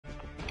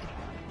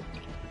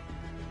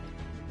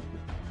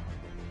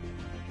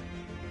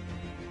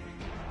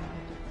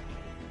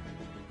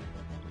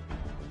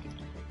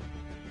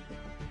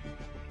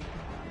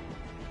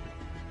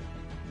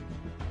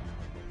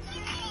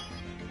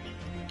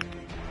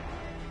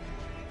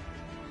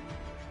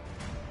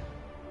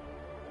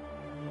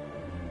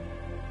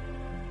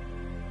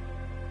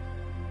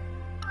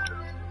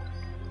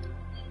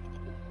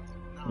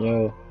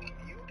Yo,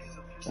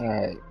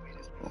 alright,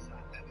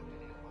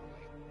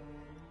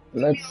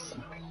 let's,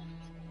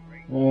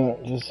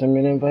 just send me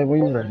an invite when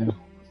you're ready.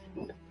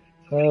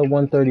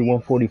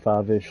 1:30,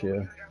 1:45-ish,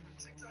 yeah.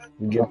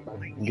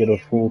 Get a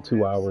full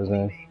 2 hours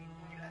in.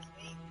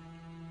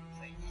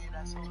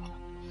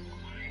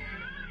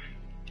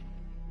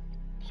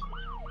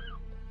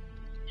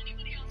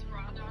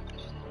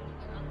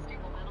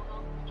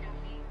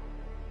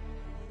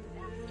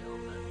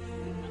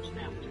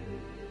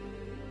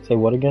 Say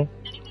what again?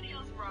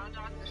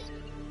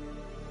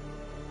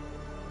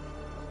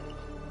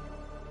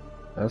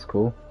 That's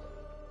cool.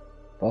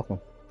 Fuck them.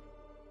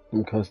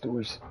 Them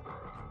customers.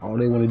 All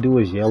they want to do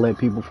is yell at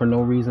people for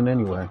no reason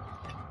anyway.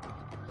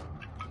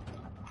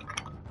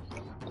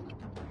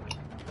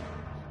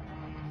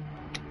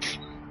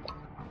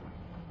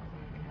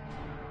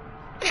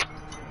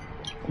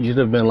 You should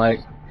have been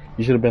like,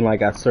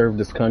 I served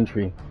this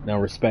country. Now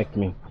respect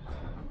me.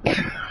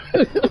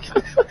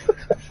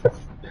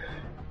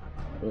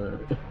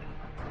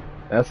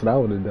 That's what I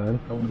would have done.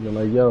 I would have been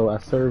like, yo, I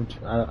served.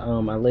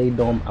 I laid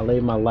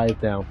my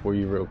life down for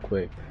you real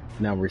quick.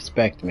 Now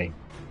respect me.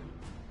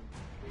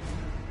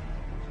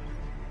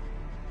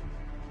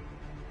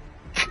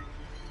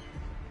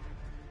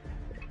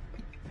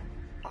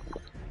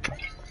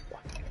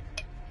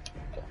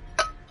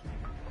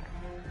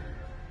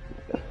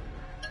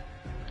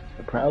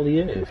 It probably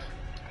is.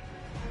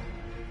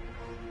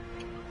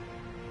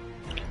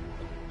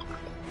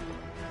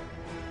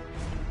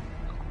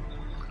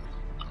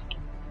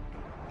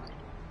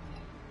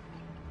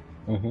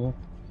 Mhm.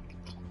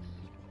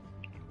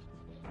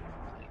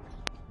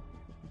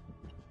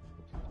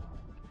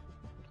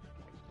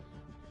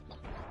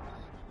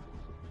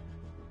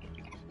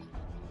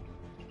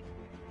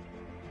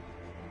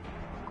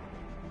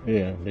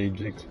 Yeah, they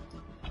just.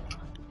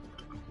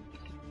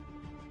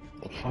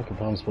 The fuck if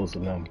I'm supposed to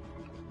know?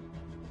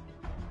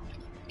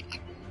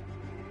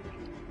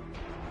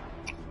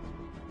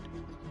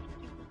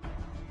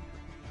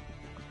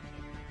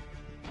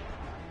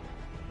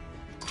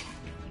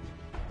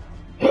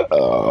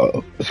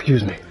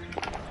 Excuse me.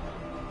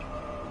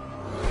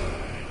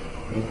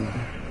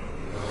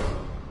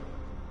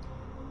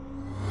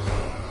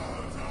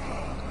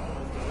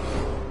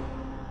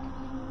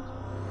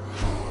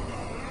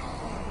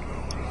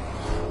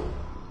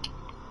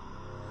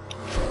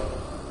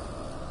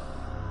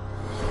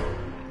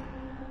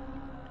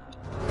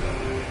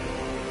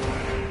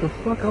 The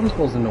fuck I'm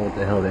supposed to know what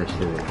the hell that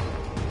shit is?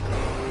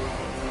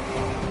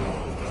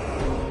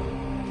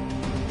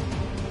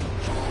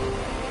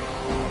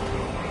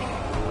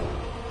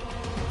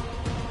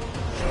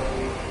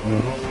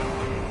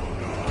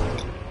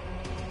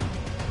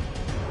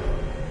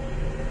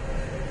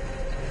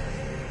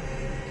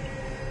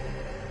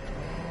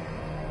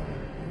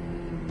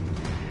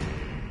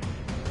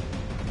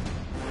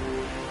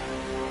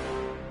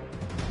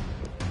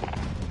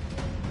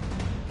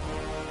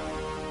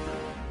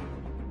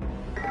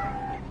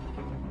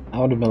 I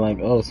would have been like,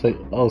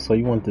 so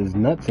you want this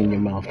nuts in your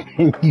mouth?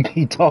 And you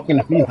keep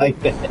talking to me like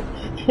that.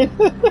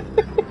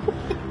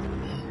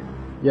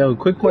 Yo,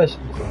 quick question.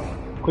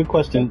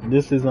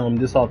 This is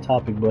this off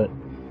topic, but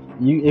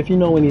if you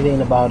know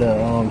anything about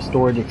a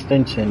storage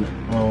extension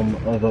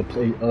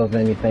of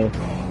anything,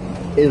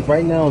 is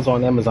right now is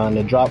on Amazon.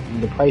 The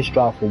price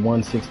dropped for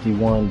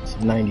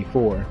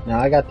 $161.94. Now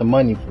I got the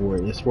money for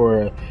it. It's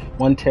for a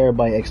 1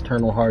 terabyte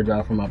external hard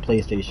drive for my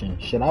PlayStation.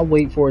 Should I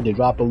wait for it to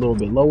drop a little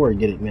bit lower or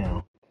get it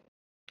now?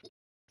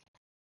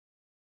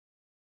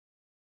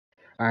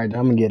 All right,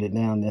 I'm gonna get it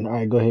now then. All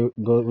right, go ahead.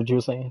 Go. What you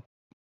were saying?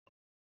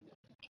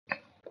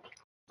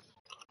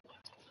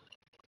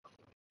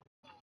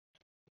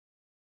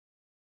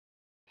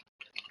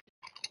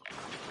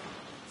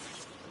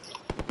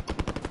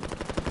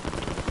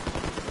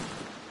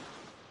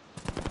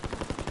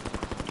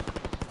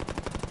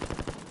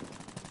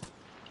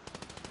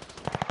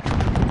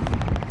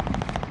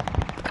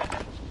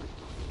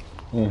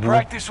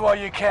 Practice while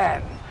you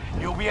can.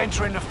 You'll be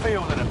entering the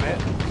field in a bit.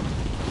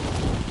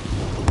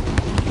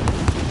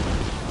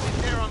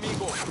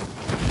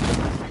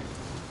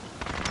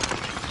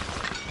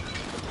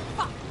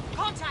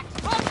 Contact!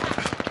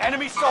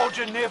 Enemy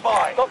soldier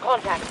nearby. Got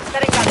contact.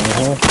 Setting gun.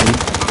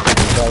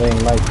 That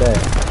ain't like that.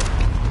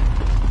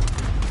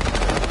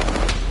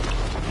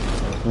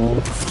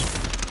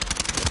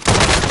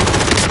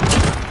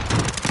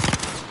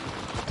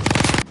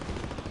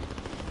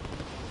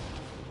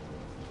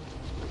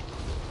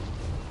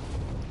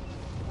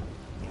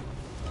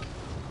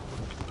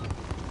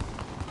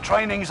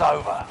 Training's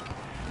over.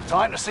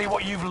 Time to see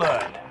what you've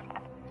learned.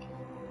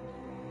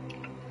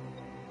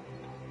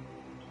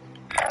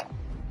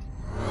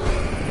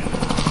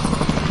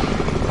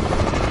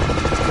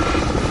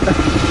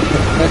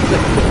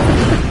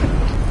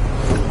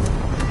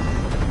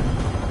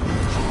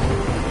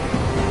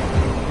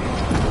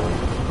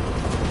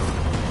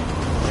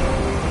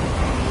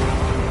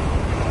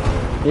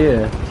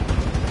 Yeah.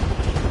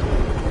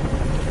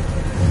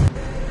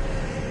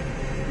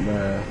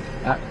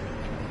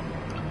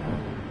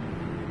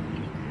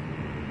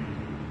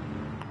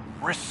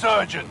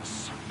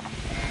 Resurgence.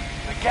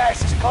 The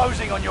gas is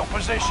closing on your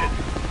position.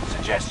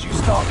 Suggest you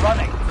start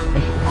running.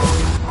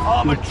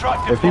 Armored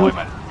truck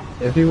deployment.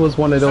 If he was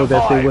one of those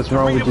that say what's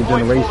wrong with your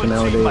generation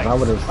nowadays, I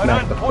would have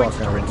smacked the fuck out of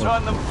him.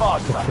 Return them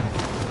faster.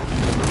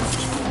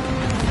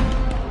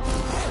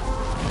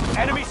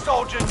 Enemy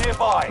soldier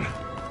nearby.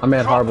 I'm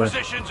at Harbor.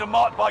 Positions are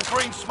marked by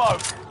green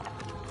smoke.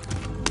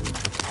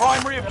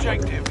 Primary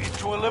objective is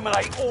to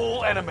eliminate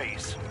all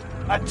enemies.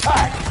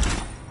 Attack!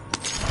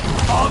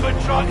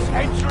 Armored trucks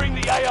entering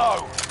the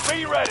AO.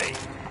 Be ready.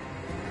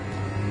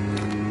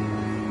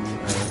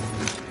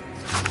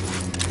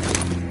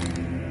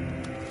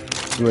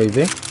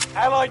 UAV?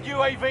 Allied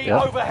UAV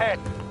overhead.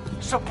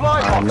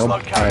 Supply box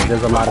located. Alright,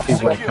 there's a lot of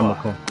people at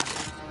Chemical.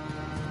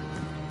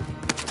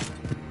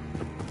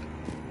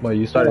 Well,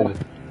 you started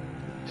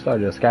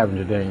a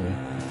scavenger, didn't you?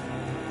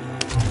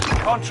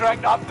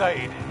 Contract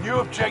updated. New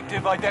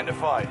objective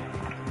identified.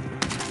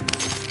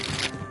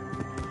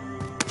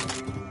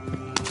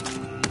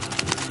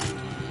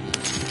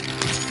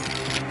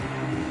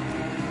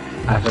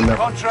 I have enough.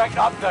 Contract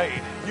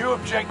updated. New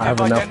objective I have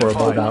enough for a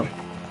loadout.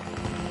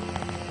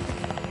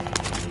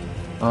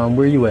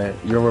 Where you at?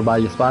 You over by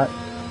your spot?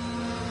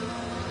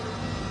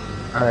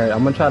 Alright,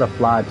 I'm gonna try to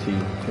fly to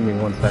you. Give me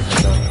 1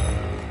 second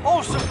though.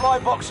 All supply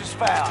boxes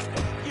found.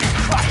 You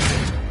crushed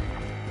it.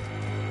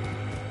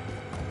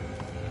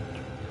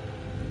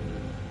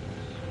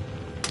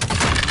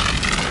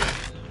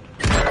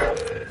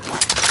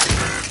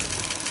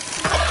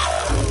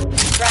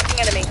 Tracking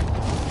enemy.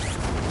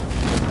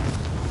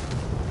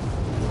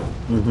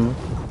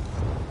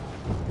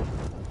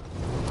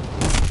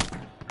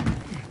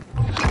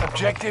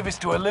 Objective is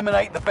to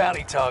eliminate the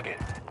bounty target.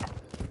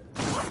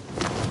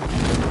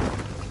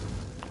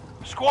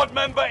 Squad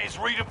member is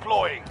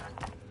redeploying.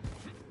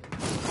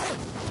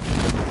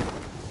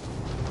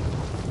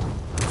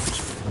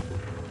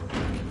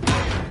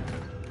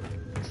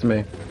 It's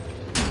me.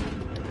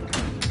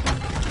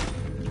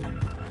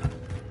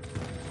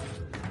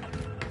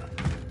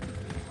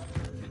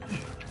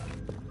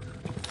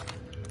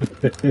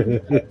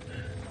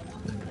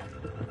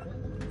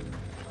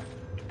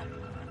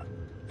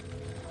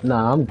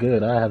 Nah, I'm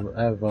good. I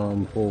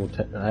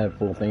have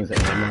full things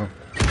at now.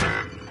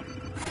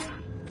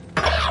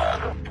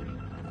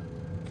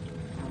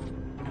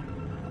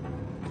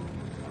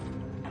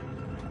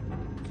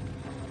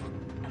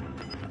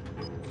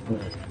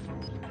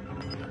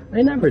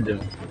 They never do.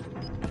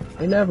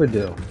 They never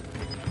do.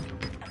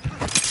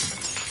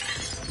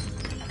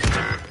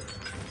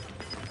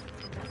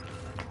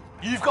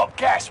 You've got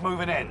gas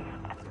moving in.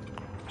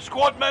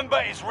 Squad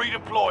member is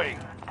redeploying.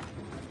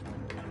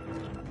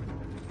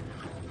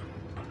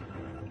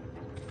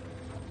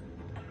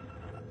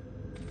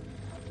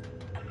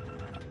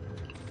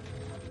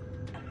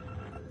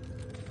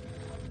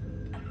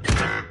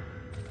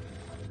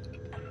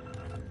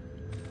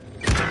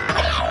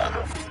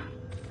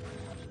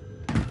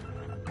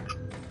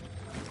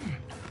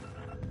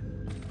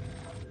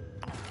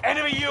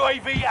 Enemy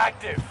UAV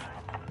active.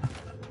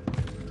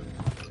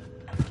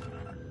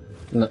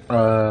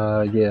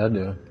 Yeah, I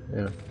do.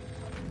 Yeah.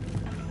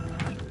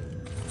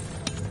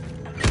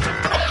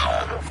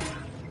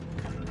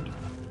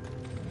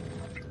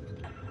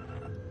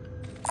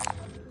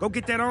 Go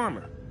get that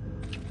armor.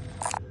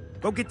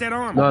 Go get that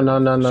armor.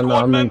 No.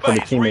 I mean for the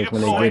teammates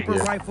when they get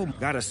here. Rifle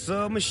got a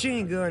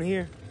submachine gun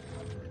here.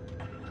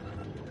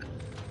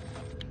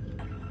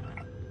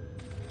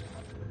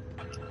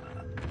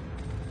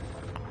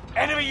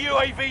 Enemy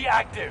UAV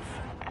active.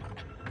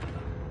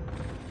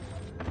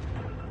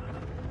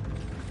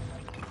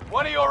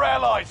 One of your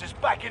allies is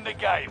back in the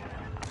game.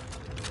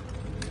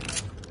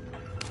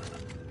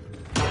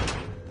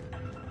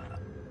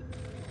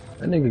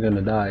 That nigga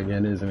gonna die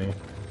again, isn't he?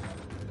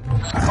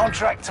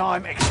 Contract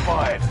time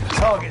expired. The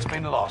target's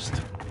been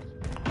lost.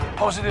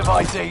 Positive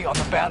ID on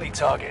the bounty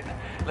target.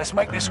 Let's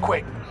make this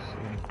quick.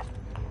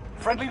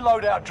 Friendly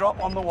loadout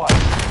drop on the way.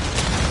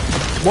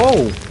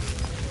 Whoa!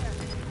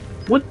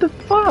 What the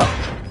fuck?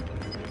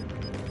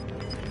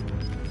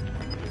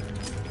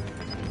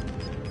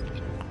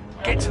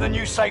 Get to the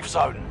new safe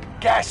zone.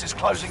 Gas is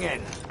closing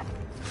in.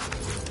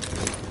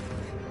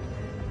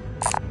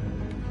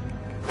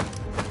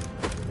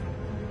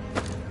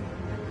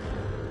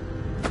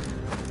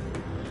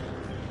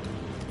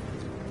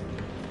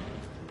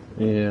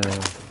 Yeah.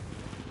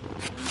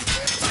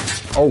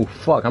 Oh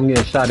fuck, I'm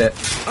getting shot at.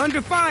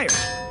 Under fire!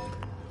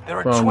 There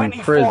are From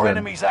 24 prison.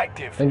 enemies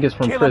active. I think it's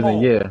from Kill 'em prison,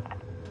 all. yeah.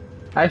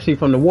 Actually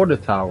from the water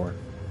tower.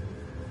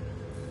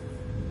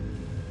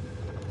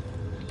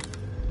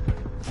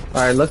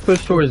 Alright, let's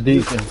push towards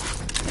Deacon.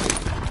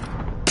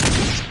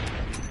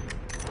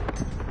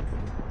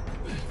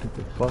 What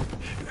the fuck?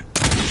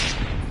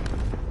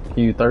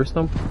 Can you thirst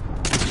them?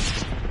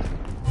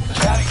 The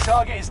bounty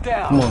target is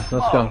down. Come on, let's go.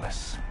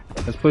 Marvelous.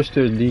 Let's push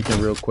to the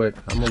Deacon real quick.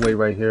 I'm gonna wait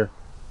right here.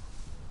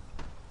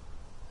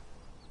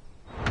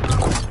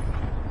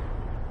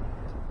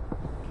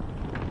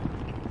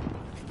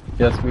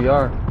 Yes, we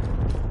are.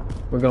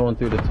 We're going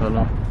through the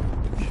tunnel.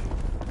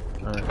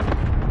 Alright.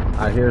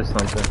 I hear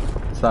something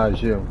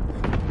besides you.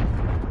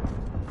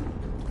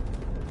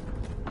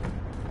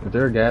 Is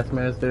there a gas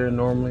mask there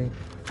normally?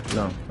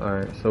 No.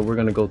 Alright, so we're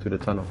gonna go through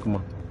the tunnel. Come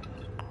on.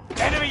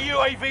 Enemy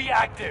UAV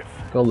active.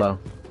 Go low.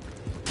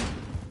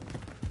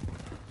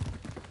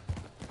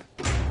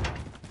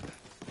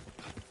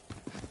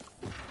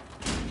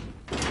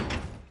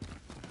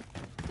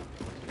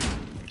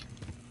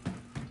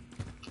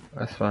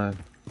 That's fine.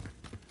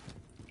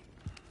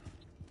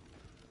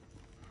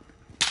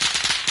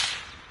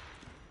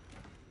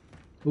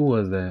 Who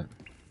was that?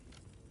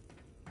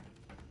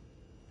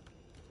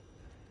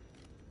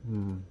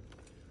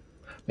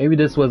 Maybe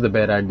this was a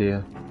bad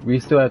idea. We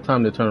still have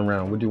time to turn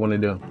around. What do you want to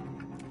do?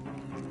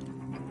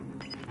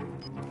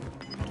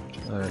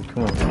 Alright,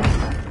 come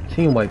on.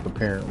 Team wipe,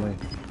 apparently.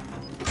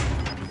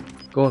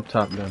 Go up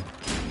top, then.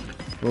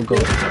 We'll go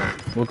up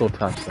top. We'll go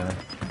top side.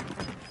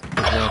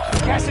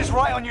 Gas is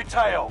right on your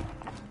tail.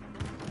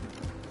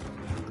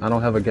 I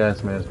don't have a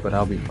gas mask, but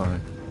I'll be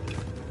fine.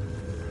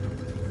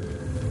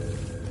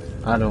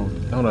 I don't.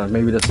 Hold on.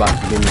 Maybe this box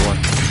will give me one.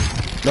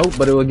 Nope,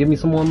 but it will give me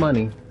some more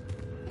money.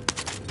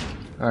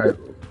 Alright.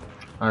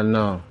 I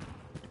know.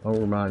 Don't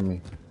remind me.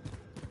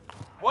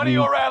 One of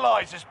your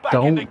allies is back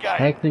in the Don't game.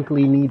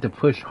 technically need to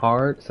push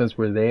hard since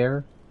we're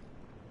there.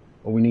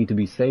 But we need to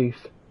be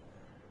safe.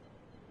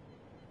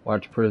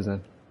 Watch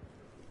prison.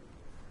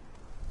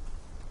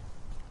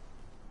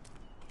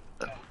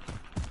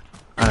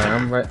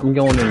 Alright, I'm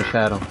going in the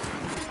shadow.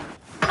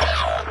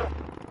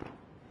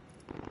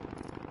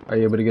 Are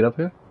you able to get up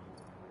here?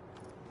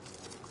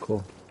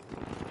 Cool.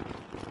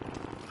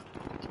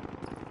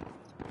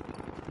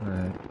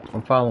 Alright.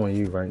 I'm following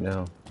you right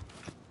now.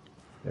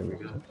 There we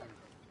go.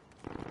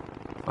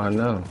 I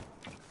know.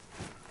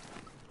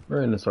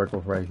 We're in the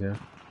circle right here.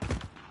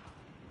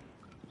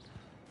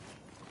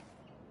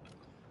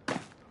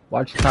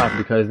 Watch top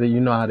because you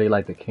know how they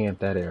like to camp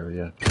that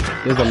area.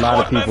 There's a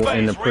lot of people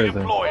in the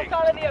prison.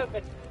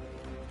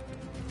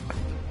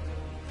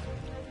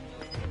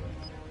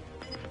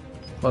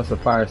 Plus a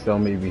fire sale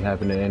may be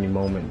happening at any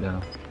moment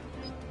now.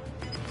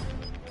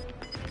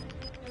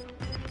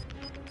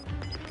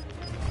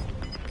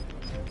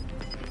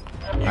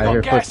 I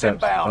hear footsteps.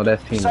 Inbound. Oh,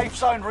 that's team. Safe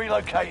zone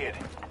relocated.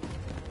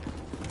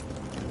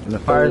 And the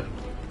fire.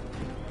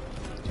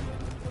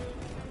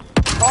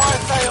 Fire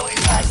sale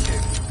is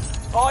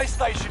active. Buy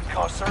station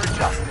costs are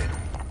adjusted.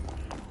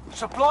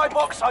 Supply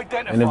box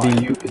identified. And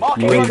it'd be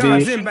Marking UAV.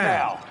 location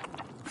now.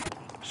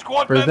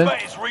 Squad Prison? member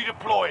is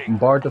redeploying.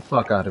 Barred the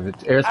fuck out of it.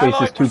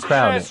 Airspace is too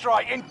crowded.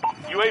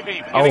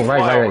 UAV Oh,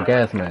 right,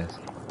 gas mask.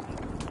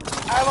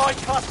 Allied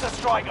cluster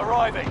strike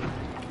arriving.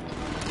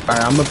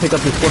 Alright, I'm gonna pick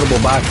up this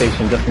portable buy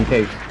station just in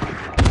case.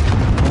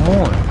 Come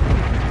on.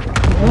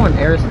 Come on,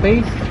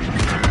 airspace.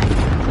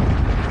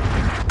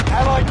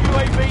 Allied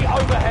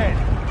UAV overhead.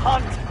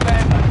 Hunt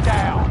them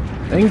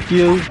down. Thank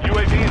you.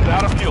 UAV is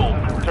out of fuel.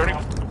 Turning.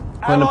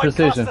 Point of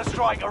precision. Cluster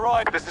strike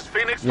arriving. This is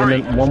Phoenix Give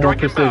 3. me one more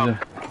precision.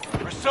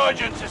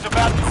 Resurgence is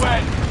about to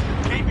end.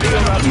 Keep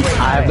moving.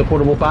 I have the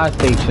portable buy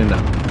station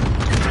now.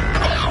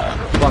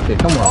 Fuck it,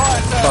 come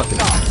on. Fuck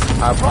it.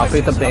 I'll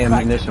pick up the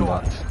ammunition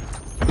box.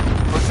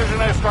 Precision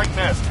airstrike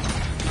nest.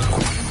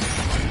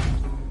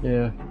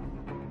 Yeah.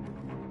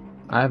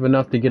 I have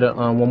enough to get a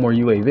one more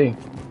UAV.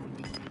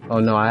 Oh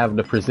no, I have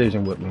the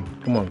precision with me.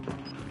 Come on.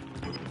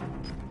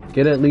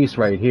 Get at least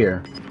right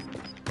here.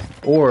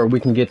 Or we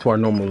can get to our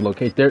normal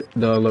location. There,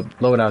 the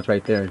loadout's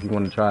right there if you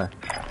want to try.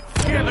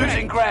 You're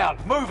losing ground.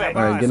 Move it.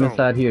 Alright, get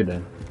inside here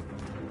then.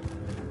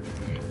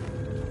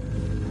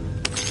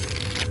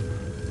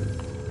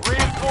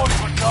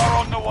 Reinforcements are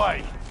on the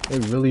way. They're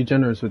really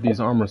generous with these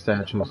armor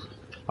statues.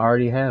 I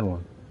already had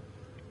one.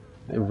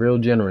 They're real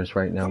generous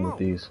right now with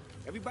these.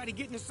 Everybody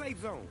get in the safe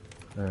zone.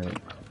 Alright.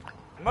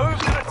 Move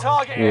to the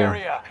target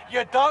area.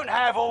 You don't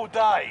have all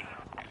day.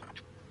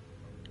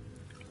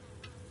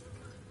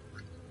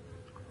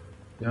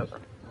 Yep.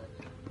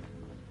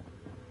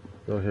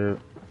 Go ahead.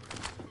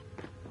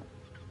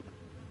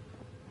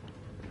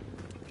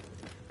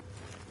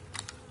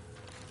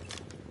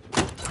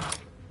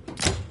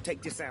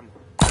 Take this ammo.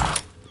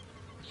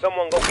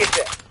 Someone go get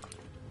that.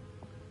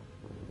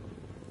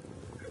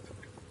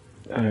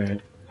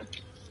 Alright.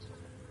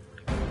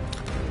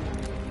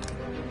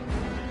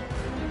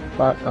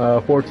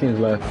 14's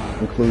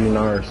left, including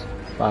ours.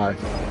 5.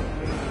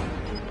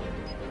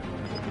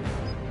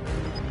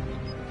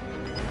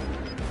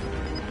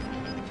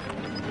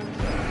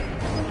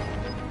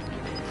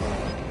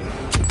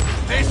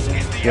 This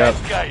is the Yep,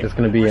 end game. it's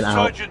gonna be an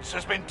out. Resurgence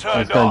has been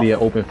turned It's gonna off. be an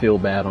open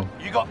field battle.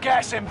 You got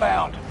gas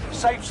inbound.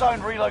 Safe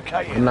zone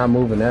relocated. I'm not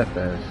moving that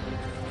fast.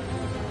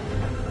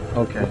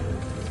 Okay.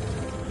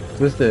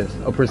 What's this?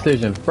 A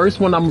precision. First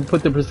one, I'm gonna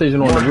put the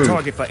precision on the roof.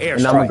 Target for air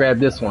And I'm gonna strike. grab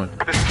this one.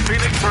 This is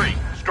Phoenix 3.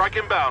 Strike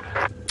inbound.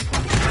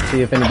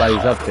 See if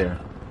anybody's up there.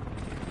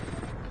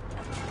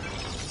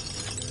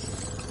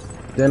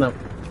 Then I'm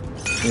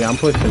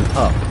pushing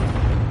up.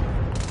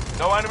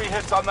 No enemy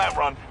hits on that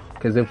run.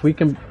 Cause if we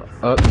can,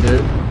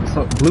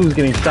 Blue's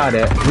getting shot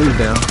at. Blue's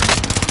down.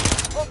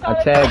 I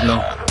tagged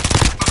him.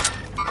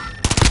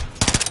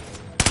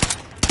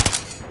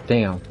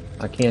 Damn,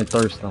 I can't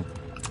thirst him.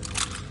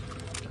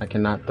 I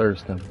cannot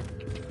thirst him.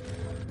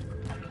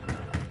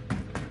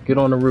 Get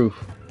on the roof.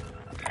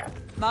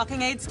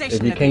 Marking aid station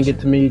If you location. can't get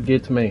to me,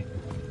 get to me.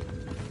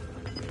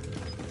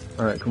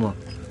 Alright, come on.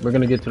 We're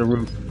gonna get to the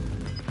roof.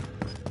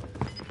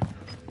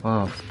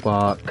 Oh,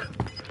 fuck.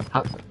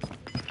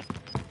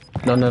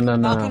 No.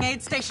 Marking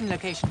aid station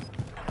location.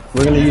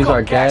 We're gonna use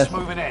our gas gas.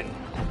 moving in.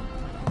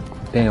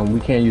 Damn, we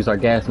can't use our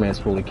gas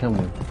mask fully, can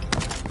we?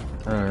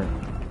 Alright.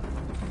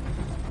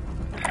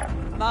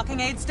 Marking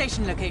aid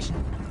station location.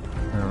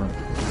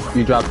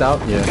 You dropped out?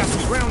 Yeah. Got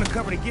some ground to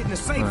cover to get in the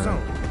safe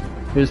zone.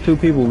 There's 2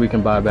 people we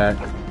can buy back.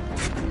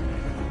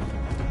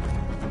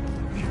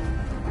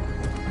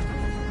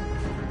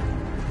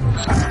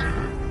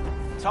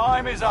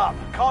 Time is up.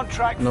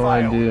 Contract No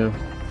failed. idea.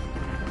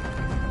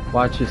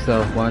 Watch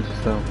yourself.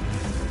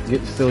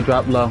 Still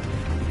drop low.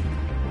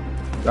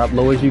 Drop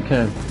low as you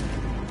can.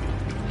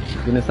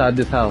 Get inside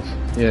this house.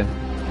 Yeah.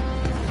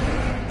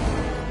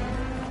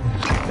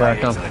 There I Made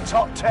it come. to the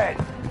top 10.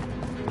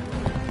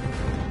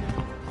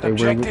 The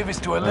objective is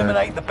to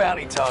eliminate the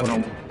bounty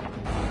target.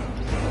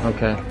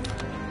 Okay.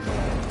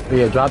 But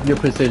yeah, drop your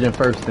precision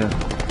first then.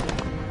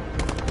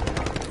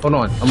 Hold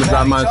on, I'm gonna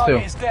drop mine too.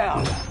 Is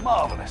down.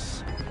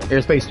 Marvelous.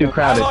 Airspace too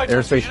crowded. Allied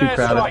Airspace too precision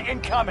crowded. airstrike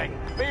incoming.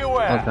 Be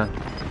aware. Okay.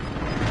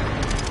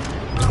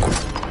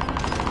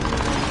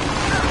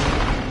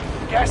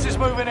 Gas is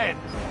moving in.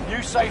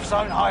 New safe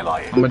zone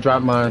highlighted. I'm gonna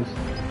drop mine.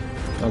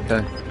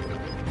 Okay.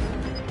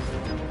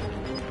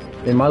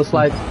 It most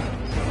like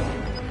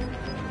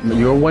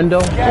your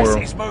window Gas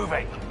or. is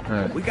moving.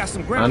 Alright. We got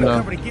some ground to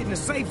cover to get in the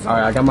safe zone.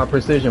 Alright, I got my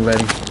precision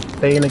ready.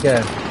 Stay in the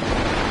gas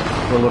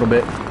for a little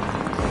bit.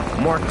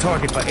 Mark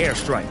target for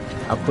airstrike.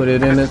 I put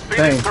it in this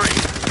thing. Phoenix 3,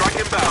 strike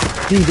inbound.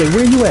 DJ,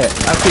 where you at?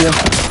 I see him.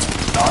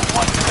 Last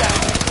one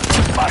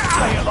down. Must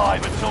stay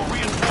alive until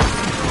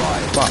reinforcements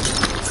arrive. Fuck.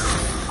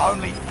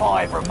 Only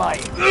 5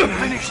 remain.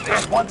 Finish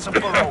this once and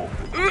for all.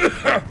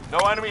 No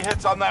enemy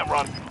hits on that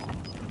run.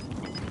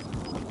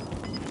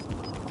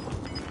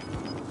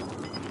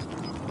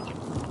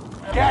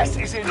 Gas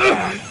is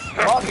inbound.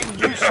 Marking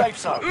new safe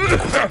zone.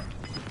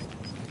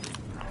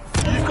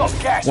 You've got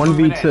gas.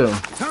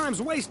 1v2.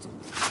 Time's wasted.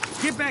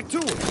 Get back to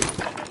it.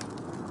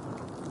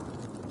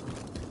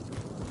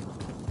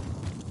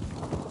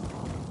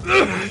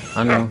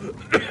 I know.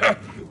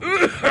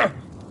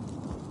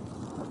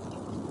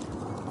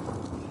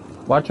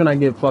 Watch when I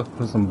get fucked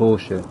for some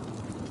bullshit.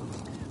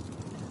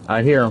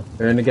 I hear them.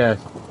 They're in the gas.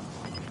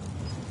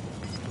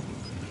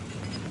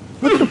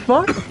 What the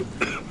fuck?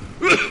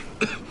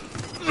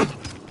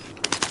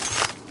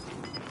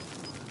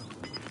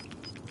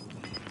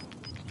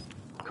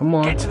 Come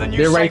on. Get to the new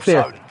They're right safe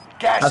there. zone.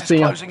 Gas I is see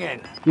him. closing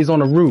in. He's on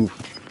the roof.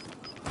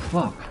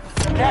 Fuck.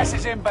 Gas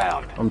is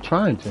inbound. I'm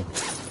trying to.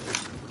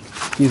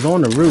 He's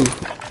on the roof.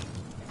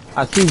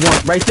 I see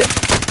one right there.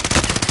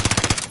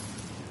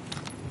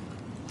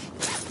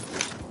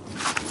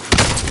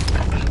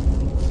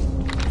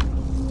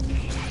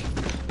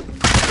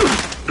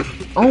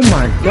 Oh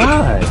my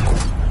god.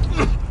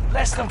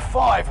 Less than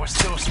 5 were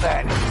still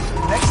standing.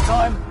 Next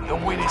time, the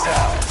win is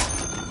ours.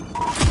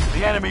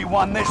 The enemy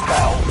won this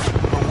battle,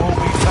 but we'll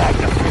be back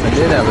to I finish.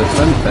 did have a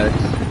Semtex.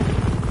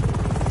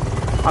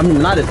 I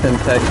mean, not a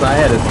Semtex, but I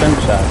had a Sem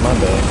shot, my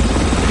bad.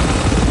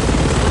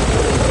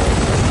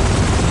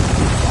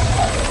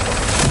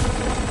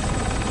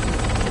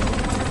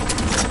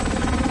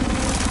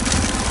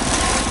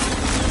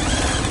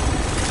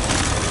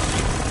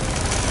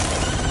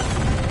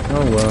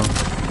 Oh well.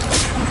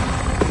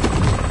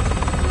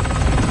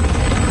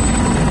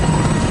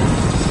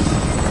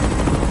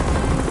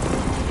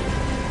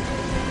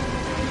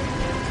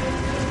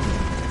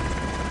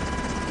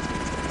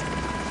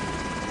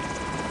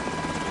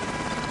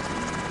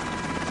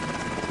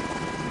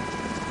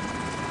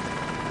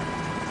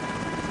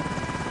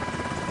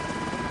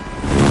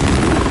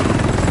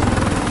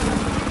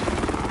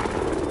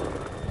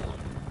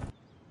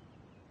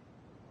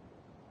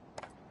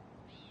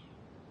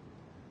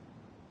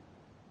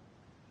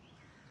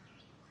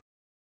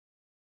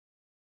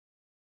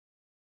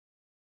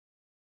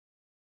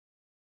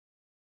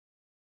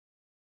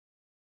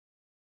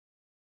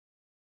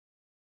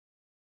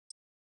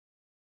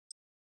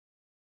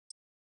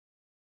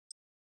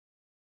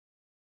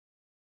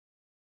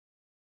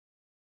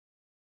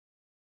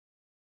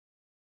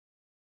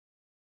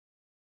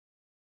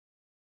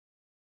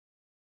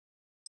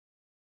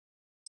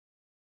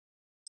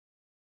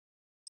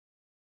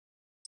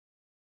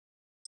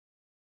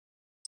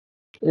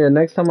 Yeah,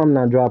 next time I'm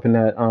not dropping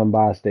that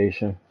buy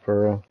station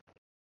for real.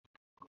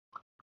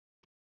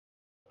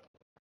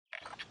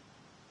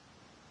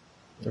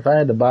 If I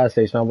had the buy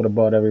station, I would have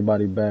bought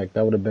everybody back.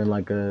 That would have been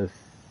like a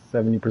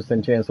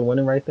 70% chance of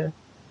winning right there.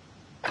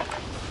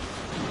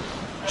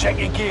 Check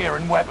your gear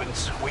and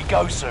weapons. We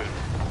go soon.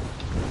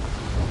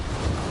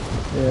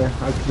 Yeah,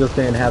 I just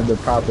didn't have the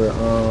proper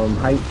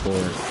height for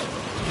it.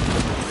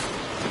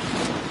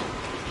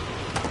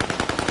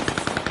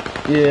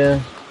 Yeah,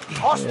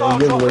 Hostile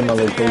give dropping away my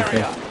into the location.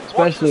 area.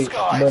 Especially, Watch the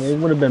skies. but it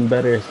would have been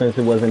better since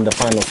it was in the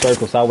final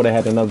circle, so I would have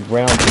had enough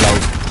ground to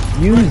like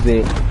use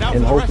it,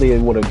 and hopefully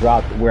it would have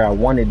dropped where I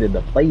wanted it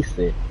to place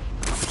it.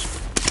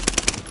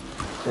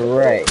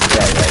 Right.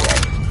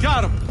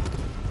 Got him.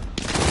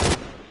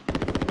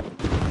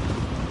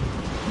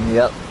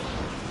 Yep.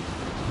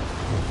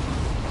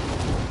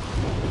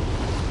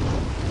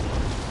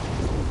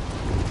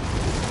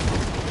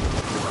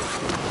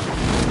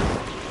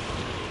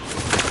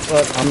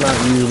 But I'm not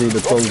usually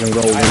the closing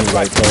goal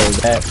anyway, so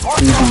that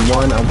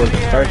 2v1 I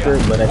wasn't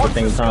pressured, but at the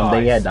same time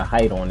they had the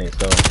height on it,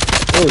 so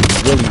there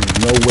was really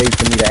no way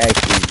for me to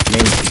actually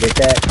manage to get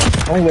that.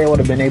 The only way I would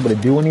have been able to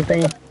do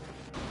anything.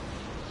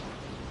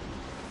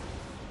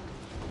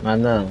 I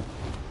know.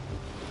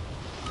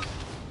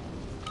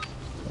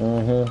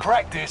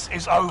 Practice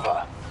is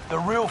over. The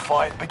real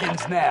fight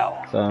begins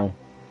now. So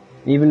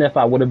even if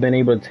I would have been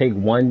able to take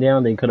one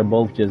down, they could have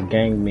both just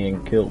ganged me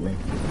and killed me.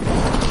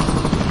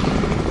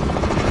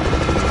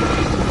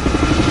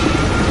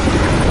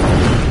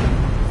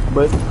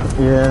 But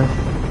yeah,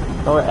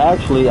 or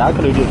actually, I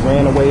could have just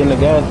ran away in the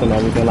gas and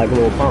everything like a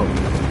little punk.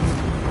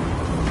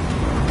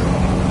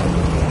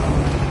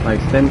 Like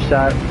stem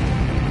shot,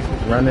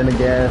 run in the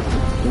gas,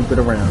 loop it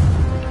around,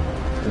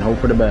 and hope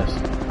for the best.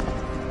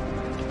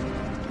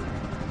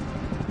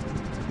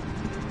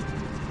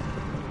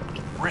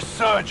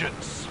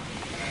 Resurgence.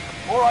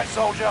 All right,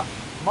 soldier.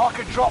 Mark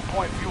a drop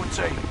point for your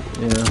team.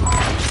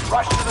 Yeah.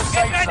 Rush to the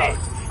safe zone.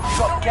 You've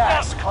got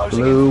gas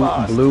closing in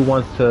fast. Blue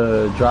wants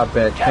to drop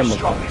that Gas chemical.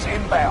 drop is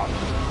inbound.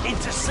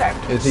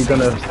 Intercept. Is he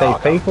gonna stay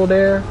faithful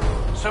there?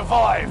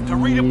 Survive to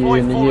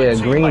redeploy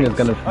Yeah, green is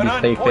gonna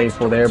stay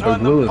faithful there, but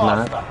blue is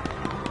not.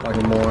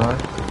 Fucking moron.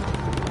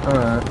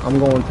 Alright, I'm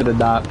going to the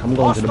dock. I'm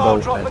going to the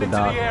boat at the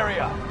dock. The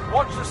area.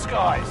 Watch the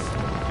skies.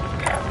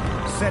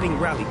 Setting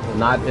rally point.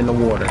 Not in the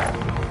water.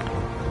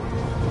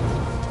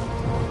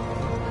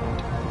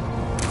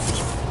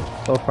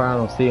 So far, I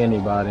don't see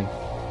anybody.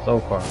 So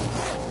far.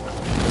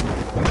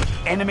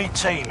 Enemy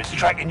team is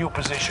tracking your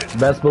position.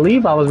 Best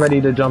believe I was ready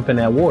to jump in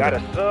that water.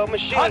 Got a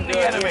submachine Hunt the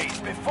gun enemies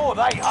before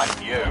they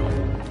hunt you.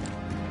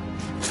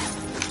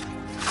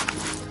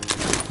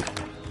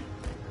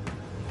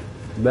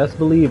 Best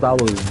believe I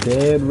was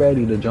dead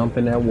ready to jump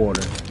in that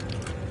water.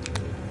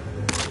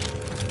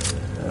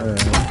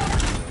 Alright.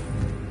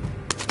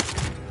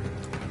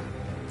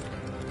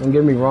 Don't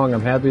get me wrong,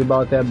 I'm happy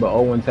about that, but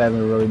Owens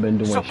haven't really been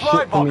doing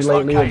shit for me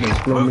lately. They've been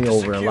screwing me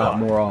over a lot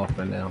more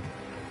often now.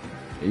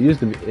 It used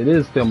to be, it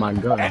is still my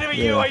gun. Enemy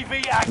Yeah.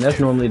 UAV active. And that's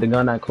normally the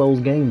gun I close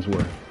games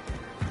with.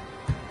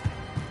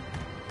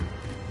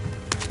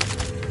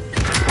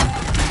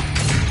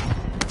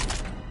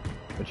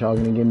 But y'all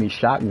gonna give me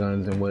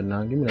shotguns and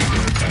whatnot. Give me that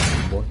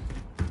shotgun, boy.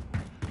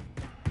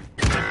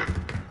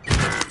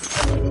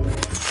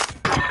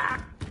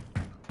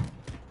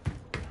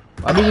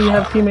 Why do we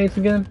have teammates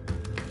again?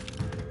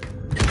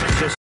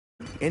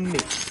 In me.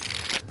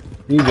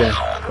 DJ,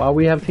 why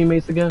we have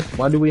teammates again?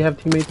 Why do we have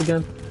teammates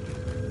again?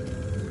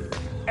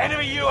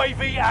 Enemy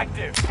UAV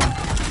active.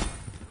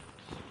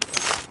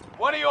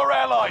 One of your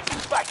allies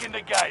is back in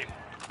the game.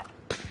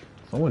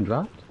 Someone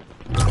dropped?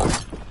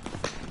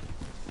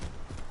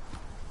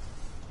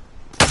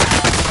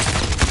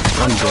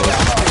 I'm dead.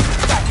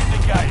 Back in the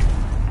game.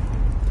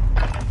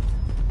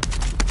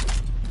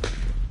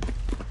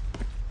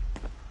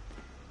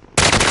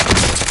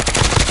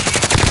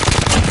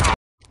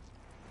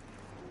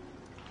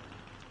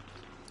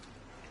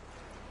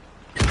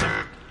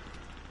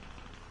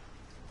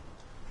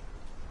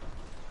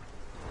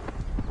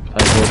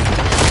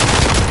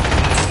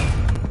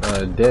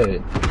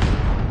 Dead.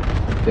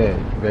 Dead.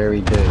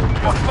 Very dead.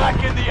 You're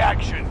back in the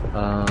action.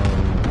 I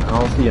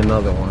don't see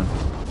another one.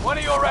 One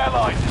of your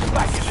allies is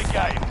back in the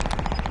game.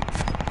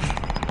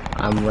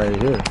 I'm right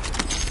here.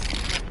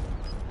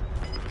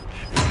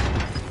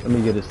 Let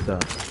me get his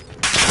stuff.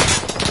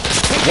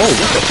 Whoa,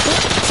 what the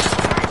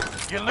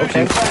fuck? You're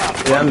losing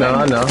ground. Yeah,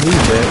 I know.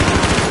 He's dead.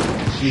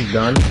 He's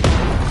done.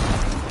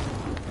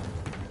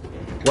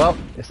 Well,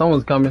 if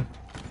someone's coming.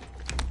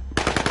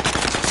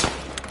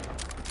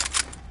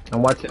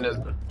 I'm watching this.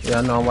 Yeah,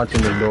 I know I'm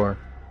watching this door.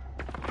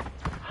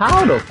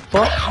 How the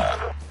fuck?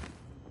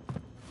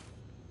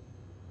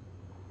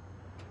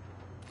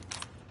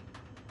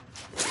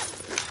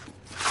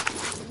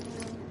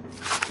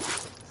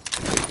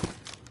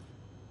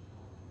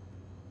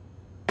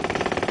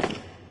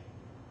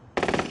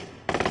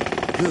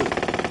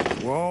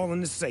 Good. We're all in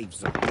the safe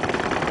zone.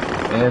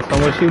 And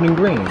someone's shooting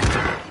green.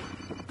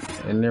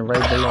 And they're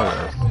right below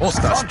us.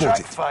 Hostile Contract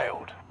spotted.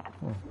 failed.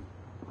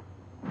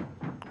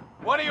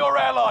 One of your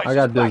allies I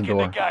got is this back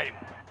door. in the game.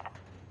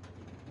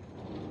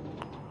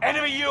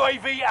 Enemy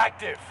UAV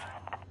active.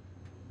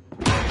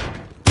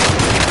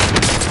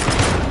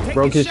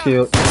 Broke his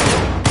shield.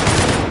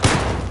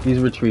 He's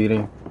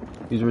retreating.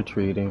 He's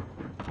retreating.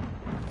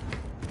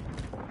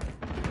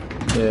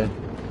 Yeah.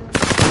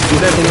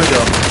 He's at the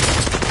window.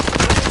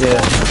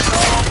 Yeah.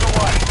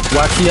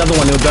 Watch the other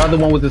one. The other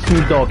one was the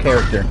Snoop Dogg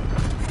character.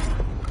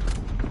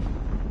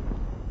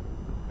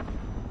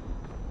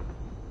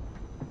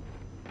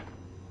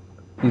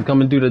 He's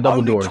coming through the double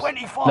Only doors.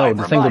 25 No,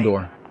 the single remain.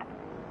 door.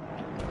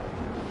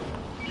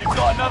 You've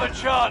got another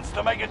chance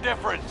to make a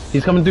difference.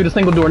 He's coming through the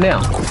single door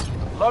now.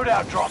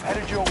 Loadout drop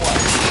headed your way.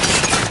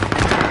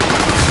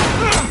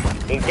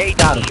 Engaging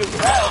Got him. shooter.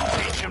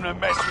 That'll teach him to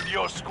mess with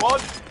your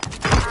squad.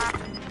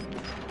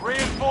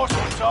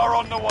 Reinforcements are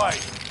on the way.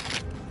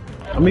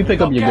 Let me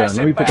pick up your gun.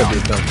 Let me pick up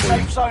your gun for you.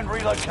 Safe zone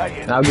relocated.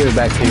 And I'll give it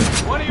back to you.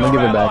 One of I'm gonna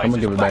give your it back. I'm allies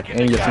gonna give is it back. back in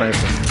And the your game.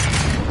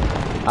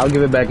 sniper. I'll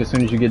give it back as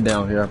soon as you get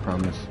down here, I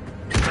promise.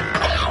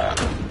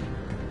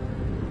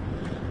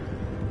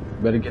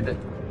 Better get it.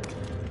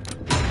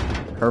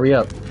 Hurry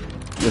up.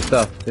 Your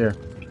stuff. Here.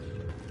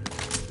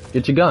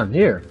 Get your gun.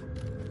 Here.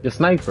 Your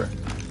sniper.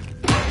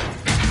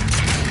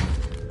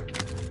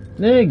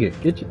 Nigga,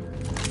 get your...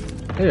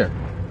 Here.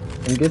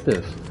 And get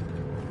this.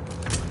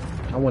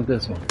 I want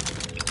this one.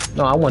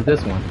 No, I want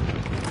this one.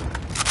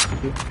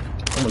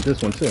 I want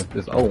this one too.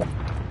 This old.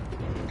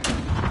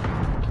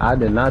 I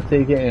did not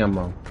take your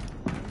ammo.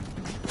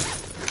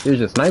 Here's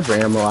your sniper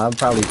ammo. I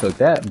probably took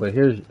that, but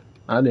here's...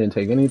 I didn't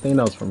take anything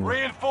else from you.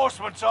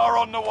 Reinforcements are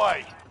on the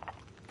way.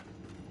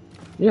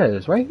 Yeah,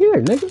 it's right here,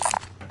 nigga.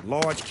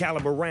 Large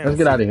caliber rounds. Let's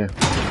get out of here.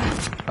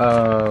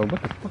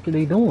 What the fuck are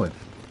they doing?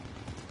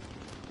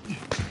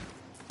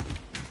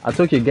 I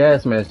took your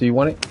gas mask. Do you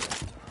want it?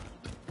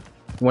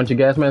 You want your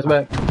gas mask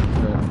back?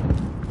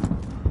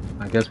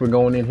 I guess we're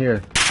going in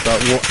here.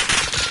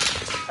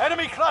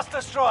 Enemy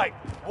cluster strike.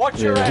 Watch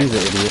your Yeah, he's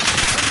head. an idiot.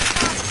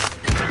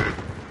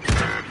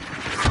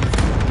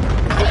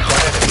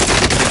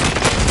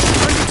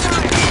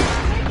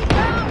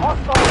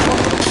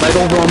 Right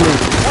over on me.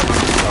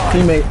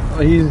 Teammate,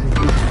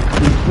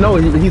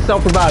 he's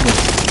self-reviving.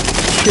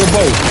 Kill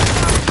both.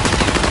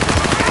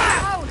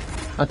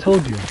 I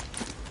told you.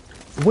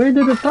 Where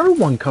did the third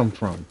one come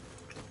from?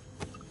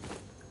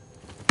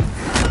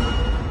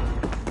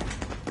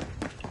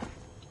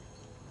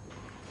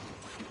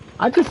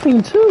 I just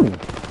seen two.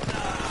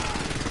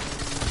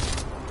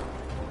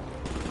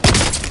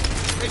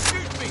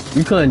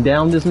 You couldn't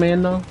down this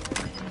man though?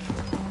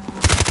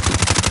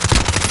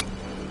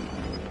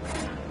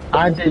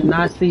 I did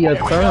not see a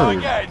Here we go third.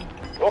 again.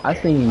 I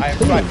seen I am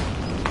two. driving.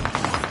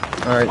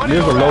 Alright,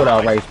 there's a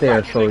loadout right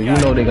there, so you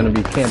know they're gonna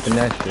be camping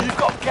that shit. You've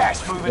got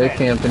gas moving They're in.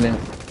 camping it.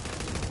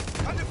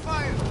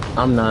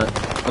 I'm not.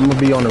 I'm gonna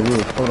be on the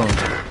roof. Hold on.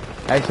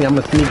 Actually, I'm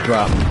gonna sneak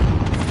drop.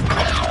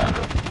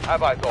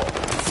 Have I thought?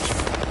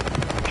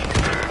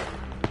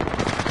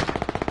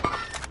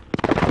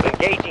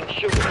 Engaging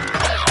shooter.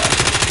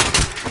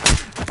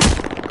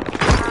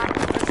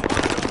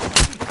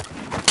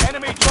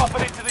 Enemy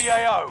dropping into the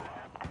AO.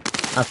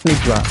 I sneak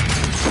drop.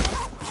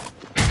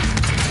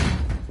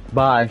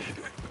 Bye.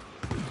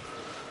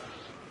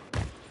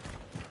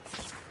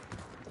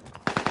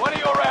 One of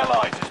your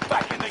allies is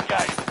back in the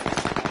game.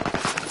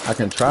 I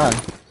can try.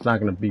 It's not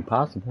gonna be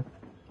possible.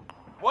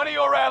 One of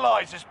your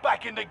allies is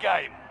back in the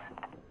game.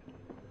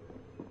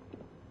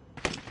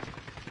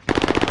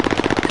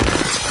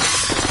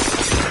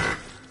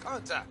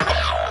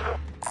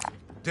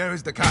 There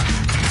is the cash.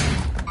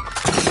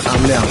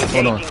 I'm down.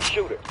 Hold on. Engaging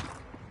shooter.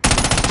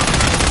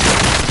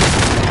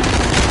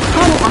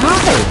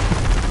 How?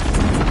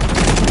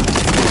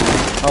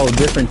 Oh,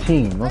 different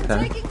team.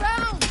 Okay.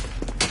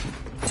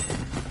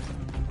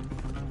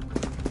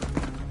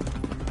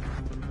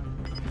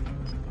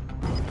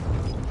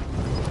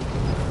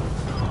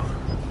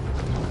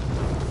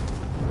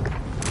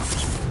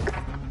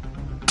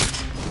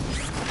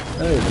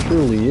 It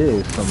truly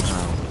is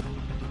somehow.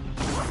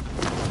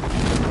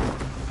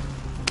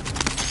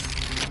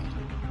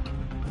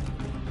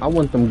 I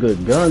want them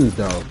good guns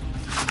though.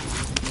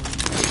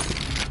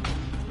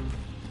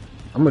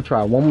 I'm gonna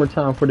try one more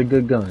time for the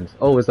good guns.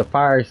 Oh, it's a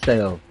fire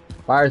sale.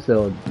 Fire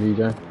sale,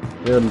 DJ.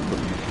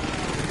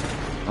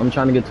 I'm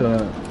trying to get to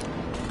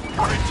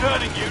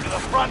Returning you to the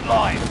front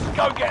lines.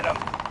 Go get them.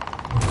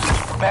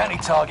 Bounty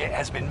target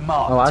has been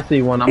marked. Oh, I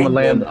see one. I'm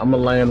gonna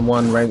land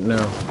one right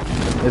now.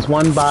 It's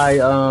one by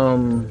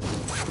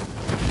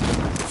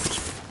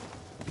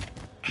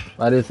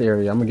this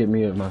area. I'm gonna get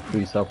me my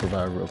free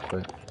self-revive real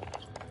quick.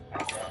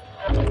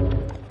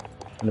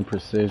 And the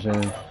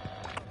precision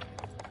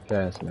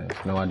gas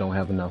mask. No, I don't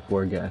have enough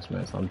for a gas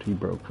mask. I'm too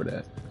broke for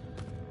that.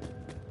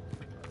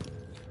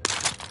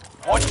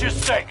 Watch your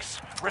six.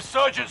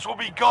 Resurgence will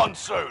be gone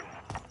soon.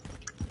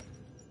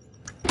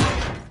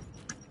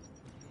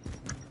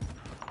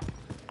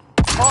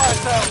 Fire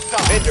sales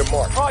done. Vendor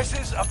mark.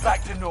 Prices are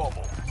back to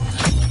normal.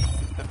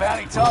 The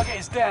bounty target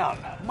is down.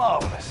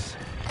 Marvelous.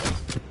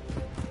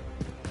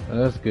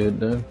 That's good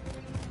then.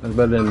 That's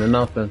better than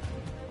nothing.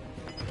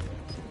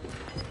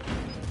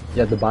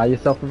 You have to buy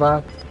yourself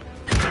revive?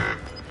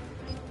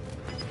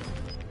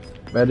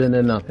 Better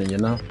than nothing, you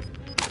know?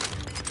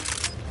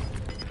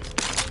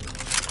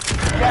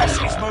 Gas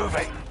is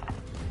moving.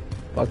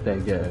 Fuck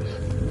that gas.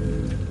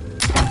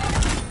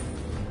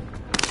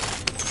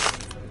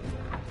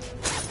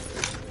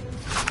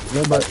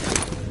 Nobody.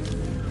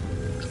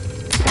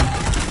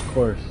 Of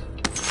course.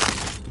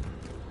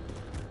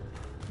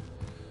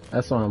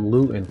 That's why I'm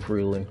looting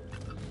freely.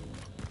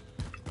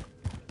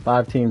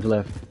 5 teams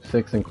left.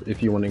 6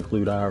 if you want to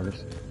include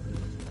ours.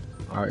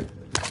 Alright.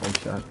 One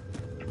shot.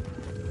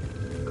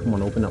 Come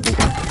on, open up,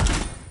 open up.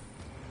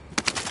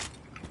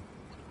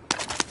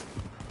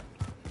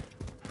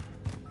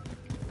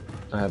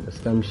 I have a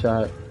stem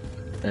shot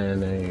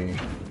and a.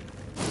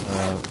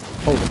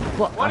 Holy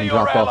fuck! One I of your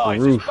dropped off the allies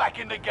roof. is back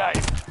in the game.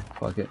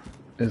 Fuck it.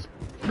 It's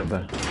for the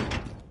best.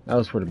 That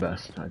was for the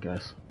best, I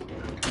guess.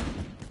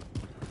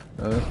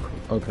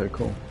 Okay,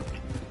 cool.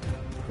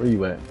 Where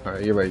you at?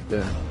 Alright, you're right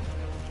there.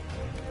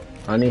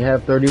 I only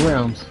have 30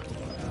 rounds.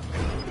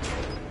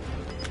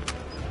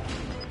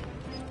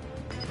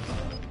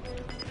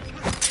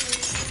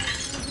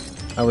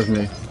 That was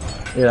me.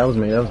 Yeah, that was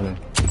me. That was me.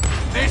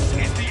 This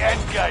is the end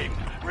game.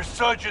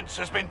 Resurgence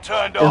has been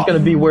turned on. It's gonna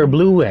be where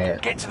Blue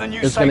at. Get to the new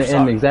It's safe gonna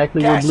zone. end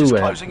exactly Gas where is Blue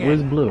at. closing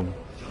Where's in. Blue?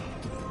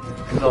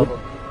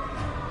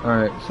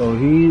 Alright, so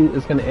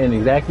it's gonna end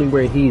exactly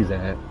where he's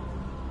at.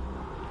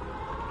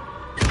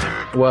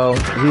 Well,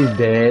 he's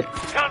dead.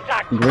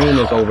 Contact. Green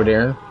is over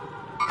there.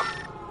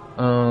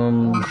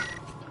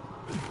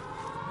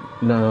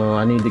 No,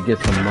 I need to get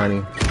some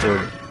money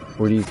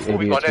for these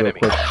idiots real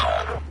quick.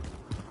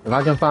 If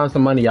I can find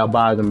some money, I'll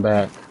buy them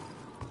back.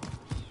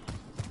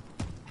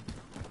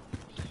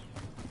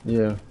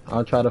 Yeah,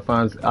 I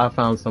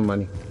found some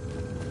money.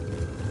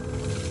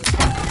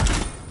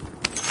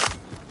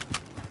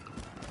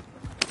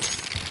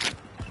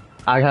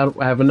 I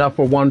have enough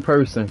for one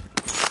person.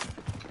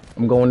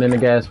 I'm going in the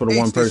gas for the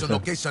one person.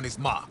 Location is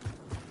marked.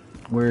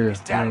 Where? It's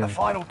down to the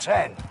final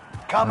 10.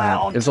 Come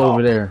out on It's top.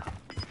 over there.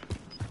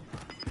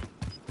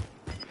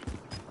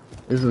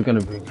 It's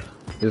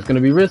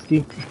gonna be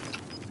risky.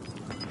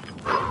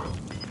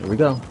 Here we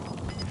go.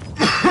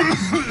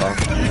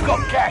 You've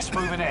got gas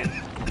moving in.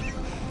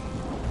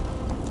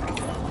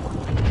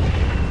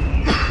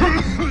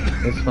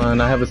 It's fine.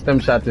 I have a stem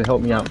shot to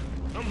help me out.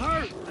 I'm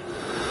hurt.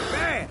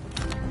 Bad.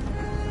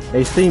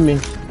 They see me.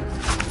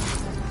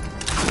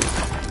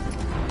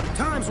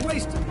 Time's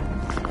wasted.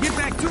 Get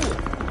back to it.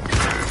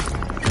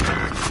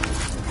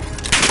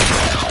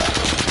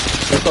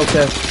 It's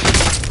okay.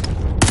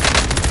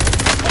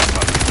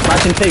 I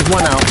can take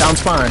one out. I'm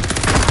fine.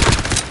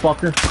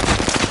 Fucker.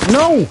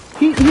 No!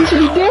 He should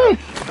be dead!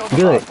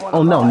 Good.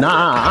 Oh no,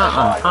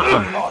 nah,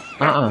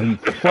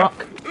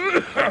 fuck.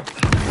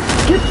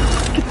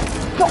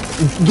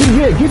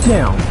 Get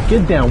down.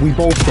 Get down. We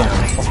both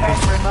down. 10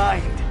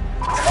 remained.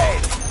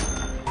 10.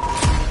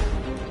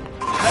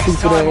 Next Stupid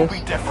time will ass. be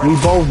different. We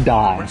both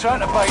died. Return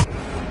to base.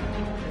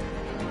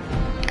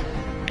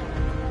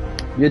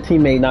 Your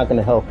teammate not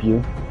gonna help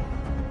you.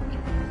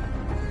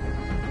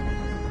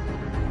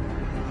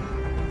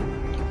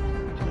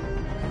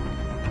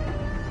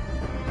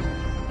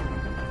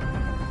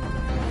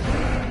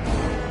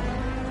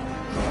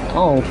 I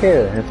don't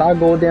care. If I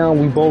go down,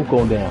 we both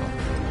go down.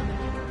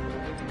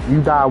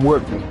 You die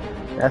with me.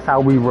 That's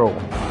how we roll.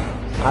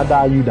 I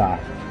die, you die.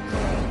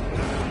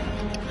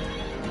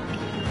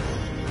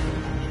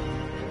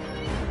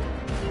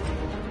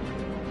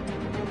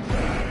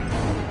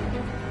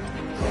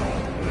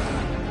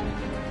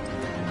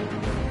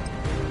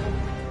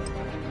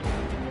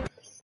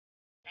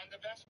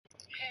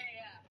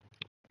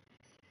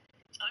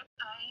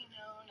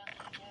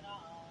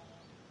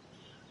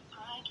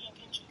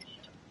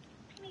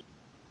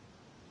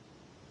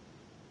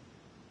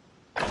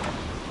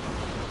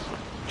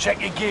 Check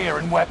your gear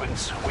and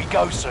weapons. We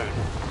go soon.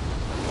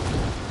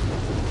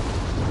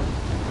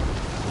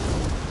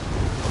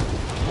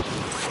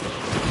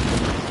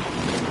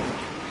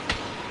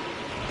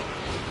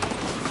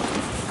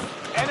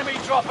 Enemy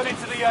dropping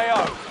into the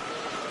AO.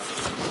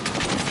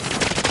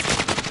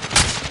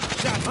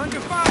 Shot under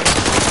fire.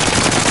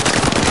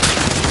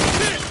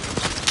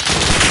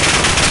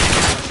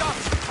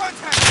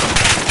 Contact.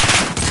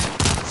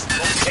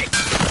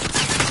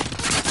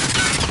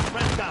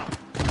 Friend down.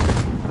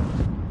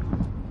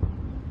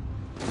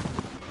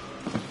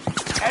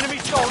 Enemy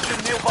soldier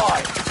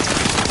nearby.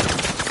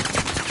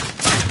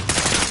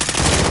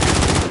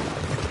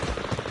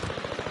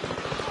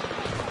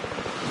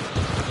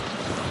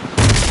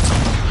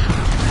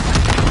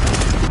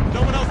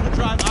 No one else will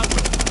drive. I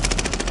will.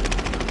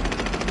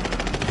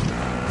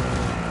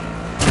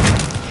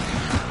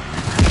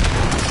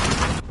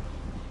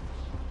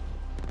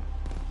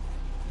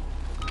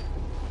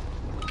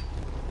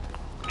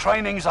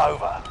 Training's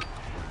over.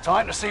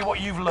 Time to see what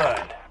you've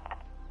learned.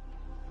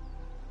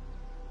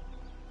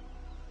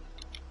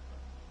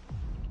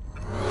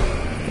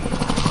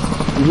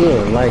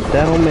 Yeah, like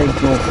that don't make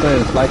no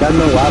sense. Like I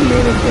know I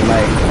managed to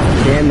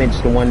like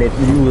damage the one that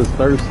you was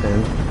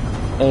thirsting,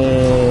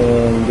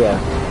 and yeah,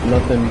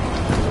 nothing.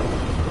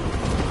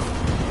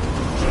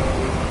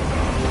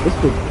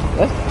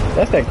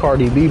 That's that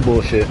Cardi B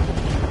bullshit.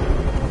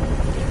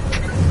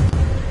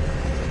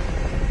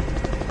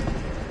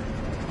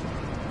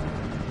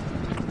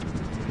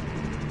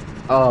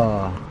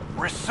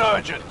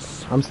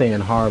 Resurgence. I'm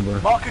saying harbor.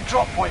 Mark a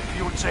drop point for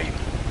your team.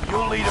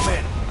 You'll lead them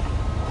in.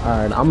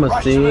 Alright, I'm gonna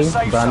Rush to the see,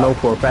 safe but I know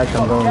zone. for a fact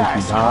I'm going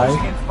Gas to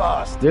closing die. in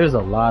fast. There's a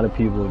lot of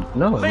people.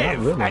 No, not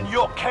Live, really. and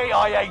your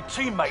KIA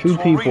teammates Two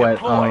will people at,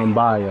 redeploy.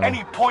 bio.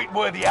 Any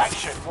point-worthy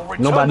action will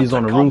return Nobody's to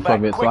on the roof combat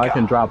of it, so quicker. I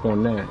can drop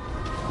on that.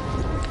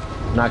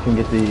 And I can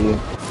get the.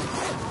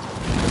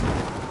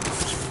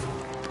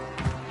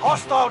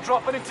 Hostile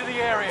dropping into the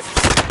area.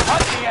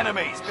 Hunt the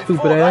enemies before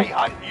Stupid they ass.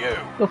 hunt you.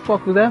 The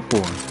fuck was that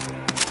for?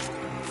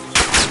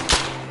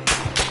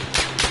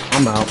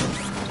 I'm out.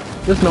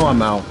 Just know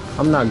I'm out.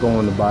 I'm not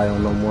going to bio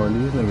no more.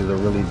 These niggas are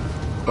really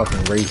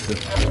fucking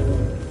racist.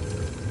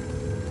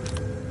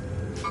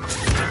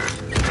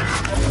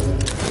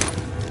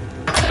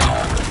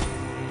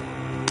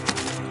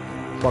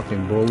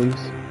 Fucking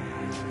bullies.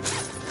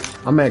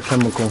 I'm at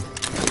Chemical.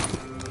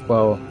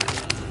 Well,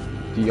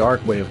 the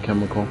Archway of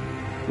Chemical.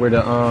 Where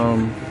the,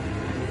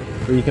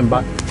 where you can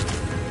buy...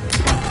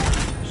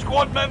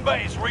 Squad member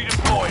is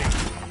redeploying.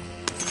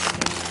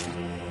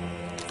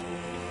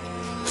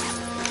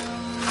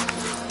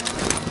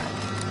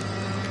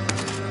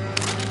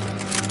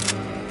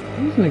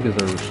 These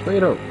niggas are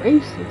straight up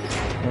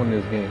racist on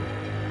this game.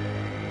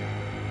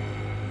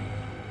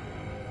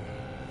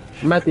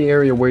 I'm at the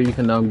area where you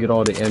can get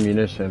all the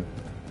ammunition,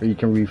 where you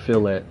can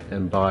refill it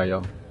in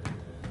bio.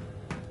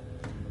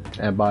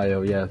 At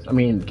bio, yes. I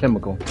mean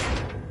Chemical.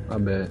 I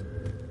bet.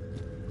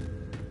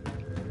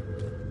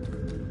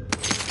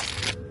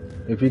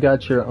 If you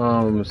got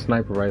your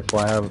sniper rifle,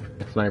 I have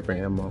sniper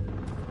ammo.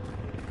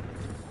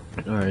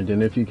 Alright,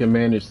 then if you can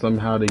manage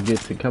somehow to get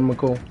to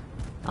Chemical,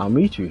 I'll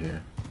meet you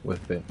here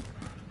with it.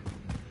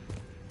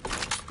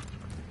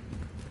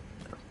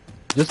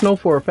 Just know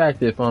for a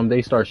fact if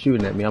they start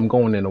shooting at me, I'm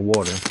going in the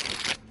water.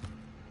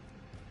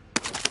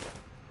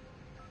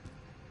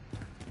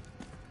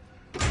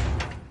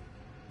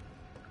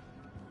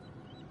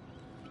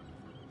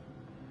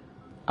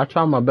 I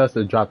try my best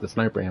to drop the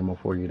sniper ammo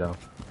for you though.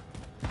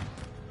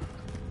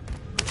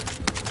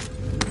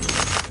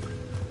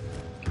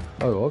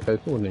 Oh, okay,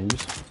 cool then.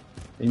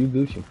 You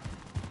Gucci.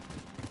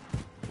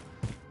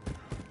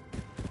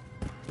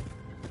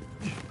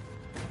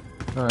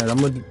 Alright, I'm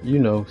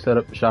gonna, set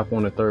up shop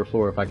on the 3rd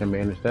floor if I can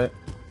manage that.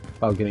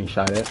 Without getting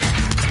shot at.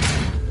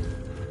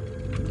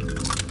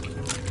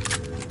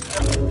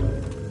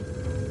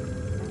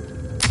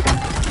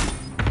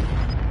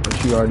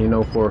 But you already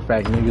know for a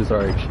fact niggas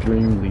are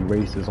extremely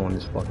racist on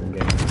this fucking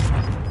game.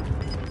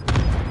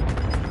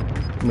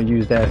 I'm gonna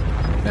use that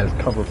as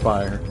cover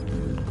fire.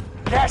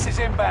 Gas is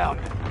inbound.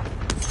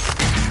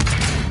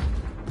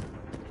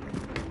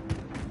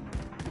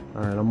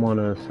 Alright, I'm on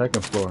the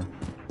 2nd floor.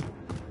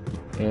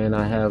 And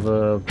I have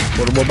a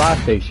portable buy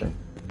station.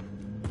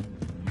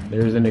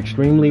 There's an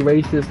extremely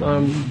racist,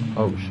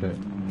 oh shit.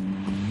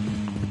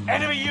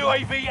 Enemy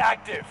UAV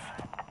active.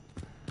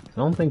 I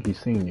don't think he's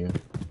seen you.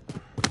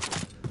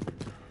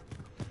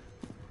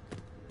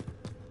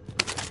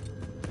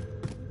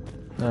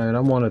 Alright,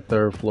 I'm on the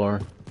 3rd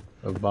floor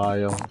of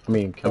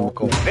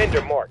Chemical.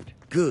 Vendor marked.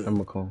 Good.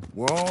 Chemical.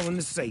 We're all in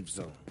the safe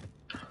zone.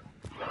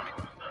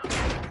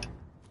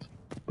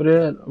 Put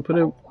it.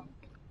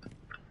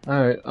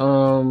 Alright,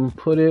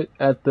 put it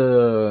at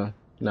the...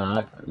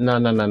 Nah,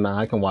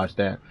 I can watch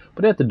that.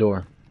 Put it at the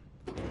door.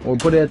 Or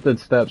put it at the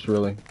steps,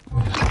 really.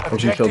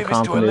 If you feel Objective is to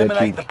confident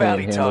that you eliminate the can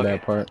bounty handle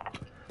target. that part.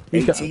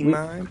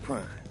 18-9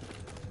 prime.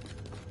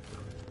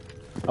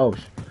 Oh,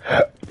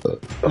 oh,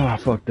 I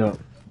fucked up.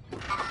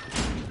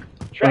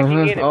 Tracking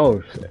enemy.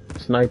 Oh,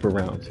 sniper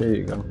rounds. Here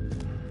you go.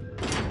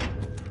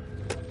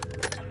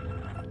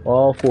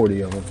 All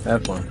 40 of them.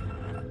 Have fun.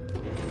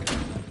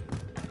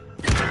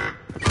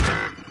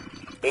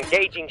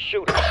 Engaging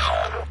shooter.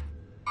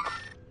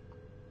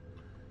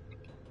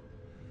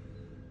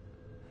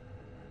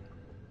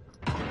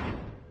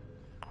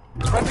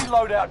 Friendly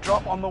loadout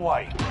drop on the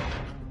way.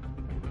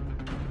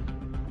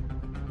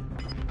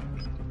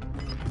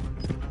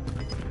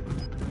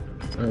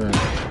 Alright.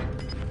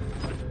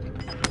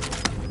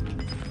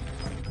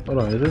 Hold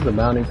on, is this a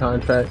bounty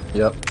contract?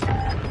 Yep.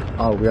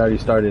 Oh, we already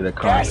started a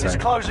contract. Gas is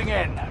closing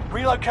in.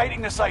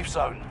 Relocating the safe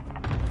zone.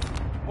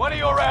 One of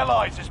your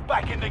allies is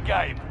back in the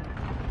game.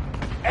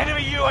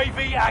 Enemy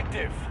UAV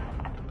active.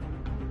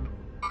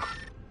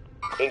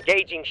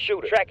 Engaging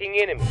shooter. Tracking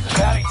enemy.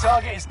 Bounty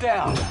target is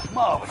down.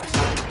 Marvelous.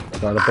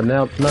 Start up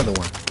another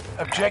one.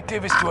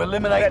 Objective is to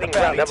eliminate Setting the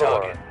bounty round number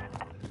target.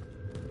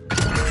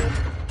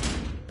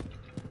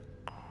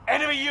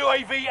 Enemy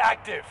UAV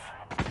active.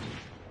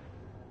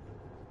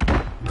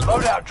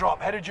 Loadout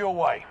drop headed your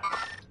way.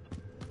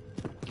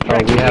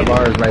 Oh, we have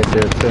ours right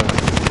there too.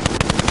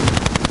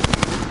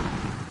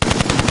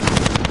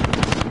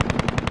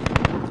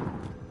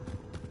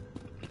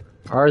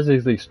 Ours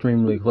is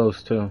extremely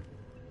close too.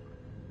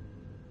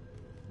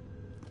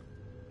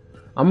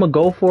 I'm gonna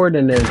go for it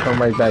and then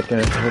come right back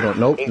in. Hold on,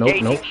 nope.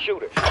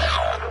 Shooter.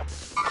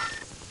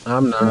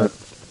 I'm not.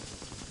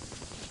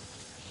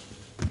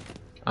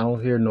 I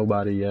don't hear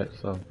nobody yet,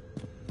 so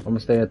I'm gonna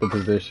stay at the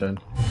position.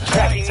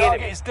 Bounty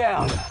target is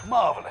down.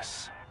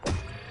 Marvelous.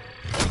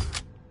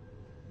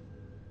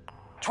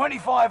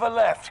 25 are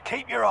left.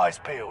 Keep your eyes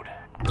peeled.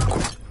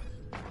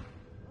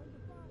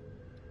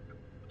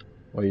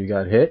 Oh, you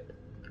got hit?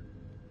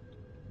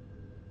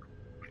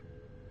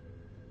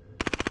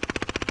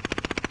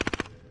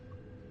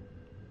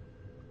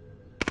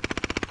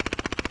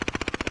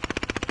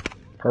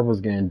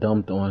 Purple's getting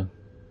dumped on.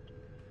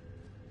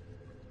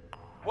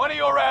 One of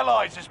your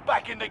allies is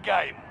back in the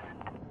game.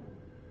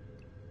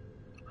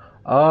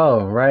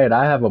 Oh, right.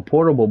 I have a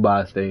portable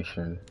buy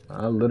station.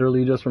 I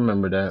literally just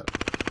remembered that.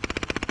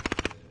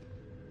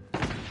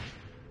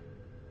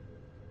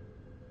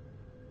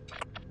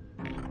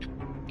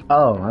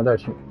 Oh, I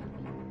thought you...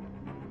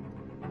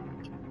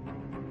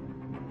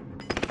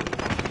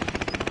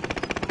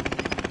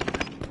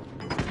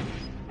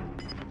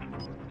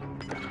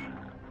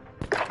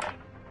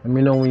 Let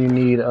me know when you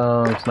need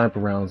sniper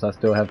rounds. I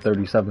still have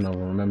 37 of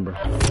them, remember.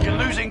 You're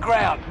losing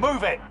ground.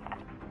 Move it.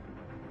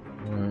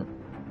 Alright.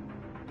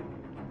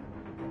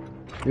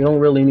 You don't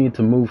really need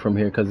to move from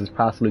here because it's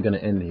possibly going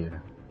to end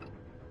here.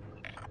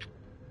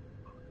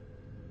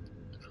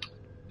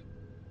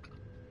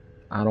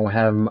 I don't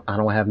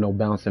have no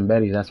bouncing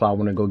Betty. That's why I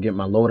want to go get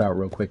my loadout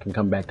real quick and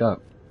come back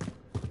up.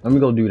 Let me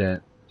go do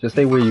that. Just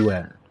stay where you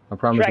at. I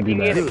promise to do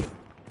that. Tracking Good.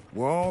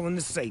 We're all in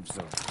the safe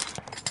zone.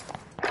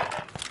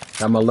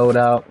 Got my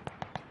loadout.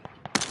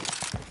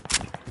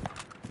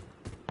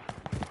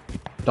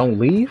 Don't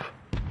leave?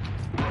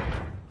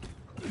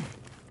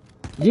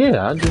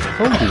 Yeah, I just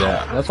told you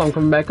that. That's why I'm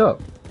coming back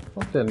up.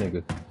 Fuck that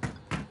nigga.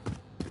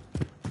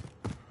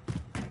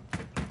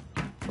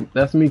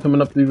 That's me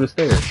coming up through the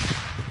stairs.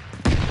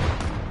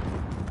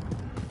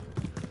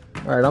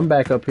 Alright, I'm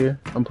back up here.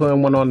 I'm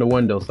putting one on the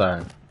window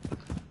side.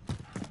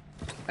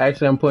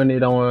 Actually, I'm putting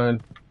it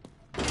on...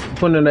 I'm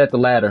putting it at the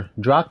ladder.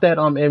 Drop that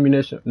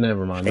ammunition.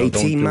 Never mind. No,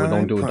 don't do it.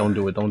 Don't do it. Don't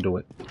do it. Don't do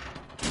it.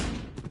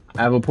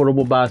 I have a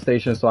portable buy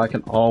station, so I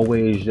can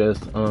always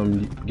just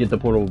get the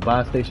portable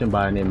buy station,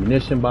 buy an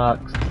ammunition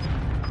box,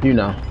 you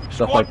know,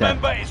 stuff Squad like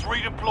that. member is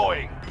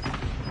redeploying.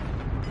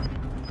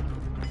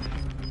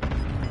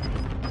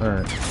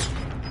 Alright.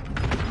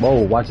 Whoa,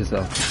 watch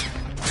yourself.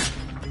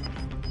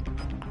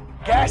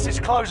 Gas is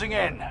closing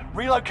in.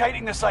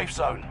 Relocating the safe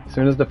zone. As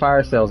soon as the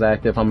fire sale's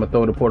active, I'm gonna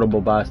throw the portable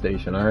buy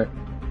station, alright?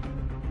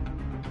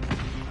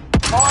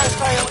 Fire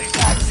sale is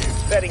active.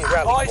 Setting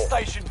rally Buy point.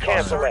 station costs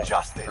Cancel are that.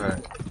 adjusted.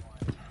 Alright.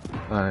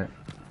 Alright.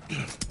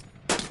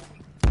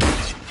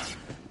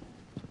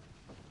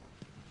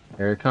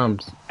 Here it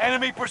comes.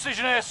 Enemy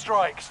precision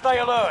airstrike. Stay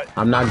alert.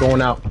 I'm not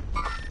going out.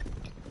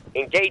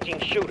 Engaging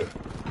shooter.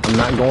 I'm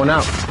not going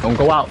out. Don't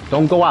go out.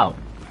 Don't go out.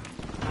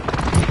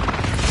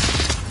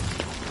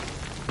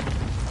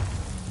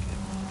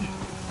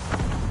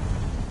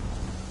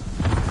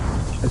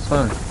 It's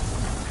fine.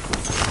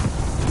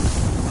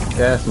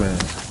 Gas man.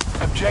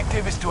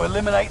 Objective is to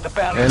eliminate the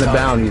bounty. And the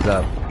target. bounty's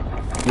up.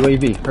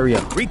 UAV, hurry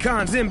up.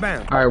 Recon's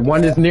inbound. Alright,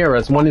 one is near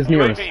us. One is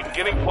near us. UAV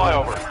beginning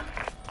flyover.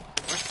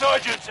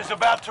 Resurgence is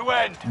about to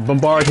end.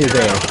 Bombard his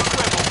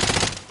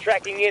ass.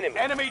 Tracking enemy.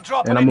 Enemy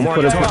dropping And I'm gonna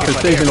put a into the AO.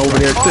 precision over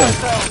there Fire too.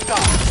 sales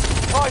done.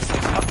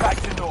 Prices are back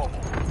to normal.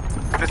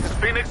 This is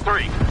Phoenix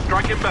 3.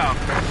 Strike inbound.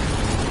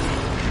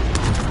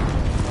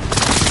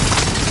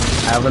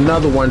 I have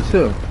another one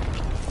too.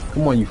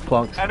 Come on, you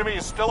fucks. Enemy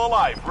is still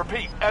alive.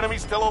 Repeat, enemy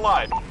still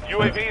alive.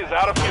 UAV is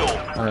out of fuel.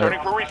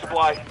 Turning for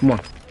resupply. Come on.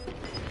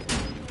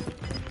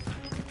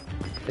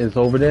 It's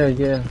over there,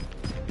 yeah.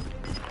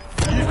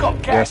 You've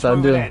got gas Yes, I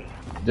moving do. in.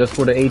 Just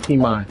for the 18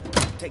 mine.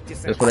 Take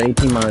this Just for the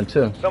 18 mine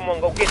too. Someone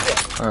go get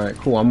that. Alright,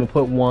 cool. I'm gonna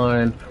put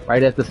one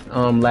right at the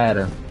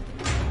ladder.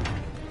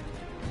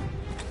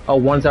 Oh,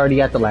 one's already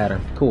at the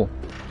ladder. Cool.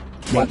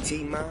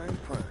 18 mine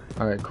prime.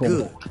 Alright, cool.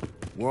 Good.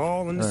 We're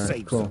all in the Alright,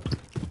 safe cool. zone.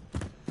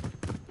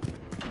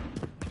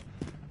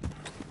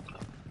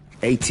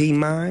 18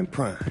 mine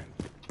prime.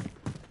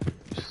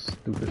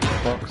 Stupid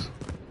fucks.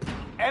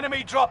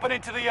 Enemy dropping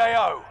into the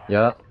AO.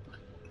 Yup.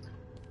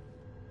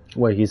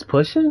 Wait, he's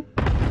pushing?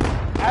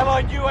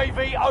 Allied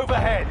UAV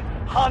overhead.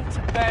 Hunt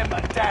them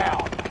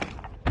down.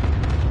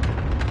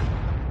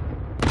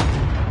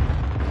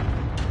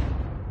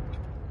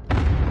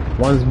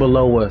 One's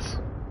below us.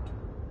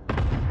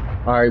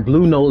 Alright,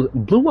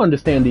 Blue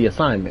understand the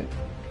assignment.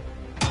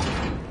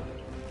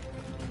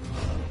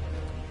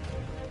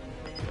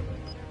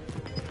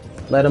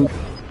 Let him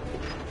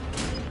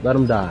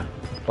die.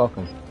 Fuck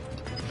him.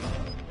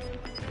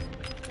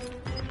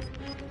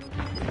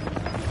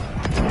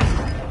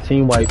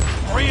 Team wipe.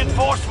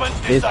 Reinforcements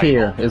It's disabled.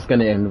 here. It's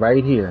gonna end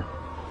right here.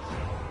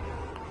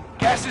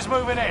 Gas is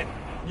moving in.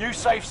 New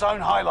safe zone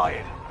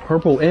highlighted.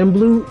 Purple and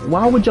blue?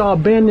 Why would y'all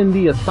abandon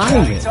the Bounty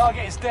assignment?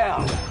 target is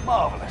down.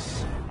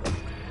 Marvelous.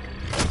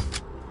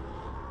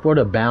 For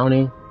the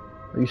bounty?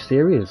 Are you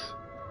serious?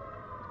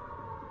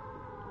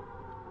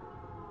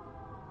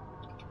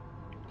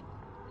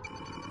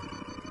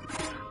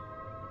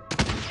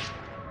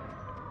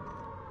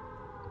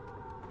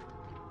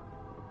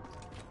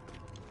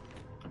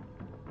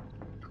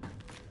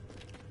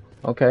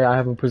 Okay, I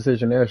have a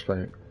precision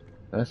airstrike.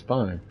 That's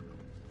fine.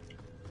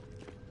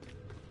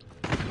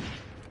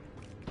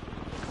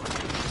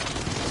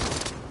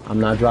 I'm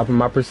not dropping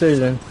my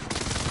precision.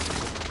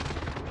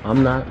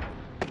 I'm not.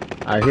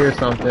 I hear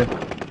something.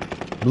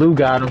 Blue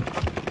got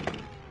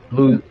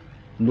him.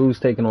 Blue's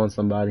taking on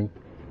somebody.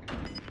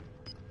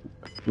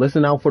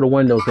 Listen out for the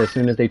windows as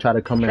soon as they try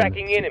to come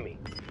Tracking in. enemy.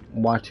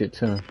 Watch it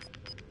too.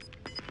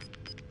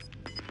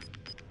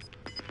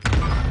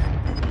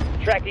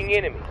 Tracking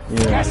enemy.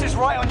 Yeah. Gas is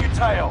right on your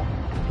tail.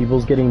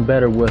 People's getting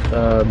better with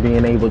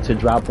being able to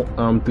drop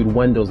through the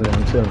windows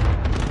now too.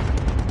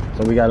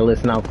 So we gotta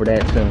listen out for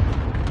that too.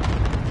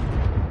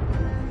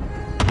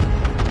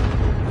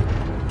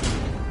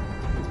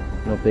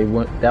 If they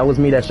want, that was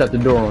me that shut the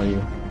door on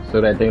you,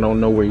 so that they don't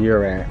know where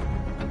you're at.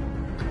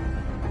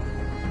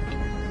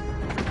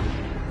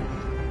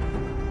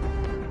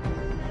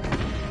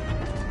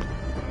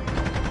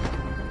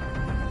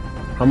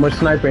 How much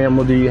sniper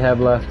ammo do you have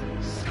left?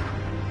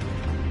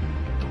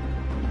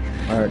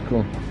 Alright,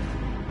 cool.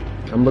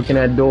 I'm looking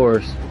at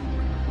doors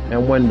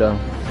and window.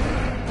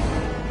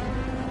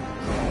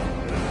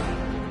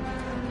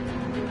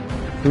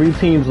 3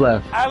 teams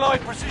left.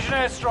 Allied precision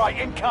airstrike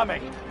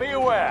incoming. Be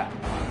aware.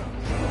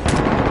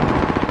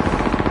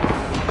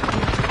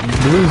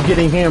 Blue's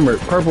getting hammered.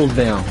 Purple's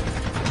down.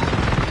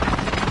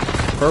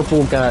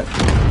 Purple got...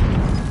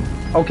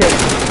 Okay.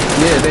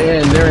 Yeah,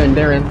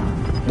 they're in.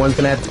 One's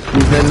gonna have...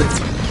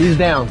 He's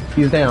down.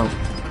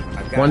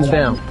 One's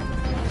down.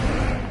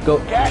 Go.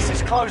 Gas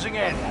is closing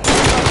in.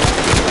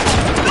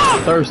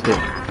 Thirsty.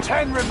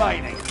 10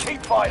 remaining.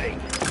 Keep fighting.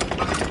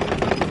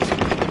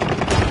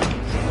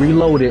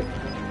 Reload it.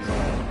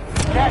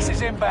 Gas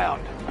is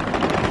inbound.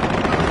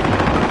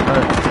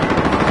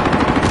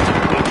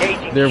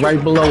 They're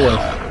right below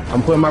us.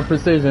 I'm putting my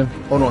precision.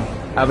 Hold on.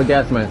 I have a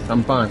gas mask.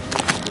 I'm fine.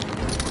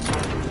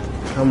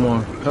 Come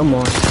on.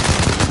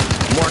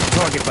 Mark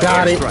target by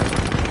Got it.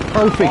 airstrike.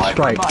 Perfect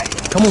strike.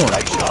 Come on.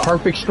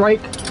 Perfect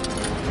strike.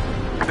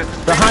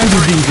 Behind you,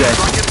 DJ.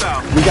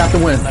 We got the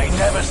win. They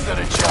never stood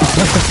a chance.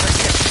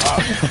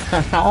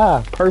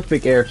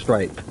 Perfect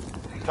airstrike.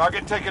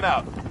 Target taken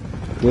out.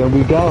 There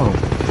we go.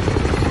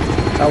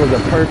 That was a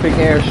perfect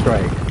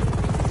airstrike.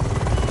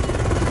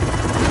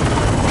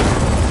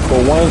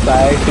 For once,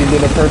 I actually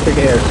did a perfect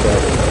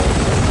airstrike.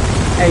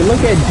 Hey,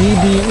 look at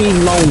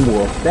GDE Lone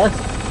Wolf. That's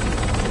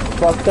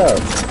fucked up.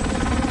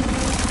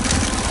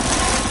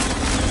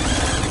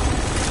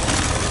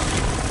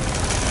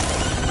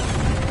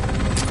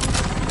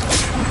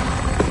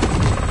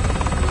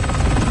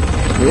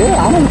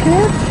 Yeah, I don't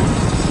care.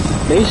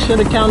 They should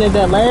have counted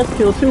that last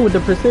kill too with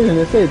the precision.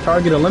 It said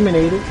target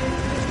eliminated.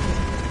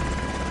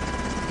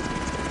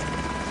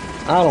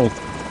 I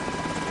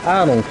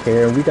don't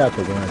care. We got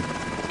the win.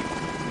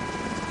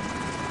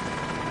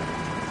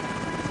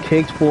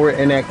 Kicks for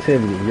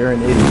inactivity. You're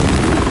an idiot.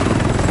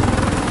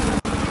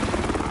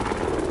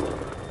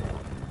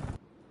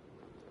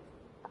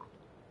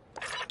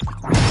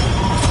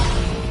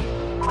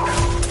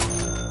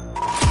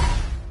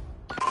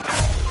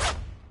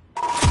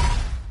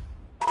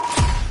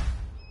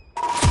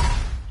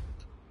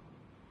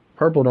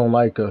 Purple don't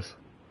like us.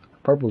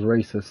 Purple's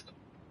racist.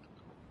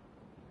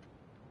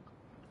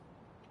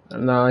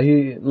 Nah,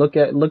 he look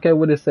at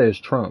what it says,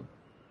 Trump.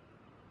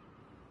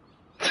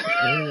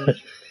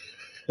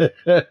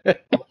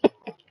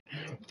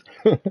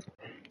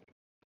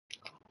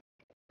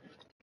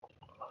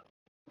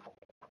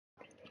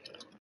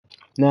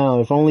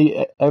 Now, if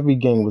only every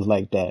game was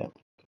like that.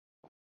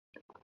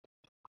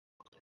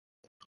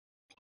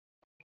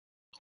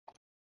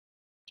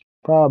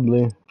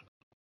 Probably.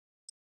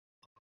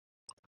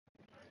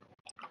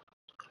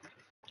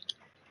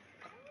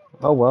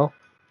 Oh well,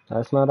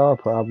 that's not our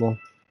problem.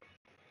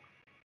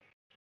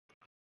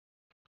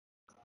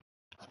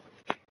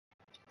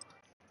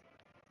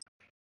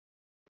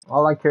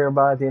 All I care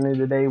about at the end of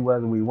the day,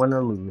 whether we win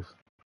or lose.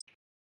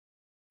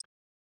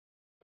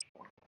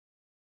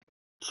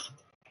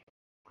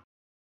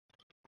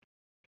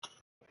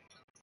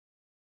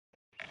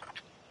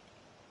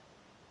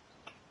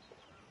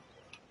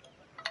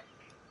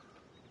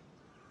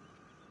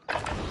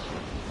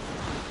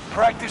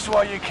 Practice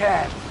while you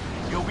can.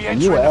 You'll be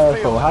entering You an the asshole.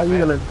 field. How you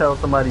gonna tell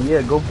somebody,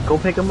 yeah, go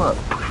pick him up?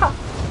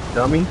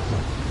 Dummy.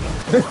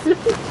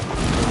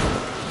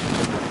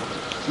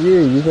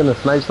 Yeah, you're gonna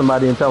snipe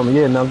somebody and tell them,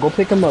 yeah, now go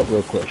pick him up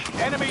real quick.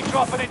 Enemy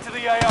dropping into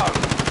the AO.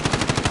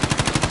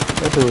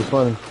 That shit was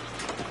funny.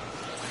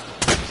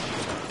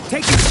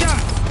 Taking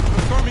shots.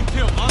 Confirming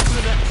kill. On to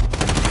the next.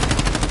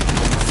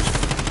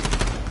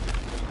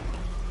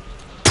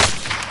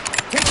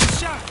 Taking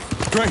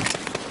shots. Great.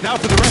 Now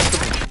for the rest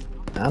of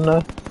it. I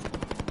know.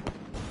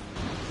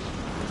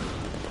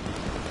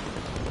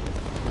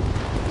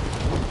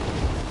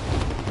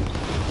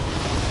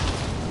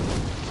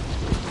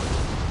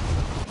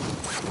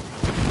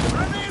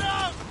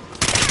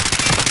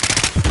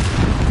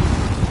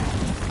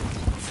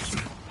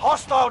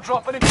 Hostile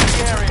dropping into the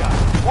area.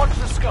 Watch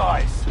the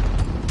skies.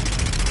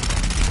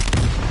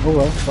 Oh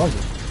well, fuck it.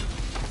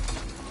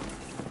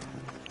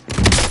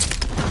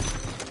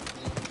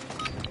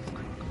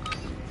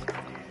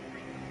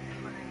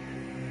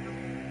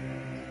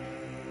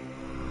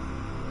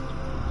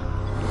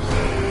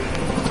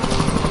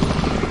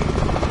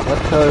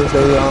 That's because they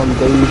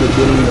either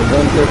getting the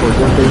gun tip or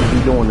just they be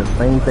doing the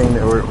same thing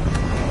or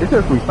it's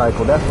just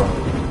recycled, that's all.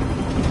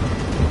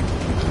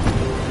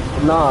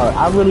 Nah,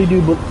 I really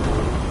do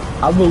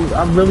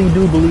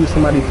believe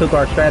somebody took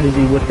our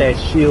strategy with that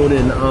shield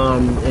and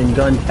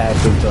gun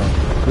tactics though.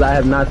 Because I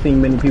have not seen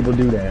many people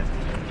do that.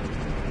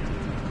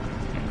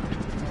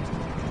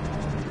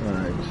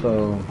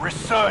 So,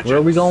 Resurgence. where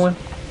are we going?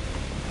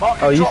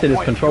 Mark a Oh, you drop said it's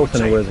point control for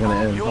your center where it's team. gonna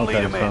end. You'll lead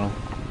Okay, 'em in. so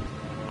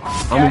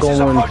I'm Gas is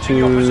going approaching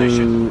your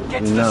position. to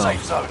Get to the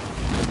safe zone.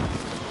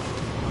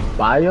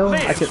 bio.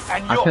 Live, I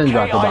and can your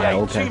drop the bio.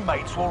 KIA Okay,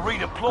 teammates will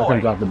redeploy. I can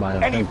drop the bio.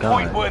 Any Thank God.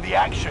 point-worthy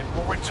action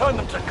will return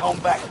them to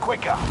combat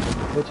quicker.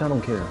 Which I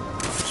don't care.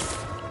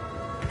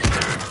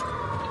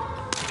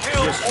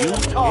 Kill all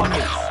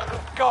targets.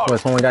 Go. What?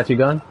 Someone got your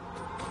gun?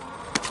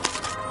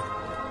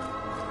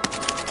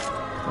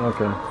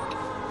 Okay.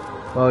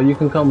 Well, you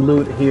can come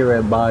loot here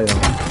at bio.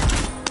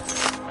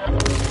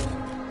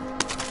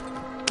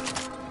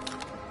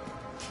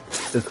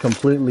 It's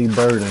completely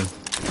burdened.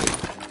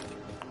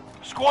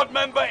 Squad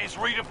member is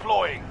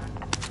redeploying.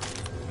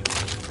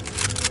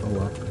 Oh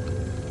well.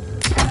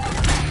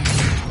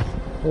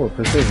 Oh,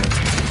 precision.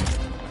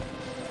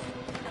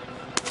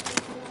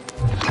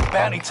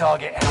 Bounty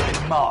target has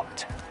been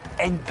marked.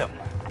 End them.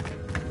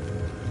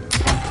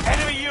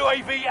 Enemy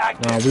UAV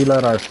active. No, we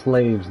let our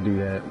slaves do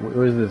that.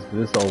 Where is this?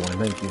 This old one.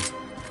 Thank you.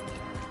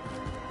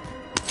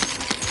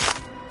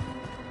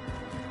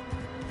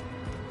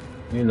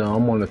 You know,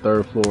 I'm on the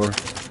 3rd floor,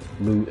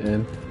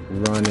 looting,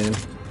 running.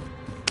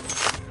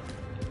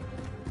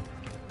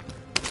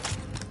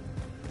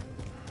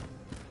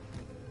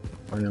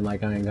 Running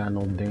like I ain't got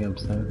no damn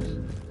sense.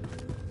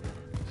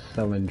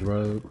 Selling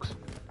drugs.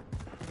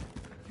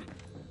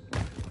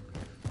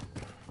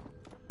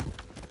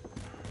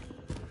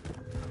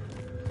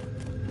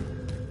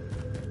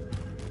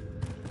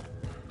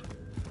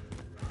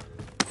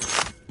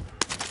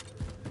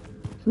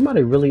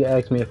 Somebody really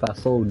asked me if I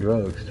sold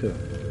drugs too.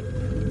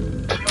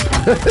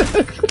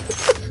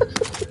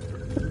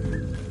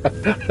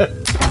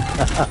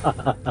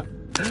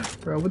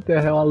 Bro, what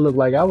the hell I look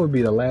like? I would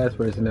be the last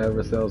person to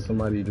ever sell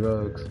somebody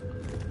drugs.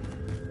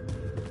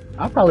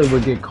 I probably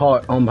would get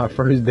caught on my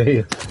first day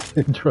of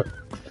selling drugs.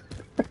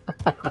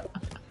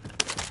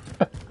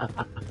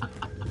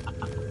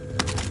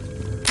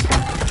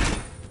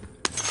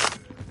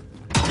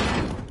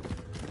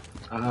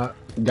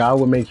 God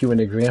would make you an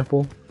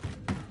example.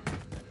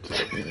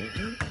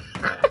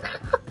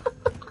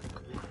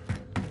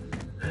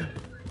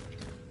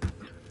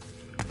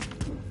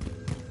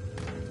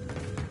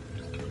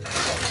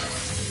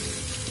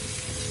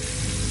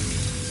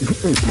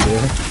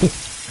 Yeah.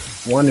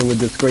 One, it would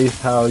disgrace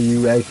how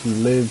you actually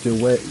lived your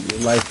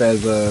life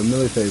as a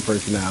military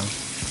personnel.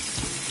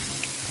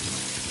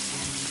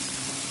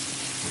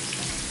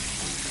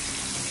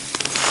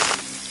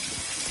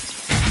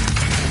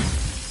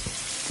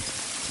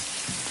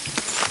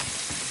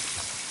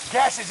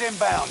 Gas is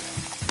inbound.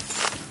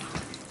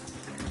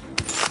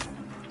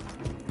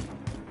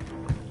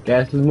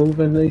 Gas is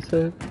moving, they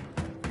said.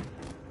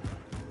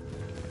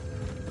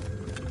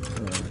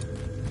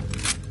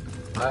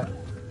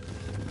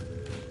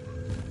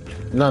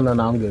 No,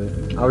 I'm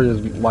good. I was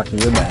just watching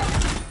your back.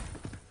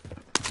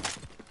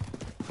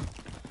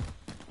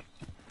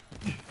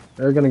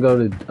 They're gonna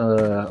go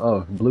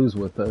to, Blue's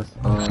with us.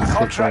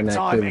 Contract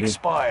time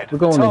expired. We're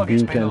going to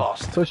Target's been Beacon.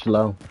 lost. Push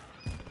low.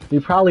 He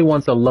probably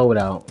wants a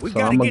loadout, so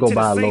I'm gonna go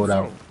buy a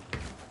loadout.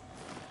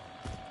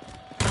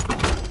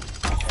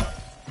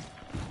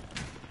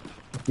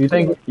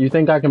 You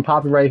think I can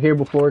pop it right here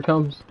before it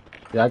comes?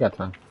 Yeah, I got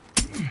time.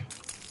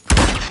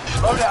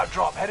 Loadout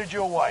drop headed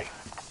your way.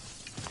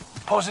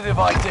 Positive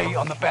ID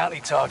on the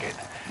bounty target.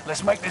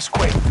 Let's make this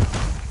quick.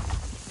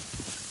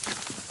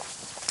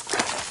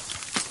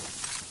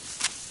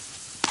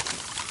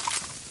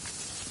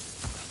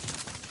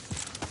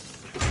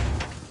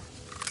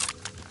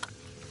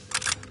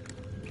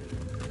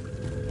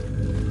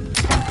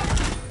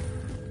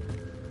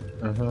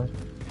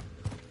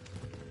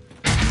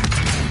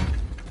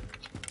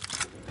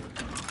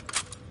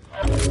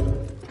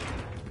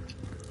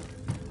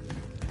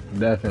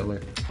 Definitely.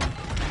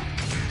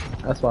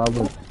 That's why I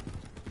was.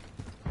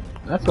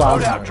 That's why I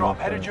was. Loadout drop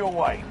headed your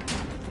way.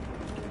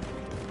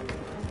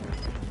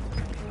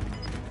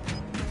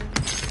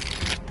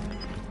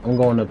 I'm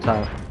going up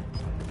top.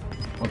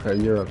 Okay,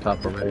 you're up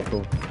top already.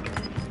 Cool.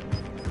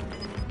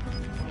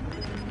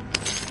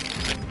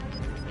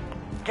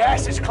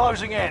 Gas is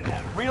closing in.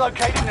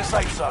 Relocating the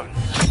safe zone.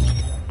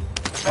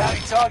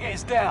 Bounty target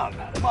is down.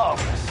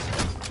 Marvelous.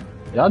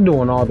 Y'all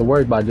doing all the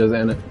work by just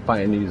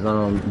fighting these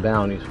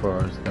bounties for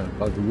us.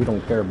 Fuck, we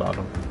don't care about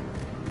them.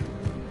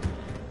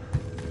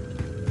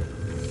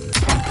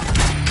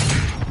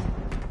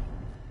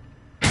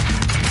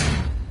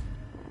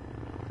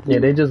 Yeah,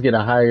 they just get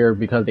a higher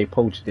because they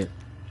poached it.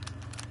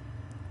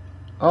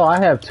 Oh, I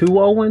have 2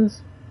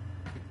 Owens?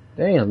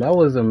 Damn, that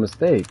was a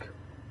mistake.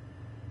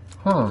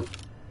 Huh.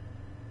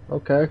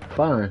 Okay,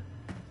 fine.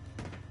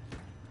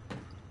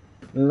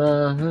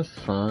 Nah, that's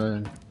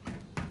fine.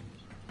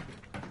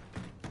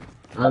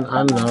 I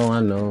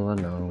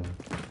know.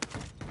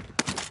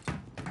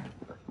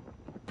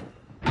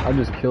 I'll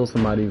just kill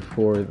somebody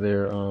for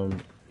their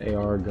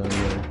AR gun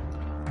there.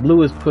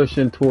 Blue is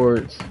pushing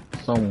towards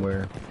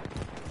somewhere.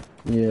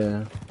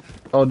 Yeah.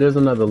 Oh, there's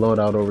another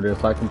loadout over there,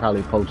 so I can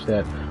probably poach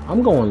that.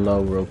 I'm going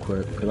low real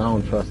quick, because I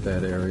don't trust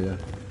that area.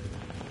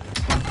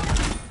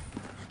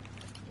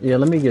 Yeah,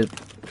 let me get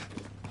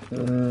this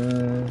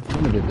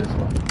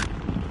one.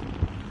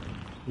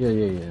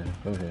 Yeah.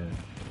 Go ahead.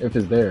 If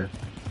it's there.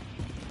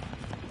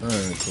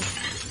 Alright, cool.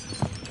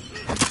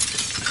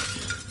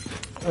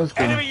 That's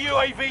cool. Enemy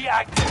UAV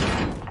active.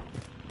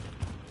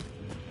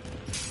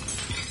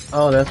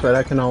 Oh, that's right.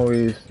 I can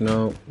always...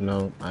 No,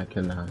 I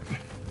cannot.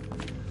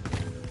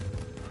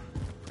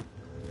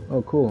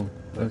 Oh, cool.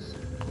 That's...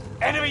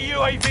 Enemy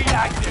UAV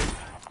active.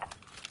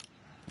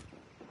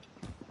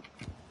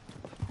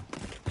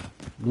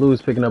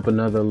 Blue's picking up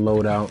another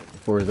loadout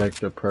for his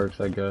extra perks,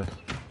 I guess.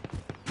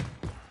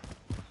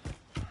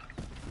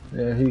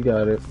 Yeah, he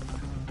got it.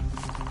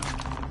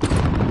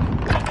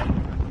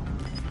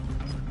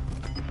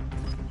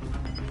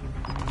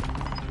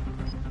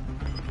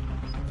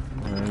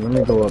 Alright, let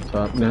me go up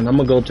top. Then I'm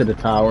gonna go to the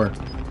tower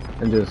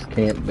and just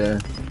camp there.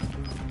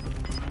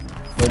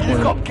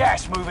 You've got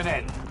gas moving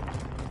in.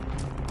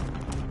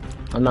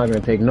 I'm not gonna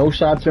take no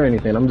shots or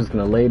anything. I'm just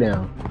gonna lay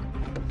down.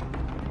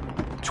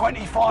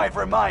 25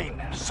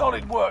 remain.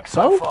 Solid work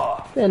so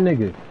far. That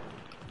nigga.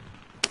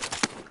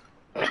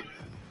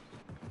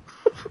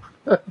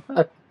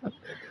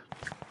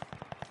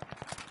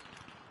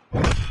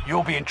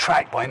 You're being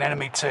tracked by an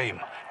enemy team.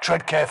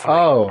 Tread carefully.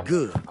 Oh.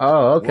 Good.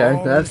 Oh, okay. We're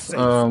all That's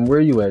safe. where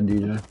you at,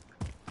 DJ?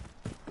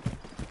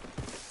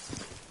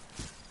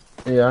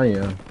 Yeah, I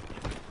am.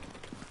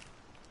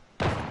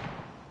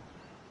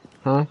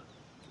 Huh?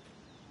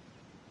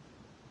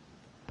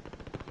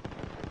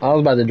 I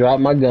was about to drop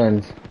my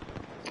guns.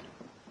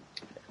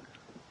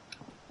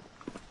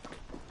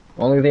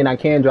 Only thing I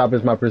can drop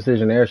is my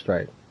precision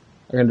airstrike.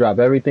 I can drop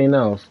everything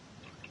else.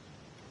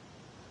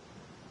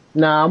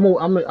 Nah, I'm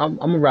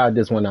gonna ride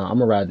this one out. I'm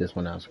gonna ride this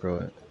one out. Screw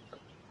it.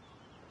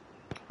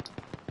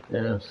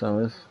 Yeah,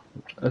 so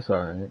it's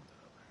alright.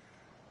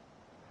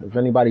 If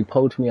anybody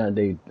poach me, I'm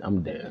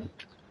dead.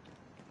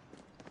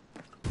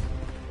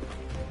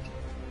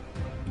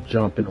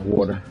 Jump in the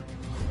water.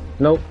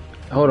 Nope.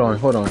 Hold on.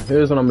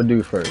 Here's what I'm gonna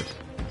do first.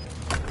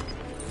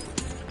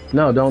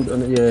 No, don't.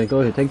 Yeah, go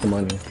ahead. Take the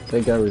money.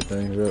 Take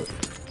everything.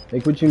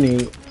 Take what you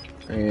need.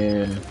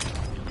 And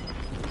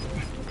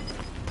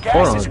Gas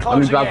hold is on. Let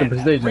me drop the in.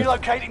 precision.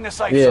 Relocating the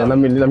safe Yeah, zone.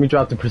 let me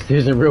drop the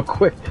precision real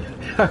quick.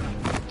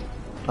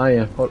 I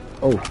am.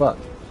 Oh fuck.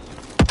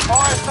 Fire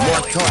Mark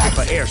sale target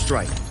for is active.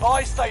 airstrike.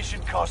 Buy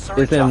station costs are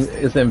It's in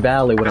adjusted.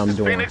 Valley what This I'm is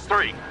doing. Phoenix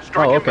 3.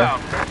 Strike Oh, okay.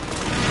 inbound.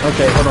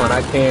 Okay, hold on.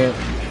 I can't.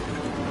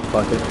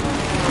 Fuck it.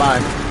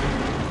 Bye.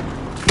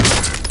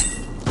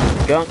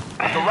 Go.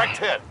 Direct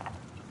hit.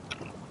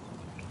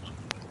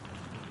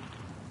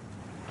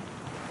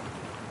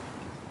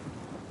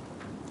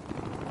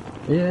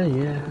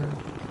 Yeah.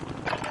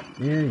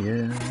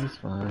 It's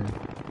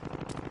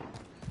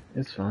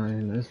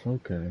fine. It's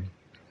okay.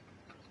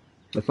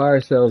 The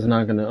fire sale's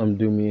not gonna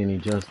do me any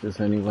justice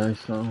anyway,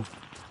 so.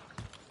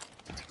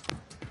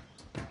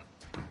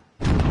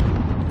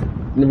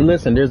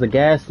 Listen, there's a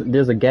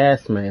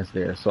gas mask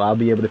there, so I'll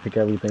be able to pick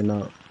everything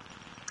up.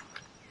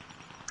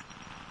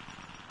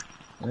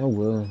 I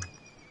will.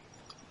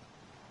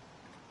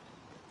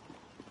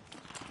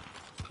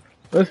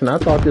 Listen, I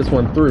thought this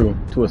one through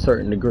to a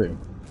certain degree.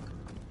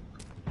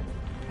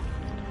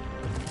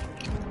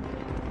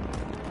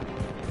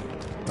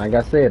 Like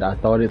I said, I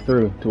thought it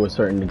through to a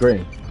certain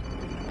degree.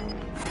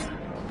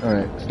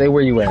 Alright, stay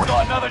where you at. You've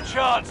got another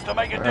chance to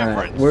make a Alright,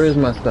 difference. where is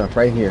my stuff?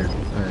 Right here.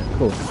 Alright,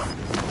 cool.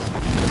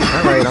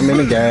 Alright, I'm in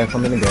the gas.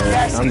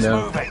 Gas I'm is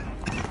down. moving.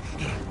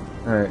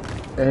 Alright,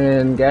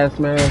 and gas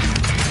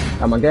mask.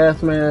 Got my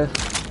gas mask.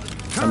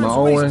 Got my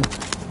Owen.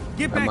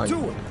 Get back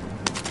to it.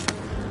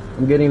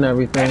 I'm getting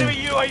everything.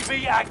 Enemy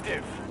UAV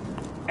active.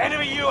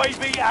 Enemy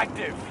UAV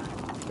active.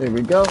 There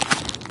we go.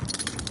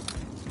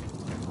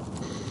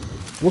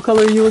 What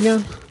color are you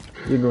again?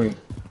 You're green.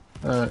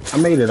 I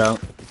made it out.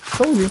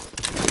 Told you.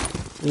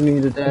 You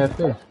needed to have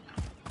this.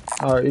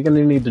 Alright, you're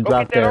gonna need to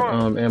drop that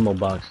ammo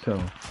box too.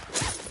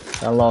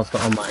 I lost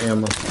all my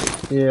ammo.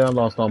 Yeah, I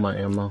lost all my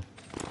ammo.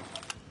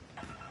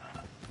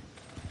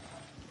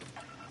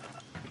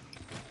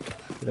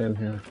 Get in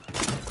here.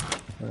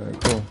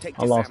 Alright, cool.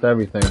 I lost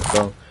everything,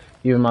 so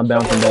even my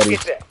bouncing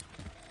buddies.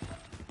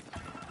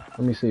 Let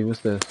me see, what's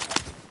this?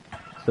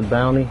 It's the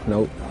bounty?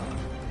 Nope.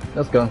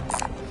 Let's go.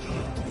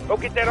 Go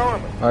get that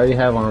armor. I already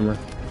have armor.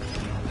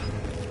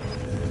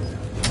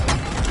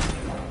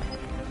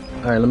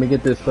 Alright, let me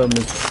get this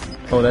something.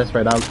 Oh, that's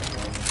right.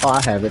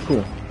 I have it.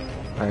 Cool.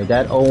 Alright,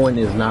 that Owen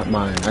is not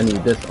mine. I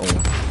need this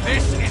Owen.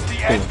 This is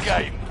the end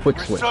game. Quick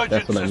switch.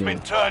 That's what I Resurgence has need.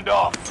 been turned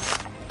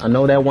off. I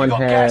know that one You got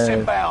gas has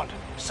inbound.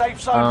 Safe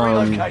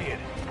zone relocated.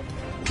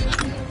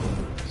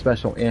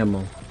 special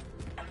ammo.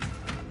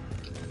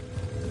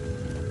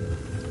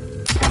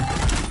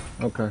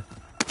 Okay.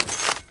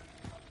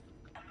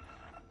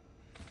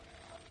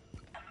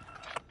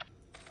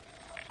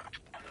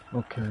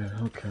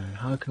 Okay.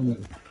 How can we...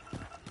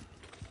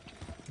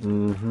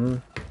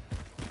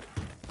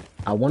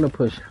 I want to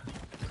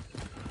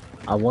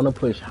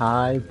push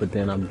high, but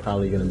then I'm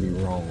probably going to be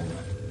wrong.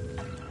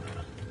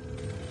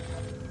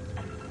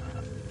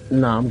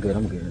 Nah, I'm good.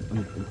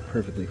 I'm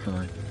perfectly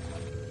fine.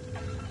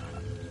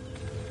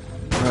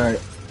 Alright.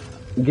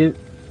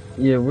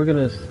 Yeah, we're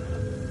gonna...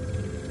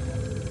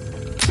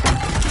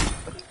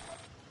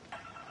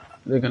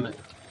 They're gonna...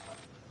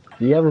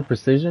 Do you have a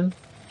precision?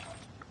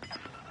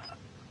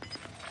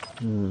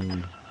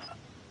 Hold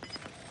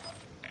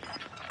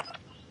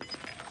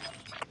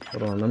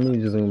on, let me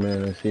just zoom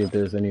in and see if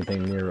there's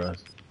anything near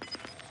us.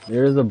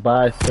 There is a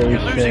buy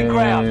station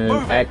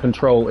at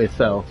control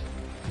itself.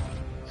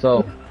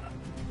 So,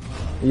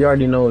 you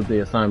already know what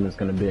the assignment's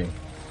gonna be.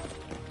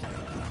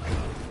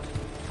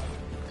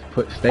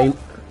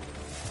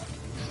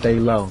 Stay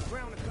low.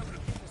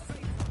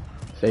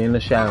 Stay in the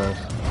shadows.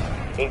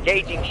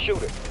 Engaging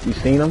shooter. You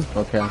seen him?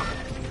 Okay.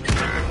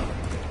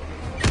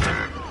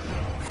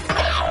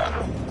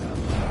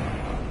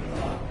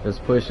 Let's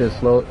push it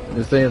slow.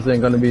 This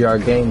isn't gonna be our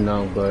game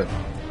now, but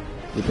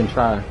we can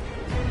try.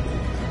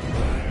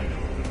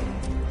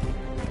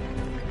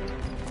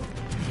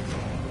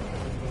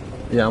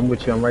 Yeah, I'm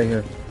with you. I'm right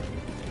here.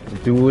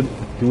 Do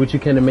what you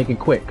can to make it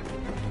quick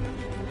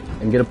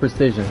and get a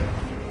precision.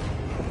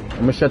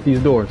 I'm gonna shut these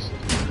doors.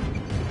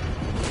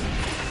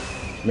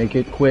 Make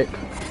it quick.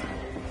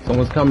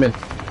 Someone's coming.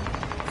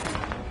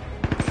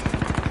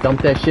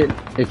 Dump that shit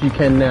if you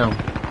can now.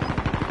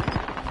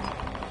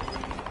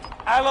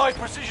 Allied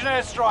precision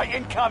airstrike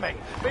incoming.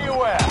 Be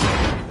aware.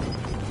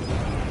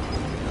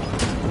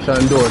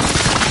 Shutting doors.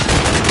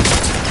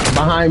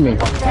 Behind me.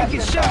 Take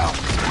it down.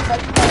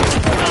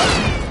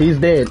 He's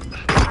dead.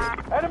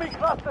 Enemy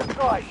cluster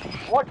strike.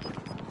 Watch.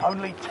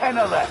 Only 10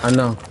 are left. I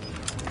know.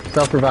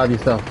 Self-revive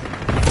yourself.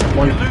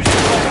 One.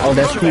 Oh,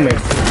 that's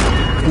teammate.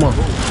 Come on.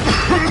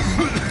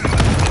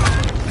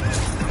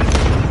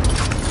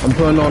 I'm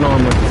putting on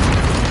armor.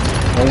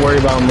 Don't worry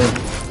about me.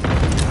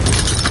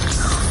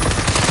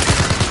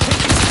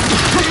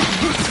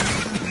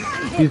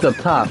 He's up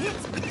top.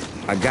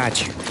 I got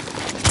you.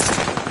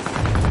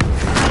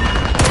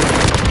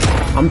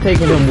 I'm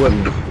taking him with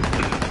me.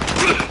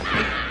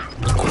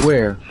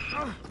 Where?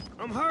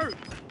 I'm hurt.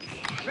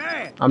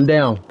 Bad. I'm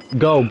down.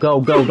 Go.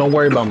 Don't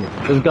worry about me.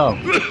 Let's go.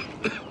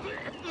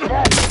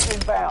 Gas is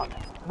inbound.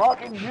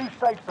 Marking new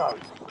safe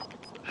zones.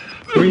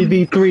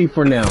 3v3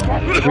 for now.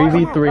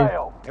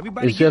 3v3.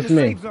 Everybody It's just get in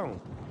the me. safe zone.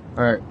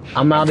 Alright.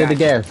 I'm out of the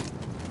gas.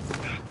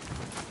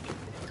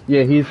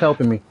 Yeah, he's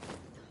helping me.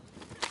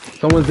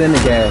 Someone's in the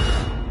gas.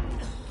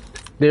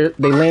 They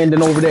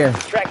landing over there.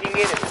 Tracking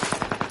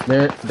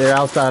enemy. They're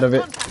outside of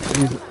it.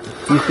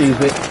 He sees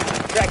it.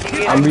 Tracking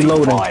enemy. I'm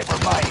reloading. 5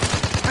 remain.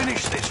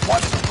 Finish this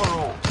once and for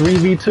all.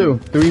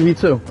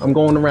 3v2. I'm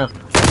going around.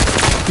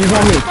 He's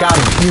on me. Got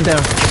him. He's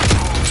down.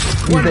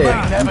 He's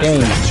dead. Never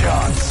Game. stand a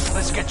chance.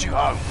 Let's get you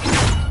home.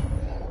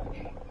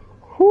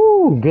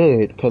 Whoo,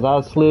 good. Cause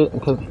I slid.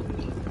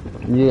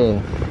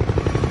 Yeah.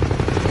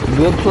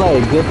 Good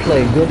play.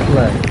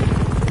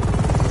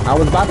 I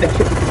was about to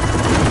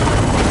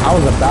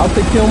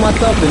kill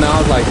myself, and I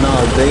was like,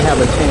 no, they have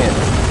a chance.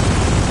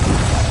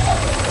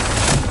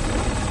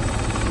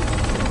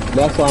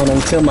 That's why I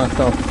don't kill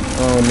myself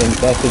in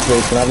that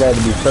situation. I'd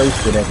rather be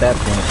thirsted at that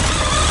point.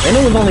 And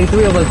it was only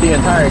 3 of us the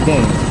entire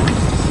game.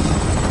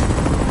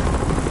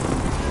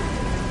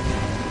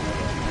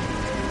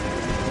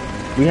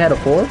 We had a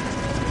 4th?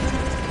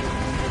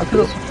 I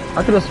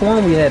could have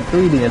sworn we had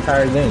 3 the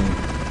entire game.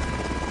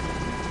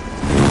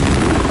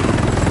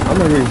 I'm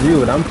gonna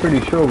review it. I'm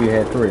pretty sure we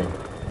had 3.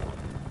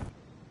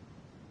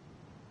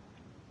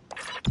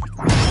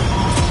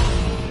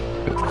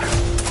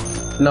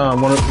 No,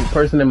 the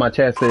person in my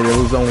chat said there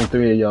was only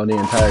 3 of y'all the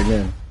entire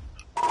game.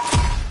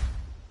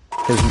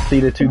 Cause you see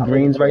the 2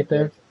 greens right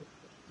there?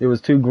 There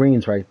was 2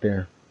 greens right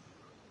there.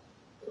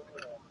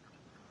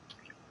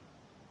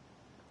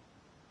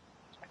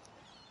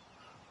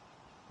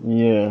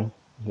 Yeah,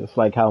 just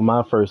like how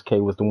my first K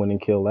was the winning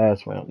kill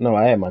last round. No,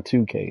 I had my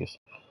 2 Ks.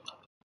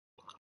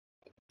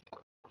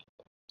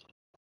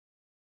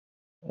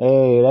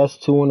 Hey, that's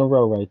 2 in a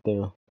row right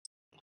there.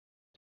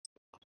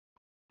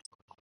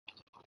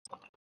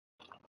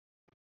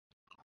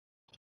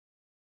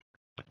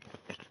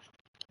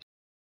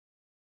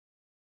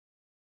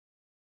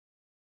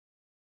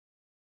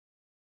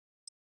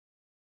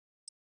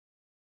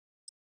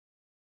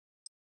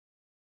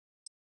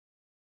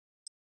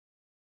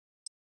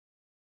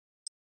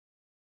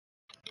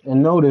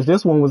 And notice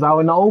this one was out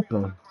in the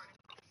open.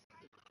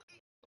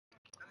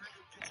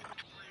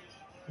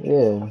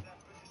 Yeah.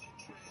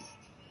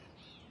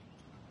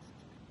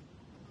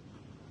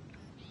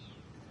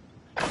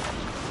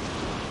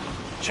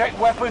 Check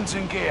weapons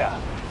and gear.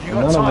 You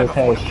got None time of us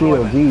before had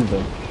shields deployment.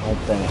 either, I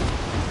think.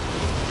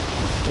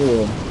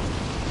 Yeah.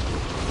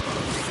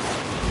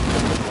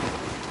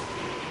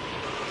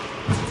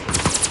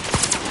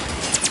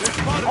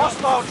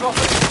 Hostile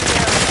dropping into the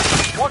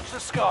area. Watch the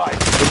sky.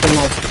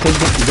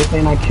 Good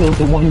thing I killed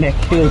the one that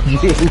killed you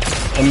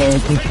in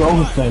the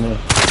control center.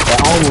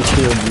 That almost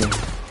killed you.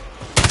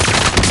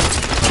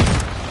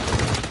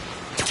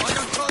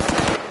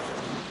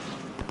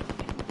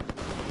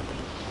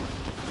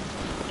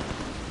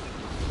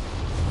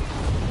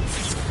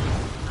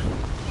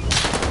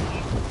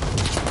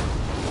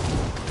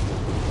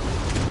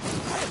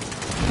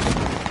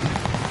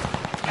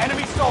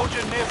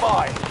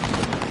 nearby.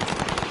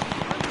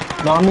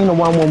 No, I mean the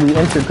one when we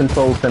entered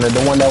control center,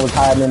 the one that was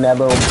hiding in that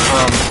little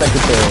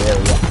secretary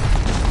area.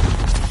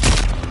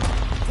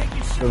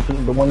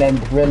 The one that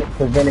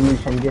prevented me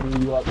from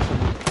getting you up.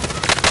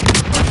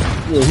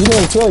 Yeah, he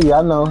didn't kill you,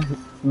 I know.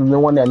 The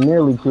one that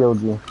nearly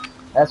killed you.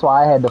 That's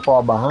why I had to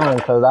fall behind,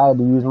 because I had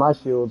to use my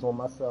shields on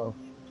myself.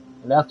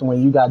 And that's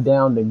when you got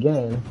downed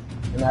again.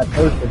 And I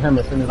tasted him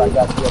as soon as I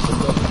got you up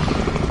again.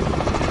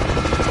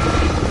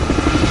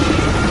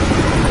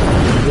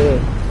 Yeah.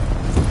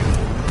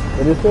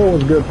 But it still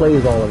was good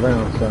plays all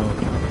around, so.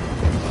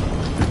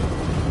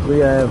 We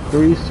have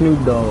 3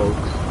 Snoop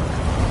Dogs.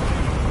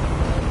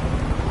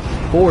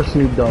 4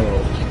 Snoop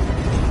Dogs.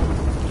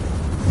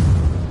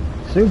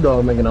 Snoop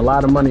Dogg making a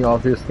lot of money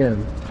off his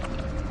skin.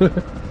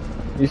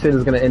 You said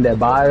it's gonna end at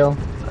bio?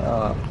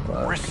 Fuck.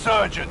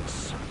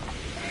 Resurgence.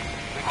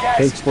 The gas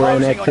is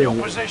closing on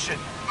your position.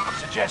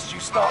 Suggest you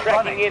start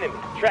running.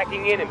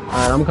 Tracking enemy.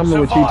 Alright, I'm coming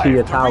with you to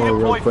your tower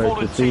real quick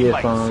to see if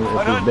it's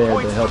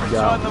there to help you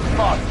out.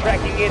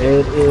 Tracking enemy.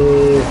 It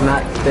is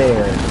not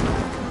there.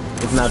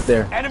 It's not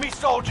there. Enemy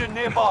soldier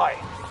nearby.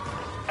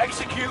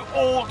 Execute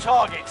all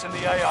targets in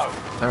the AO.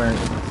 Alright.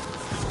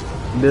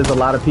 There's a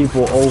lot of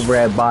people over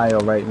at bio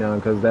right now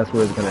because that's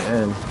where it's gonna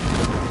end.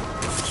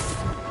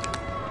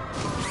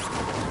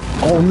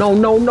 Oh no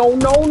no no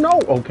no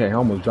no! Okay, I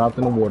almost dropped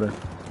in the water.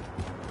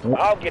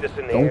 I'll get us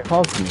in there. Don't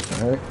talk to me,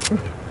 alright?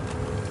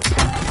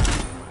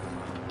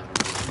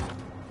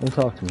 Don't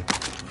talk to me.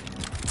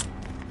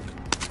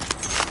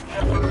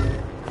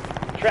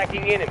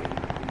 Tracking enemy.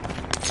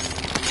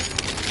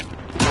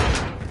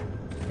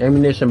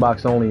 Ammunition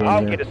box only in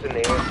I'll here. get us in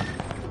there.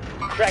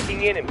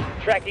 Tracking enemy.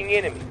 Tracking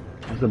enemy.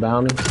 It's a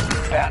bounty?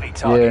 Bounty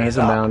target Yeah, it's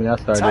a bounty. I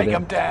started Take it.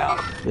 him down.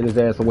 Get his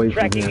ass away from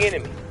Tracking here.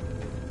 enemy.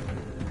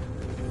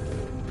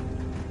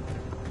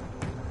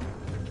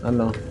 I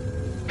know.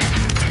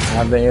 I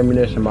have the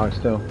ammunition box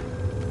too.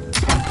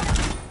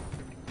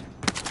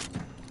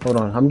 Hold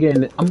on, I'm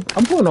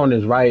putting on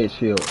this riot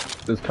shield,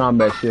 this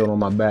combat shield on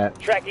my back.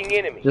 Tracking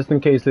enemy. Just in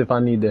case if I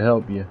need to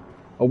help you.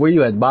 Oh, where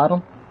you at,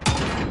 bottom?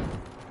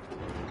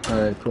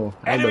 Alright, cool.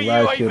 I have the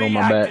riot shield on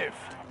my back.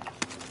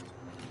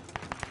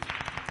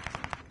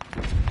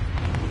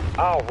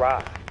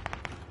 Alright.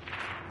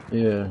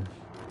 Yeah,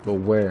 but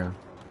where?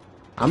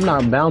 I'm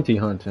not bounty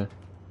hunting.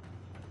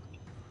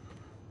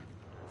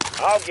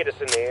 I'll get us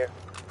in there.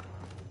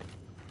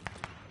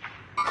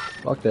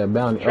 Fuck that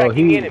bounty.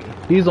 Tracking Oh, enemy.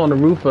 he's on the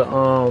roof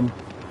of,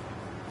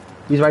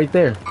 he's right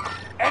there.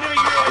 Enemy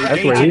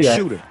That's where he at.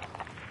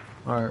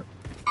 Alright.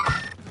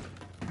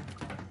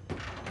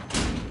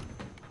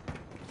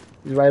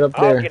 He's right up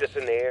there. I'll get us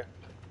in there.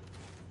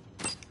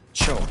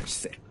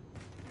 Choice.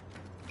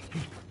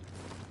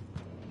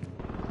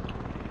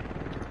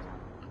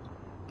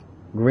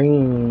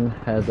 Green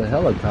has a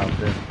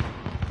helicopter.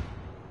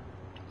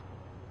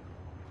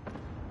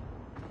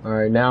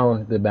 Alright,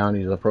 now the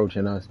bounty's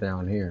approaching us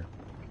down here.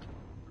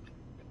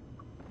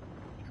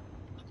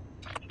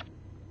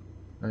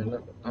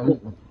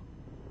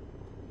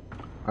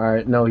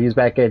 Alright, no, he's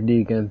back at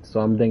Deacon, so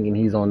I'm thinking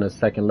he's on the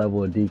 2nd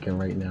level of Deacon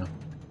right now.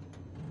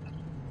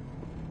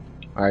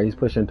 Alright, he's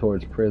pushing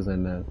towards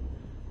prison then.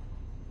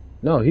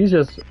 No, he's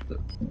just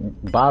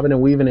bobbing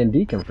and weaving in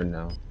Deacon for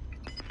now.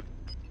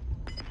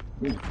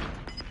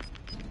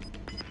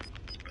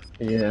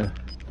 Yeah.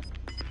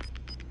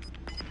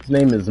 His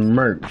name is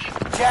Merch.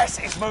 Gas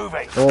is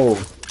moving. Oh,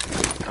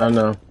 I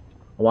know. I'm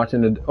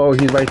watching the. Oh,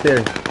 he's right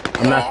there.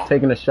 I'm not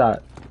taking a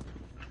shot.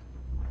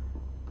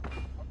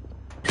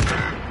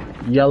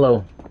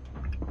 Yellow.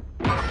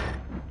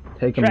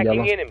 Take him,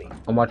 Tracking Yellow. enemy.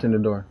 I'm watching the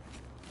door.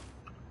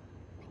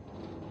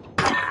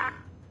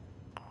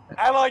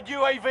 Allied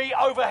UAV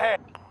overhead.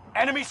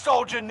 Enemy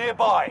soldier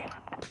nearby.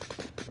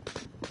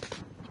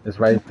 It's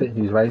right there.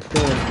 He's right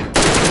there.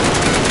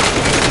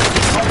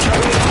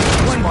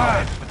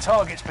 The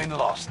target's been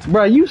lost.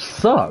 Bruh, you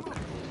suck.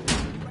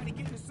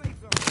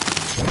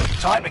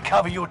 Time to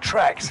cover your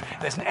tracks.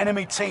 There's an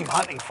enemy team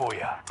hunting for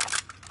you.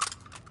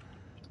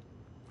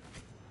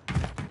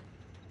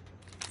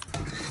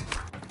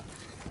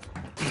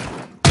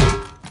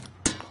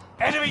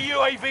 Enemy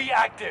UAV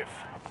active.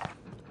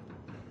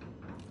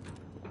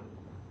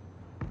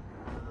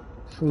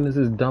 As soon as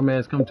this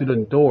dumbass come to the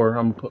door,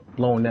 I'm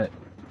blowing that.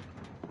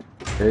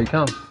 Here he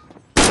comes.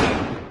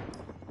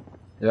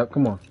 Yep,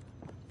 come on.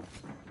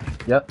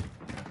 Yep.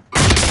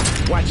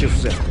 Watch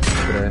yourself.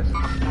 Good ass.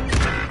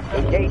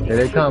 Here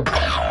they come.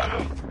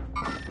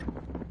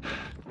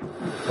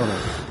 Hold on.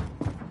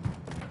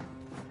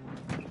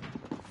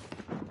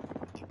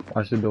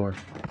 Watch the door.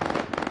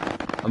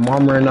 I'm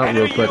armoring up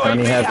real quick. I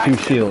only have 2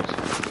 shields.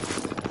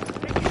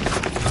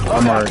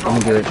 I'm alright. I'm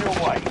good.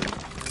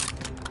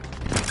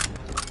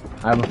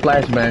 I have a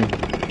flashbang.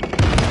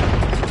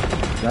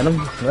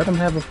 Let him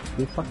have a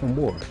fucking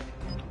war.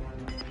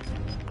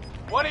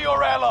 One of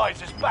your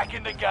allies is back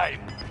in the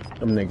game.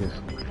 Them niggas.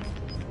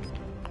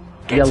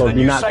 Get Yellow, to the do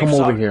new not safe come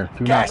over zone. here.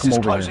 Do not Gas come is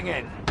over closing here.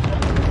 in.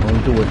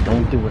 Don't do it.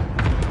 Don't do it.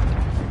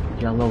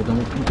 Yellow,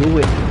 don't do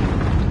it.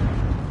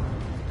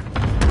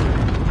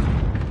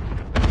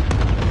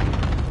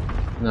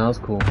 No, it's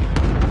cool.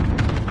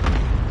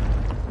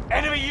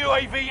 Enemy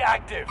UAV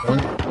active.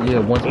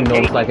 Once we know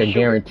it's like a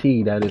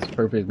guarantee that it's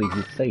perfectly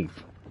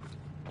safe.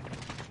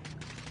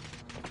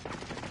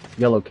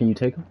 Yellow, can you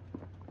take him?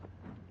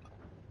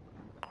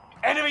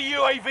 Enemy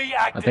UAV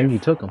active. I think you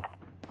took him.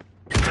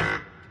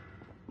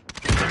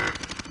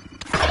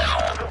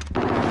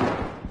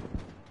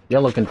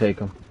 Yellow can take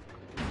him.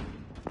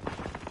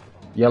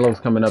 Yellow's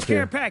coming up Care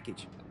here.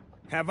 package.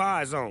 Have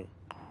eyes on.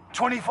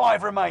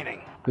 25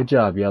 remaining. Good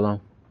job, Yellow.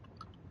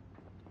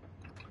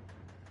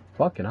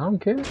 Fuck it, I don't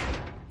care.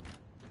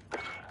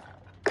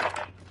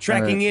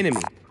 Tracking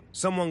enemy.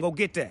 Someone go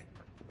get that.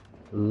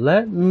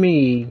 Let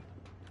me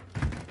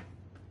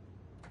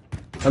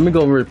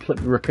go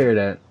repair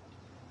that.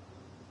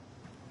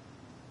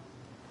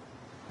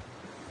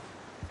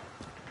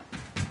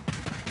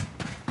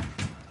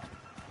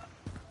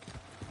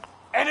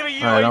 Enemy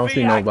UAV Alright, I don't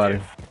see nobody.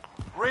 active.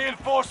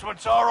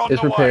 Reinforcements are on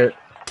It's the repaired. way.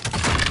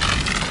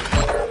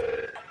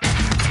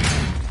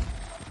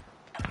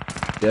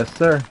 Yes,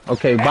 sir.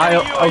 Okay,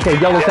 okay,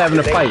 Yellow's having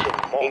a fight.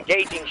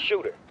 Engaging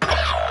shooter.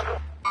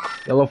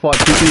 Yellow fought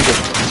two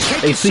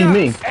people. They see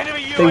me.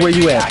 Enemy Stay where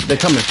you UAV at. active. They're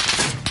coming.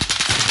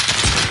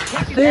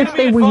 I said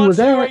stay Enemy where you was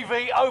advanced at.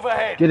 UAV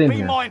overhead. Get in Be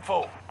here.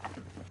 mindful.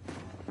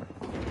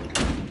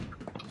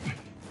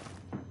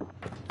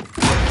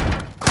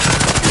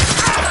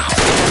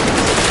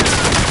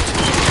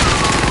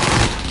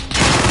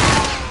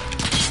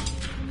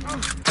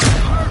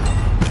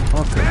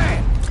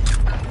 Okay.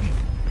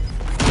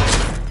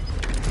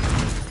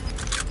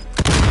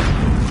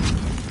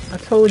 I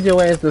told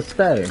your ass to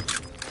stay.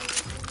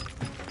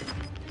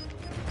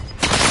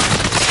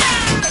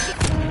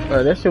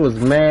 That shit was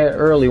mad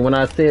early when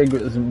I said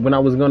when I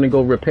was gonna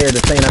go repair the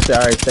thing. I said,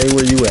 all right, stay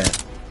where you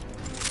at.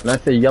 And I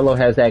said, Yellow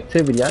has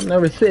activity. I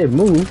never said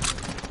move.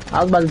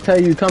 I was about to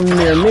tell you come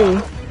near me,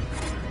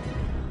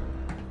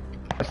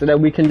 so that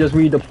we can just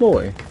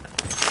redeploy.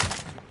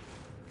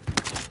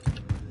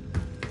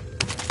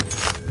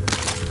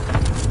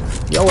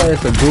 Yo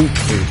ass a group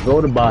freak.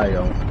 Go to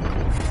bio.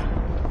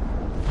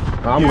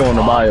 I'm going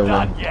to bio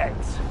now. Not yet.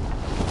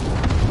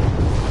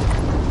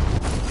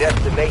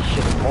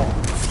 Destination marked.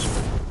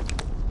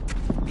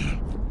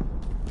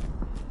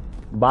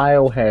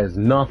 Bio has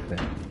nothing.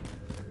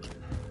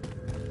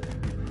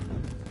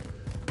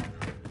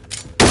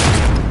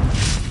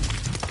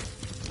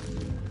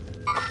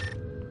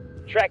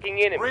 Tracking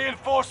enemy.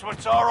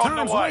 Reinforcements are on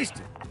Time's the way.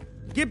 wasted.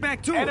 Get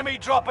back to it. Enemy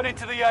dropping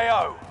into the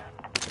AO.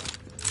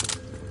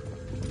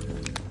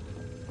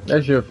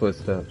 That's your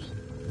footsteps.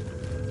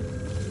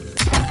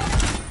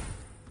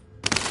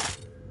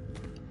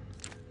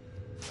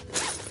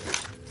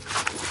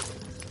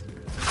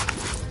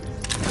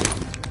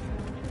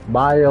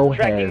 Bio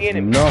Tracking has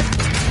enemy.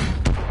 nothing.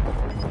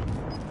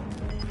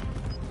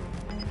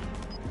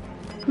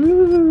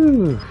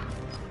 Ooh.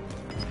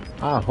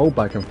 I hope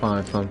I can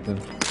find something.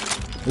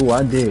 Ooh,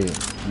 I did.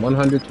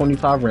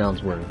 125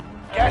 rounds worth.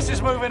 Gas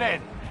is moving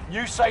in.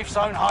 New safe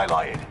zone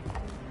highlighted.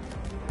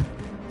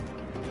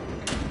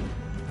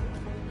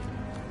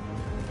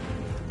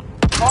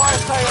 Fire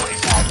sale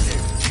is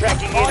active.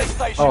 Tracking Fire enemy.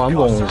 station Oh, I'm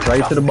costs going are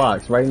right to the adjusted.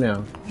 box right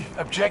now.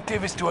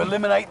 Objective is to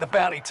eliminate the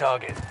bounty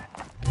target.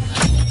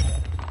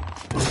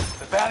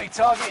 The bounty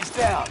target is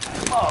down.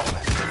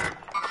 Marvelous.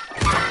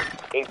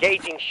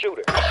 Engaging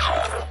shooter.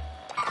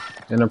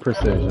 And a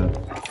precision.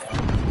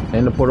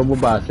 And the portable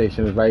buy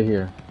station is right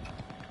here.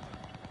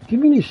 Give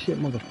me this shit,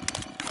 motherfucker.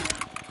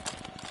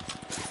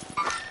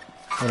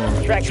 Hold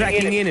on.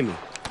 Tracking enemy.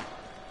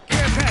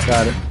 Care package.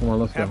 Got it. Come on,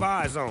 let's Have go.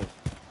 eyes on.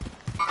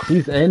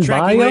 He's in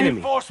Tracking bio? enemy.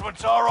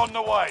 Reinforcements are on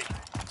the way.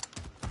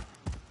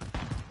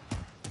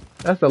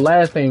 That's the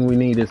last thing we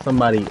need is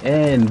somebody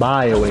in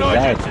bio,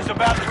 Resurgence exactly. is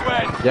about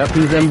to end. Yep,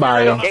 he's in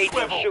bio.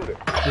 Engaging shooter.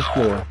 This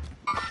floor.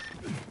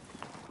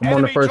 I'm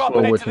on the Enemy first dropping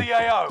floor with into you. the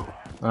AO.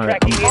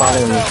 Alright, I'm Tracking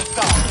following you. Sales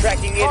done.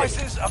 Tracking enemy.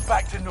 Prices are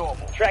back to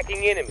normal.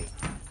 Tracking enemy.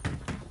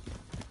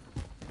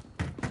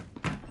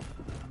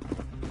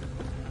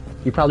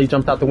 He probably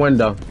jumped out the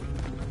window.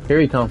 Here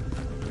he come.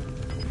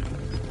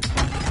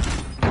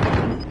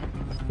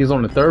 He's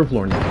on the third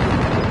floor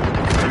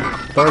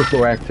now. Third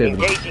floor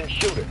activity. Engaging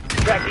shooter.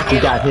 Tracking He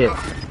enemy. got hit.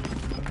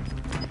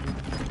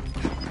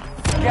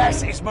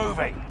 Gas is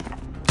moving.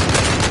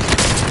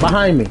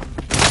 Behind me.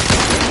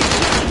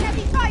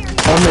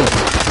 On me.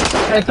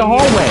 It's the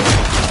hallway.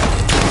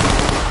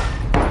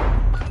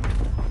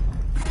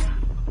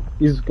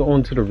 He's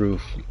going to the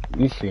roof.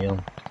 You see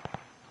him.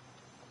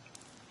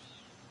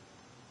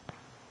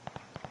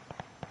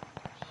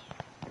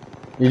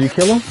 Did you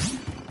kill him?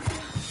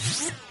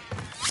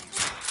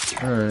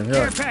 Alright,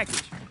 Care yeah.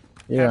 package.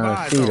 Yeah,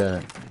 I see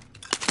that.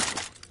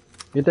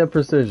 Get that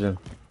precision.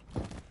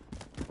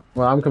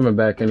 Well, I'm coming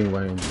back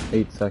anyway in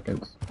 8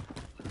 seconds.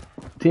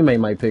 Teammate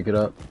might pick it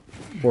up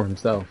for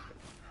himself.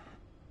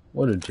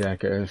 What a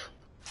jackass.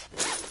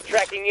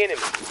 Tracking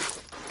enemy.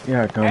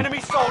 Yeah, come.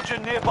 Enemy soldier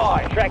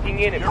nearby. Tracking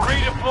enemy. You're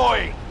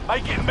redeploying.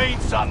 Make it mean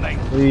something.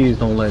 Please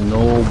don't let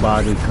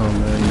nobody come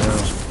in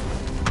now.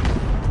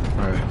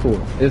 Alright,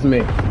 cool. It's me.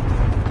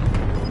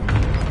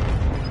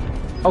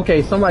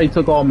 Okay, somebody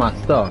took all my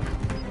stuff.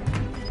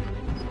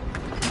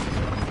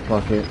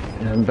 Fuck it.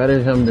 And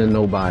better him than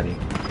nobody.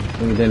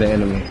 Than the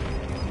enemy.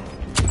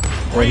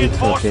 Or he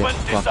took it.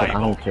 Fuck it, I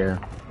don't care.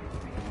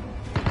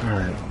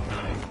 Alright.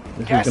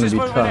 This Gas is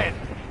gonna be tough. in.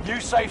 New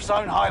safe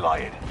zone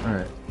highlighted.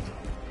 Alright.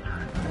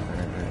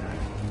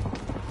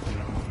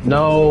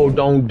 No,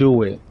 don't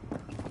do it.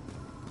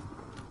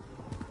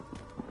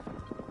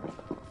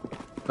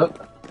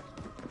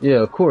 Yeah,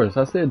 of course.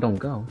 I said don't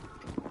go.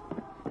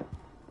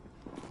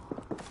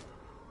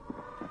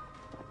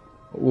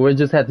 We'll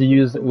just have to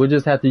use it off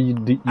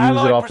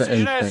the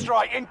precision instinct.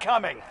 airstrike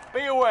incoming.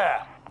 Be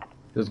aware.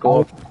 Just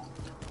go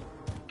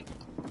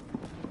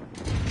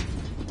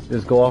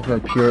off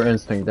of pure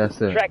instinct.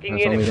 That's it. Tracking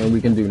That's the only thing we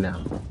can do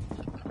now.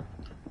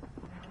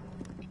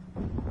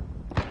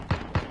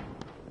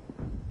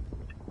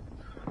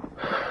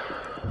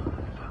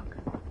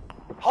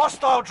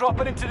 Hostile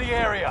dropping into the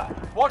area.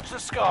 Watch the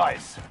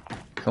skies.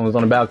 Someone's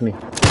on the balcony.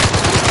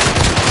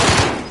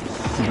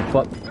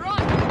 Fuck.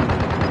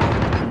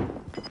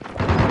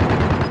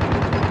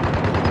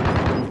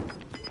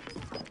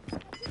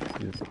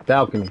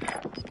 Balcony.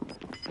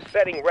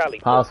 Setting rally.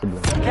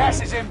 Possibly.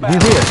 Gas is inbound.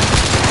 He's here.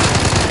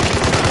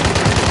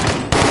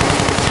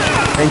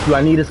 Thank you.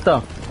 I need his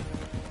stuff.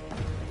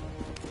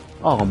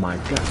 Oh my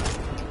god.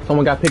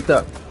 Someone got picked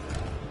up.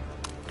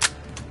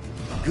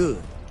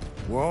 Good.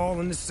 We're all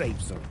in the safe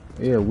zone.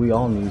 Yeah, we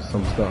all need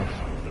some stuff.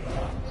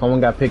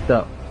 Someone got picked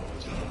up.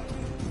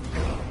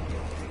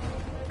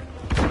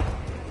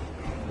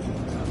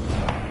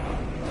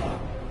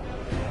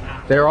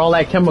 They're all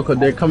at chemical.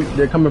 They're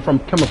coming from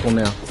chemical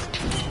now.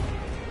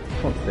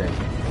 Fuck that.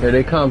 Here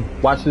they come.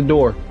 Watch the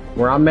door.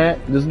 Where I'm at,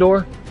 this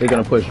door, they're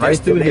gonna push right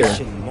through here.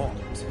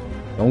 Marked.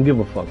 Don't give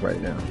a fuck right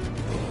now.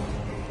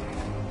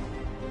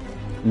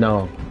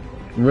 No.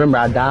 Remember,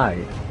 I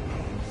died.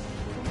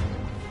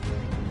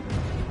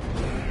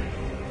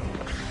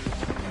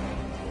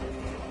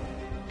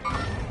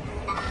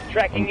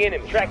 Tracking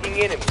enemy. Tracking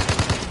enemy.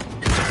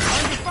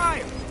 Under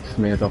fire. This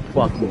man's a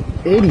fucking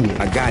idiot.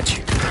 I got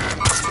you.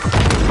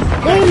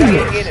 Tracking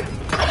Idiot! enemy.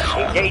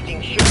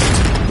 Engaging shoot.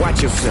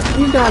 Watch yourself.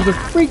 You guys are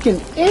freaking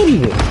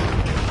idiots.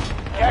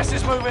 Gas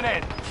is moving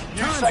in.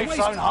 New Time's safe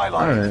wasted. zone highlighted.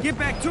 Alright. Get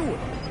back to it.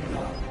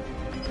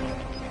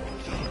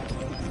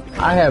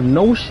 I have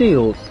no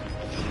shields.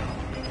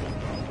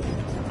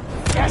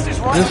 Gas is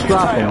right Just on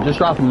drop your tail. them. Just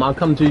drop them. I'll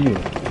come to you.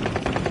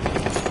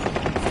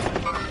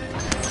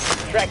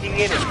 Tracking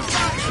enemy.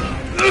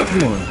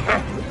 Come on.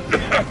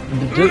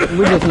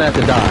 We're just gonna have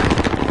to die.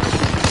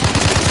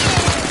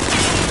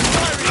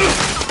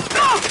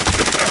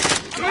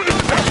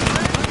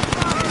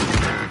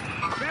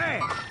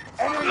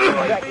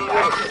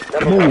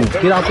 Move.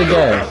 Get out the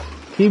gas.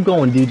 Keep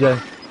going, DJ.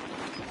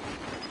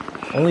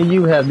 Only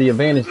you have the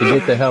advantage to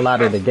get the hell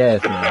out of the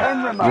gas,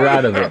 man. You're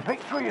out of it.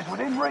 Victory is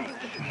within reach.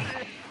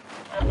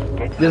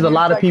 There's a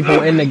lot of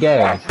people in the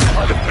gas.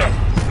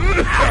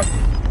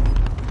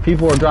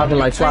 People are dropping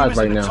like flies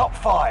right now. Top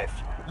 5.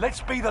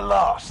 Let's be the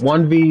last.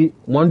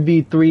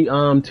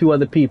 1v3, two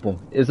other people.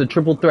 It's a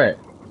triple threat.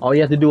 All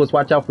you have to do is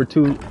watch out for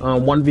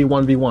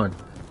 1v1v1.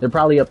 They're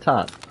probably up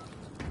top.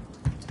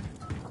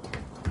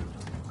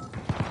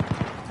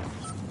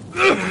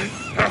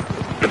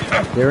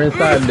 They're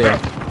inside there.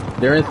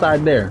 They're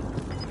inside there.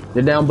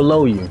 They're down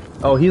below you.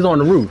 Oh, he's on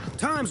the roof.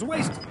 Time's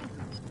wasted.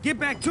 Get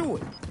back to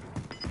it.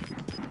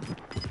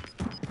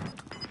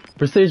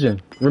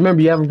 Precision.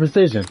 Remember, you have a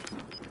precision.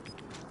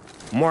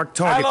 Mark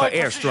target Allied for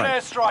precision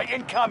airstrike. airstrike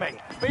incoming.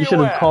 Be You should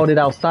have aware. called it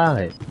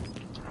outside.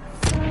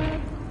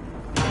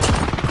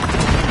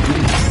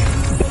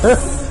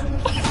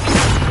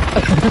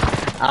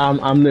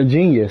 I'm the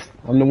genius.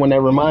 I'm the one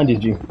that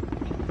reminded you.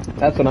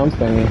 That's what I'm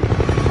saying.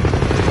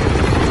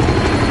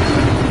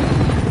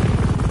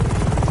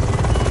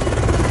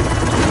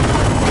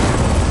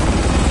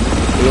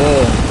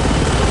 Yeah.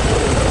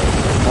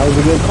 That was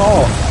a good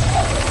call.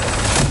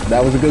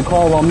 That was a good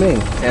call on me.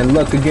 And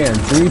look again,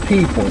 3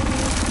 people.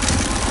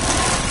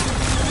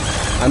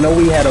 I know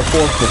we had a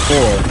 4th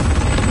before,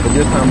 but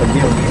this time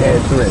again we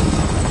had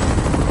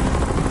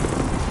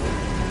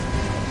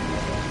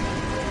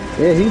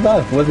 3. Yeah, he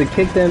left. Was it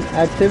kicked in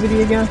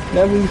activity again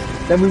that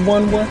we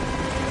won with?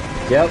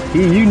 Yep.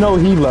 You know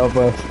he love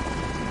us.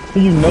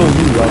 You know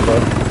he love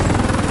us.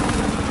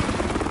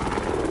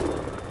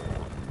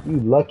 You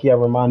lucky I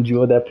remind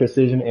you of that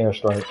precision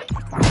airstrike.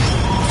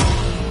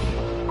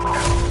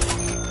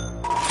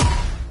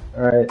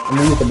 Alright, I'm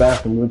gonna get the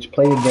bathroom. Let's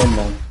play again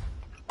now.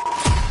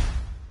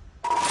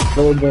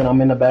 Go again, I'm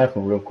in the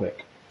bathroom real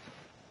quick.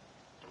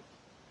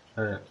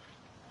 Alright.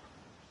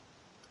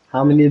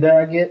 How many did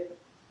I get?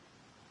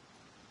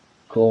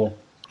 Cool.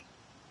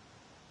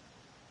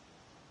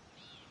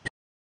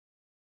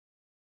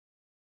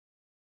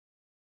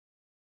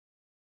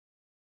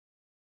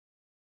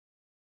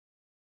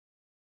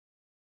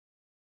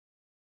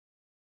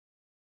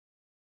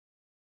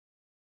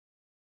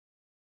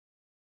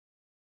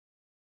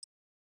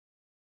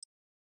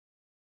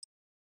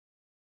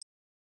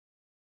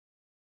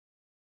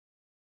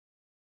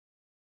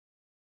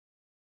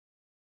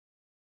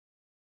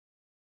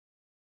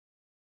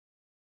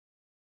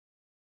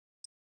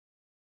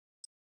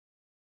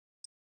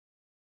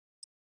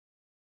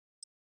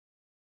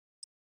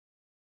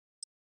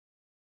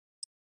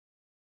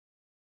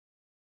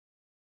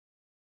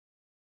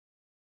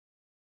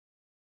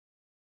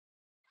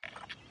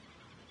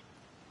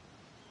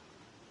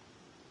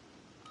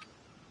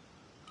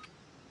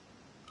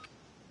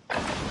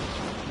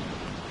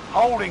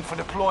 Holding for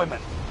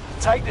deployment.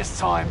 Take this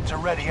time to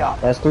ready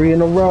up. That's 3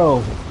 in a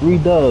row. 3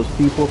 dubs,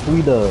 people.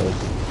 3 dubs.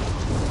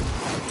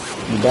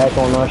 We back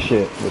on our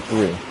shit with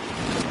 3.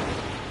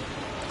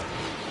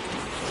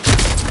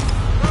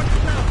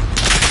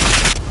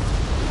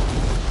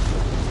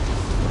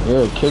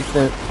 Yeah, kick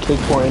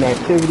for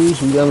inactivity.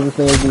 He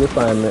understands the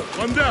assignment.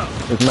 One down.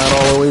 It's not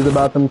always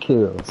about them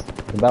kills.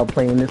 It's about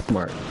playing this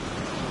smart.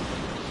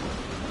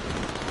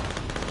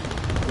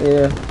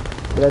 Yeah,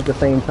 but at the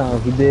same time,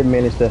 he did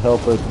manage to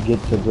help us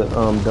get to the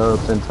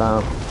dubs in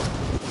time.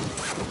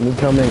 And he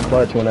come in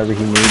clutch whenever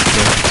he needs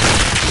to.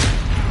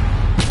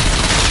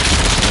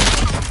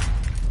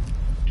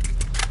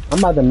 I'm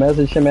about to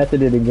message him after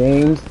the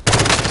games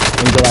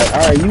and be like,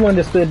 alright, you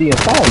understood the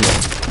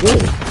assignment.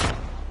 Good.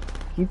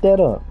 Keep that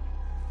up.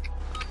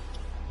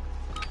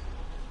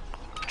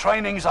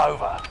 Training's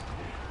over.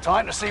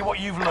 Time to see what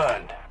you've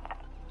learned.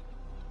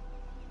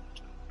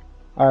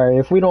 Alright,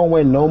 if we don't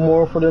win no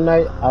more for the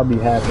night, I'll be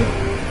happy.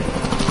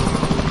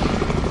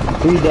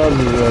 3 dubs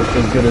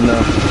is good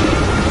enough.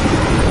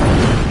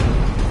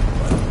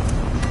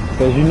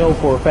 Because you know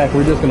for a fact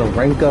we're just going to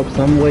rank up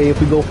some way if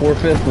we go for a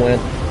 5th win.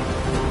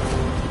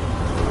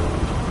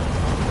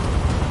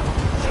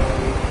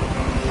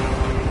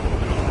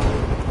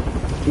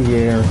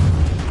 Yeah.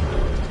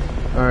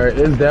 Alright,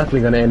 it's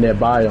definitely going to end that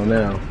bio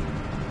now.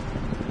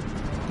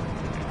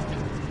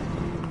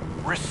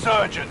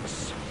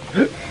 Resurgence.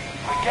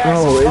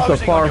 Oh,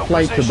 it's a far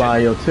flight to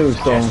bio too,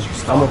 so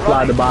I'm gonna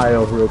fly to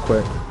bio real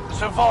quick.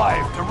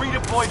 Survive to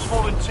redeploy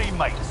fallen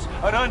teammates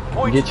and earn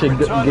points.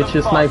 Get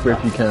your sniper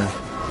if you can.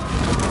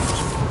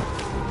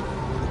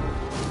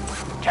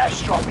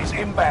 Cash drop is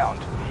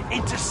inbound.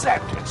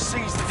 Intercept and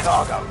seize the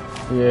cargo.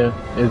 Yeah,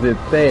 is it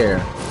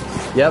there?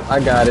 Yep, I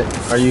got it.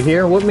 Are you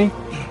here with me?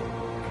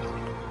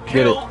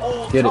 Get it.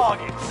 Get it.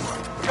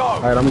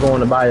 Alright, I'm going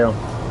to bio.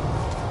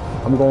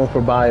 I'm going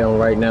for bio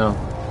right now.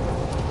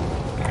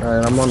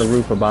 Alright, I'm on the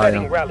roof of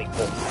bio.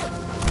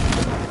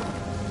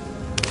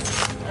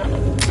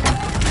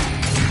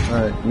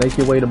 Alright, make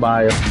your way to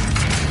bio.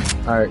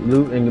 Alright,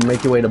 loot and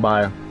make your way to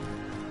bio.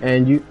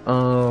 And you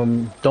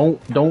don't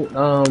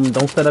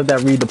set up that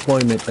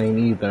redeployment thing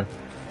either.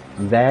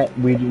 That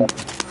we do,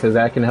 because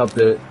that can help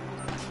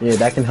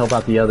that can help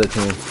out the other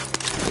team.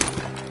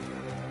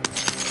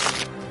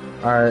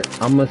 Alright,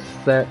 I'm gonna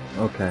set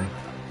okay.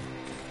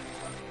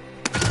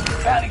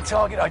 Bounty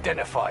target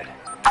identified.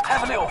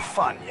 Have a little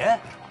fun, yeah?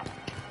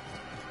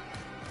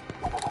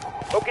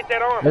 Go get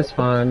that armor. It's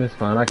fine, it's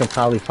fine. I can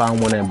probably find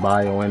one in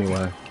bio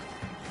anyway.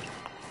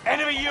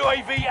 Enemy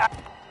UAV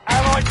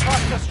allied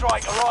cluster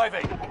strike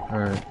arriving.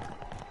 Alright.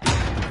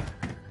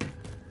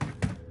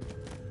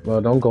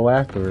 Well, don't go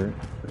after it.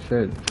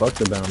 Shit, fuck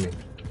the bounty.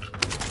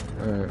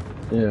 Alright,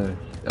 yeah.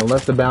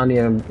 Unless the bounty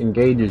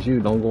engages you,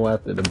 don't go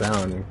after the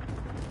bounty.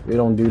 We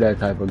don't do that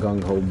type of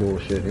gung-ho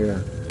bullshit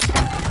here.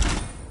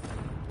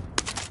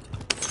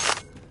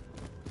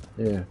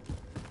 Yeah.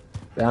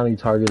 Bounty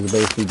targets are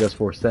basically just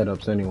for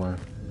setups anyway.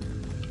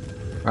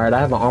 Alright, I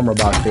have an armor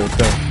box here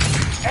too.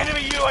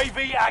 Enemy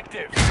UAV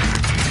active.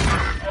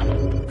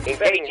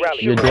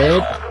 You're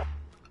dead?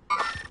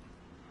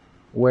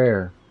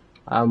 Where?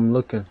 I'm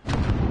looking.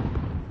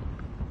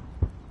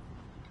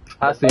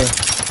 I see him.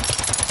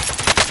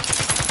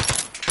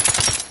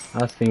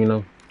 I seen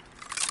him.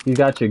 You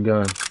got your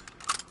gun.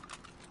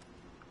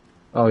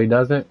 Oh, he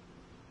doesn't?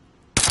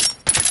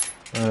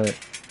 Alright.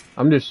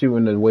 I'm just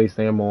shooting the waste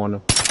ammo on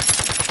him.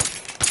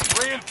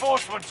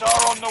 Reinforcements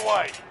are on the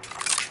way.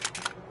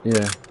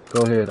 Yeah,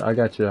 go ahead. I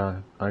got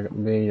your I got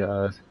me and your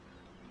eyes.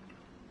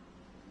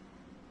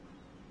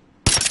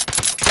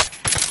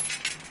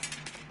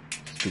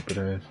 Stupid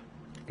ass.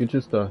 Get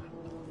your stuff.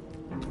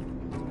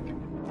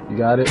 You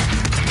got it?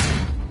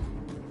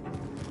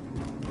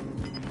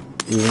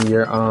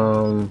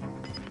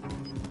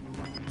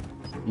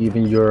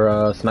 Even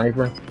your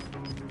sniper?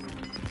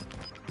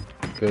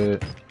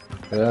 Good.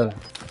 Yeah.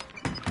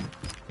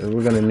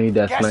 We're gonna need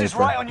that sniper. Gas is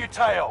right on your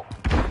tail.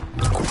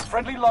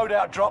 Friendly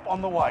loadout drop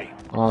on the way.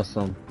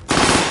 Awesome.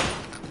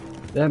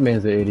 That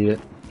man's an idiot.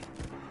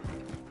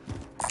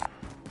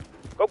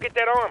 Go get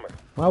that armor.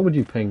 Why would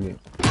you ping me?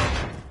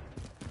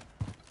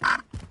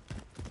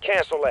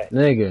 Cancel that.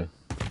 Nigga.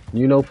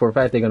 You know for a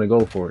fact they're gonna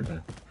go for it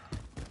then.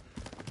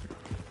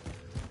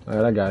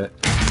 Alright, I got it.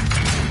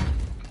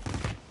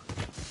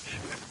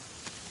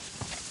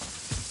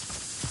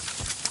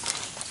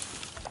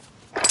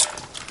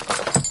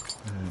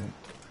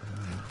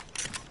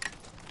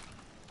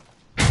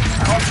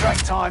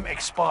 Contract time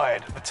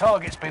expired. The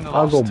target's been lost.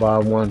 I'll go buy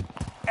one.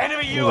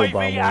 Enemy I'll go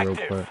buy UAV one real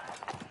active. quick.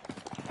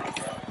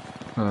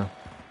 Huh.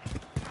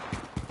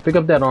 Pick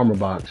up that armor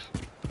box.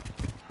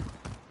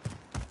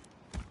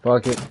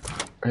 Fuck it.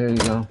 Here you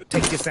go.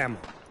 Take this ammo.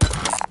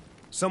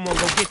 Someone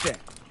go get that.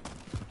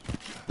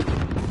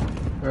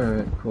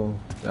 Alright, cool.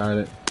 Got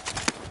it.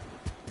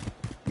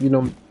 You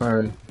know,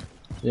 alright.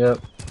 Yep.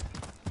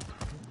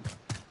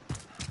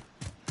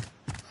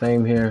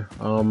 Same here.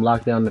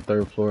 Lock down the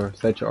 3rd floor.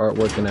 Set your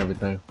artwork and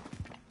everything.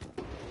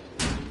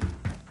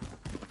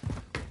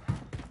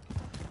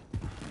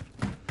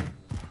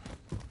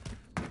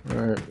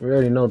 Alright, we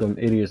already know them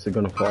idiots are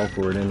gonna fall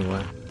for it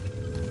anyway.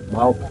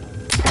 Wow.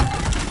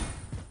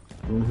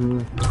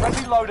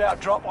 Friendly loadout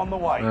drop on the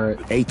way. Alright.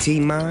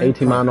 18 mine.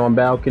 18 mine on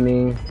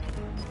balcony.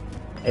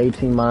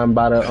 18 mine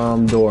by the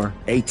door.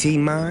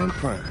 18 mine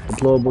prime.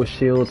 Deployable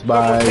shields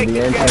by the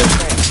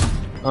entrance.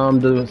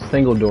 The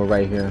single door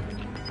right here.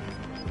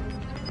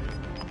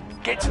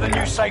 Get to the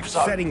new safe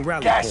zone. Setting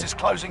rally Gas point. is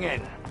closing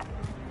in.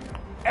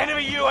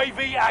 Enemy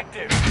UAV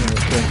active.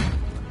 Okay.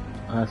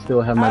 I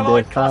still have my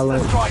Allied dead cluster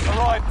silent. strike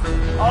arrived.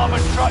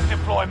 Armored truck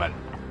deployment.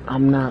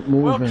 I'm not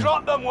We'll moving.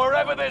 drop them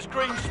wherever there's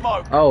green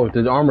smoke. Oh,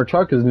 the armored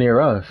truck is near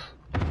us.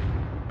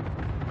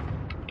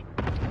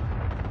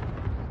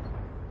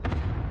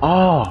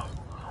 Oh,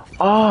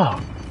 I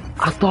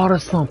thought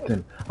of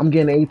something. I'm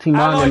getting 18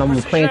 mine and I'm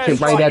gonna plant it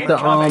right at the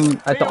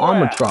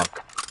armored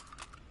truck.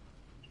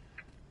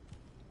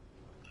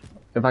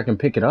 If I can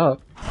pick it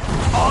up.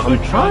 I'm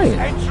trying.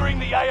 Entering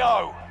the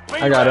AO.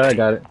 I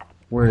got it.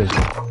 Where is it?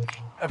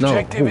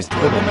 Objective is to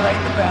eliminate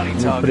the bounty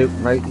Put target. it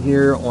right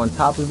here on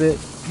top of it.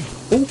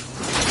 Ooh,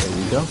 there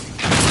we go.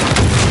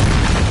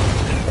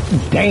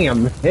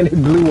 Damn, and it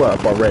blew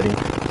up already.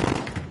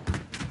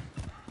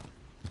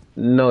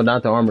 No,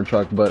 not the armor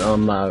truck, but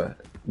my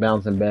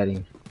bouncing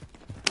Betty.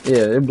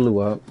 Yeah, it blew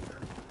up.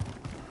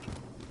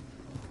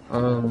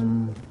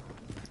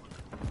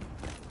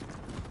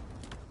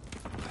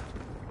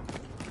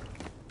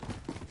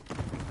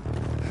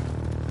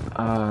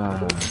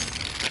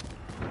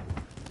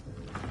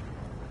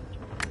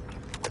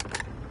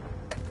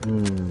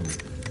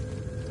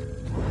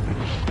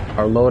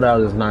 Our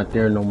loadout is not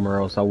there no more,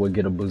 else I would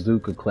get a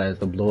bazooka class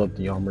to blow up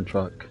the armor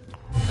truck.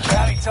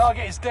 Bounty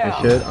target is down. It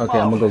should? Okay,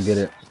 I'm gonna go get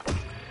it.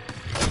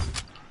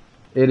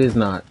 It is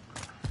not.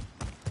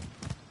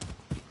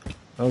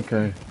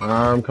 Okay,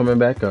 I'm coming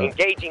back up.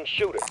 Engaging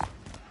shooter.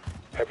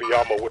 Heavy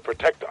armor would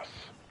protect us.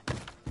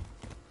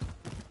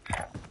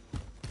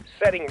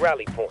 Setting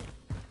rally point.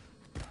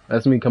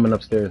 That's me coming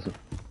upstairs.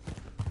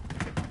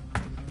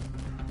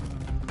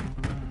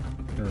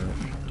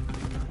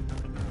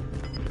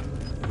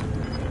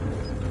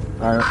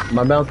 Alright,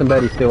 my bouncing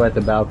Betty's still at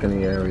the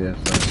balcony area,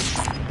 so.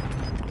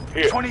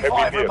 Here, 25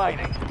 heavy vehicle.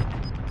 remaining.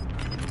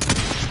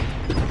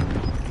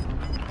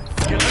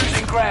 You're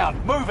losing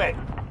ground. Move it.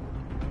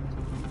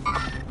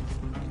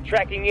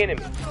 Tracking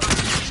enemy.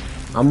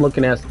 I'm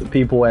looking at the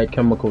people at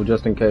chemical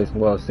just in case.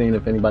 Well, seeing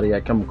if anybody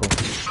at chemical.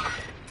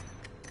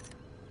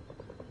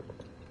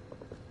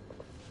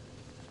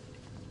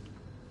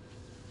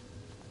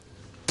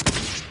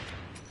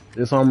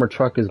 This armored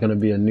truck is gonna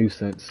be a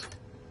nuisance.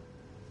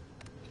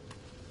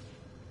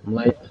 I'm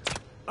late.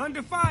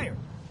 Under fire.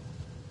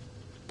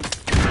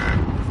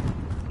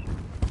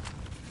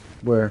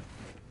 Where?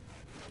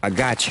 I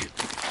got you.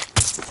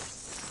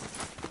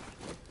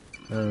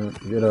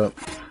 Get up.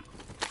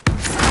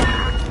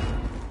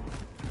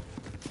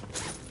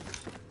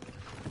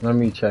 Let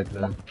me check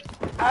them.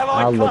 I'll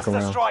Allied look cluster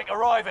around. strike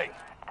arriving.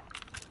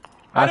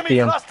 I see Enemy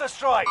them. cluster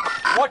strike.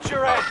 Watch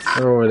your heads.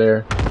 They're over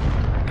there.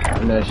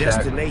 In that shack.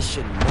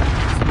 Destination.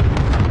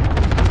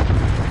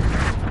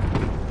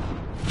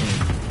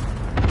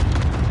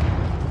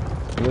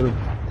 What a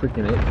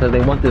freaking it? Because they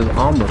want this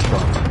armor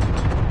truck.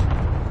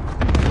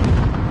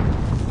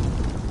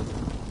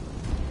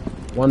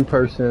 One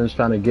person is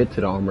trying to get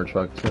to the armor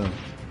truck too.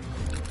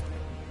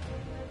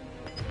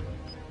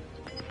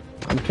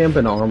 I'm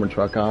camping the armor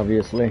truck,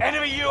 obviously.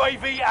 Enemy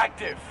UAV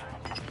active.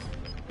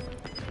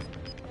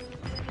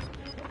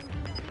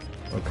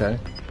 Okay.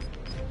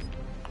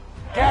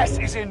 Gas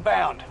is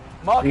inbound.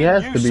 Marking He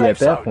has new to be safe at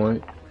that zone.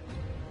 point.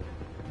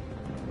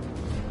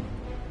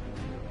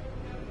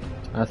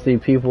 I see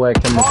people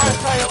at chemical. Fire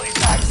sale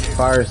is active.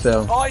 Fire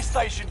sale. Buy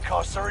station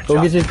costs are Go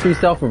get adjusted. your 2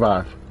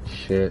 self-revive.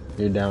 Shit,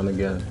 you're down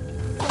again.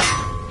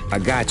 I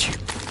got you.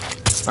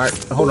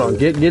 Alright, hold on.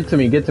 Get to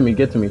me.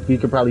 He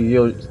could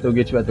probably still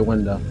get you at the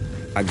window.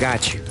 I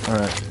got you.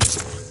 Alright.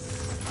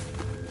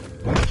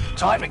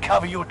 Time to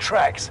cover your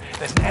tracks.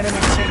 There's an enemy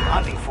team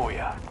hunting for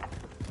you.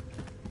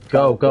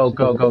 Go.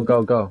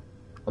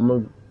 I'm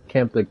gonna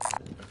camp the...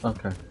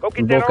 Okay. Go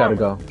We get that both gotta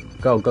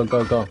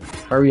go. Go.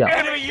 Hurry up.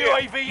 Enemy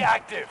UAV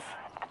active.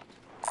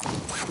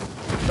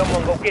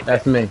 Someone go get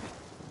That's that. me.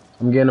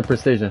 I'm getting a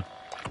precision.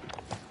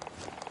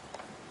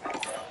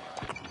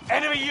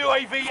 Enemy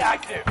UAV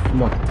active.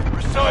 Come on.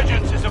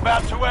 Resurgence is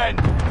about to end.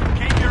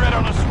 Keep your head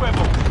on a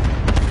swivel.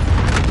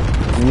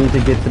 We need to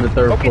get to the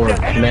 3rd floor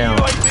Enemy now. UAV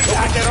Go get that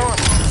active. armor.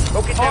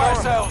 Go get Fire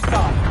that armor. sales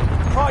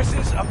done.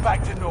 Prices are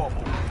back to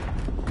normal.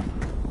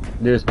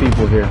 There's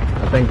people here.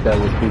 I think that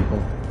was people.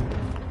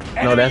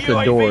 Enemy that's the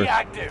UAV doors.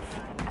 active.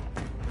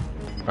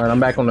 Alright, I'm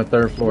back on the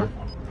 3rd floor.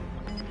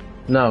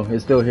 No,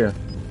 it's still here.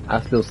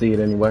 I still see it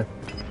anyway.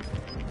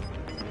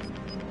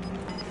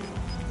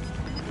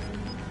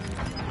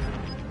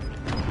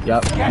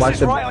 Yep. Gas Watch is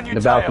the, right on your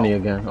the balcony tail.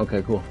 again.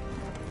 Okay, cool.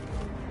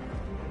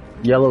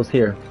 Yellow's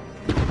here.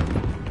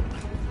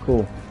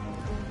 Cool.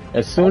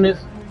 As soon as...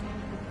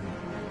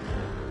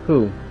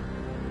 Who?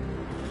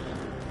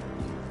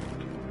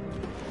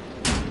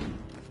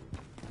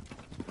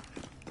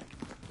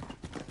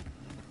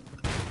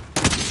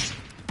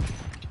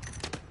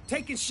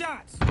 Taking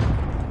shots.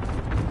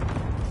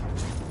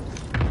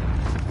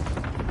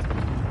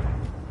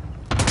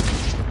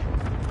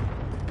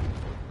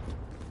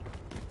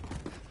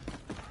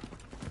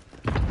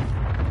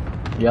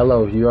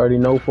 Yellow, you already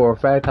know for a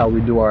fact how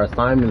we do our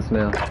assignments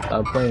now.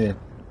 Stop playing.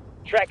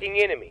 Tracking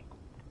enemy.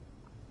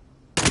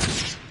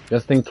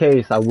 Just in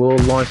case, I will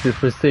launch this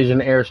precision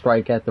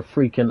airstrike at the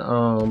freaking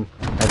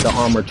at the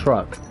armored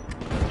truck.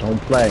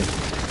 Don't play.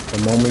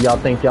 The moment y'all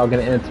think y'all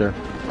gonna enter.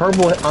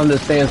 Purple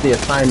understands the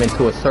assignment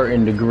to a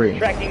certain degree.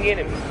 Tracking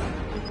enemy.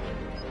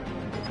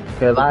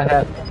 Cause I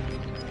have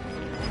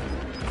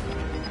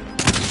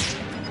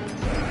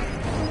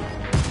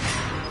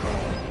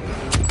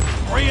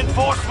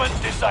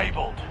Reinforcement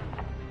disabled.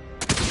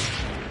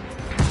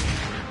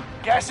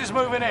 Gas is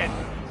moving in.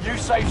 New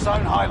safe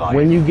zone highlight.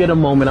 when you get a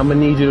moment, I'm gonna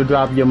need you to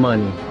drop your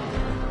money.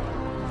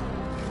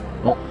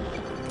 Oh,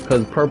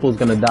 cause purple's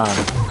gonna die.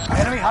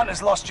 Enemy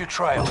hunters lost your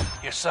trail.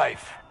 You're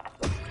safe.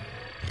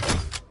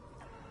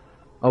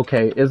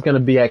 Okay, it's gonna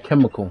be at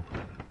chemical.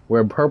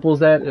 Where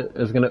purple's at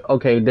is gonna.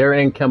 Okay, they're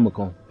in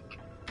chemical.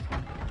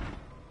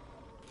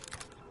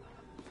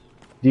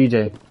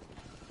 DJ,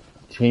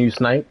 can you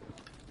snipe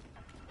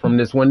from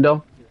this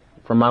window?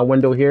 From my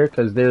window here?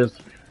 Cause there's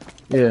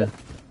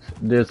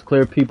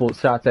clear people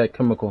shots at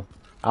chemical.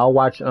 I'll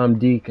watch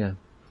Deacon.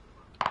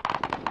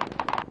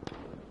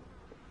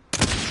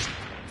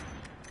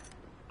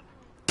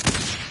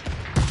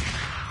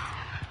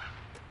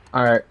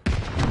 All right,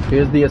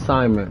 here's the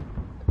assignment.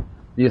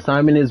 The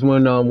assignment is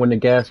when the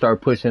gas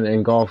start pushing and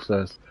engulfs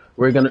us.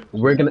 We're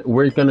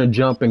gonna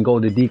jump and go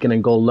to Deacon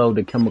and go low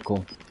to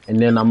chemical, and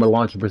then I'm gonna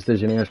launch a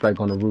precision airstrike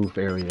on the roof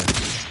area.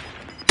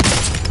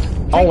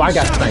 Oh, I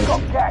got sniped.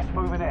 Gas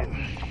moving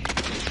in.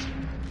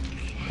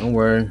 Don't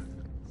worry,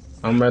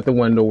 I'm at the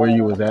window where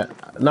you was at.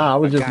 Nah, I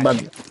was just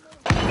about.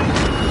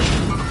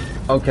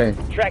 Okay,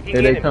 Tracking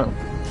here they enemy. come.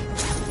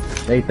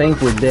 They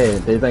think we're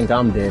dead. They think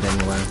I'm dead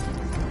anyway.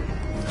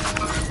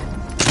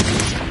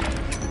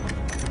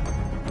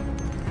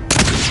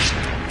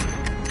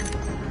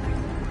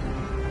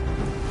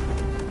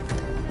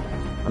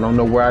 I don't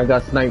know where I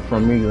got sniped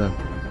from either.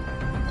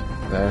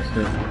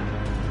 Bastard.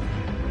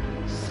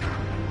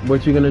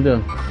 What you gonna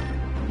do?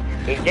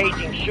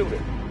 Engaging shooter.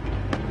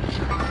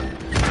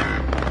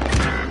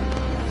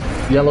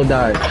 Yellow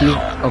died.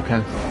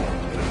 Okay.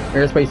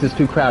 Airspace is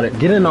too crowded.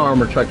 Get in the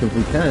armor truck if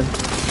we can.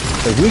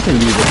 Cause we can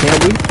use it,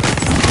 can't we?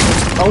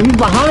 Oh, he's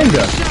behind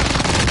us.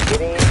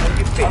 Get in on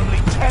your feet. Only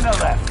 10 are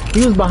left.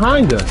 He was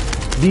behind us.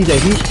 DJ,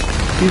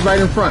 he's right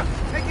in front.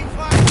 Taking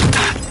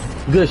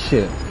fire. Good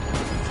shit.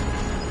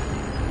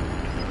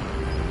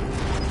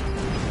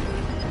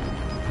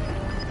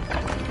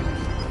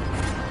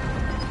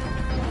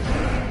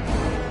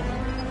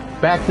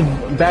 Back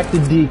to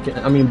Deacon.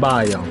 I mean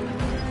Bio.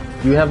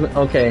 You haven't.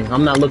 Okay,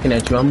 I'm not looking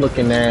at you. I'm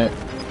looking at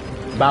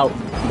about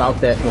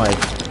that like.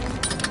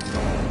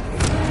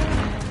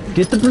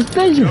 Get the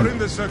precision. You're in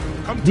the circle.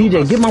 Come to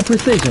DJ, us. get my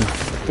precision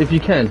if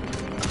you can.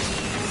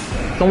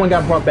 Someone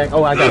got brought back.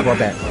 Oh, I got brought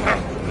back.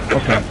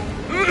 Okay.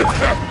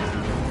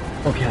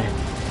 Okay.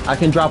 I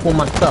can drop on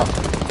my stuff.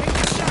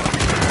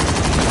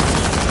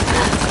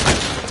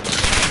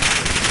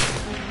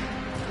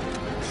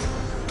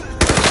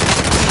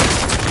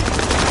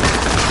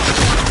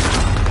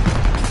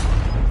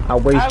 I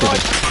wasted Allied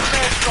it.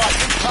 airstrike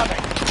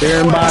incoming.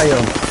 They're in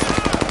bio.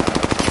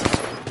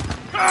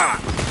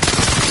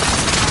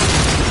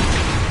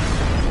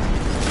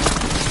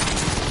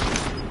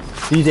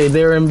 DJ,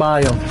 they're in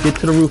bio. Get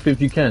to the roof if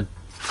you can.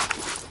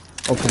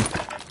 Okay.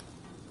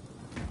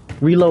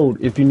 Reload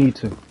if you need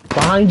to.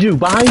 Behind you,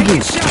 behind you. You're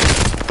in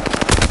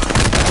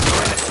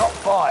the top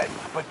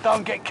 5, but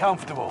don't get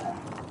comfortable.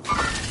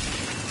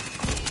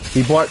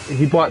 He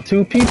brought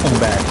 2 people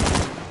back.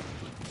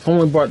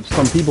 Someone brought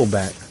some people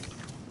back.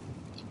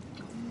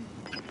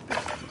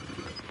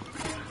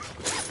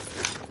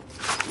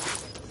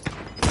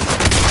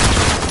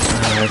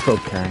 It's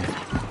okay.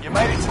 You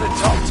made it to the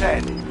top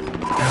 10.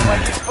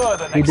 Make it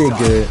further next He did time.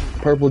 good.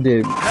 Purple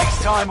did.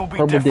 Next time will be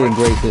Purple different.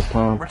 did great this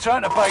time.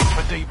 Return to base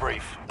for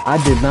debrief.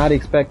 I did not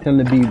expect him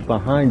to be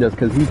behind us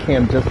because he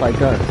camped just like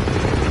us.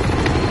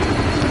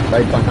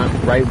 Right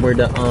behind, right where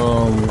the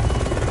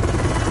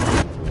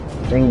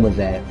thing was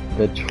at,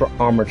 the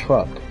armor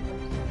truck.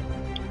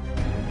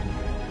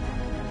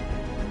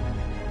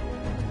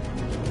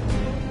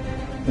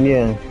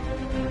 Yeah.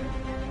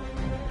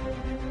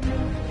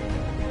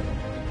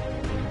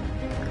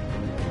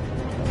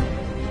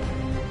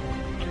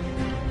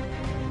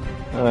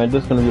 Alright,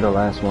 this is gonna be the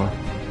last one.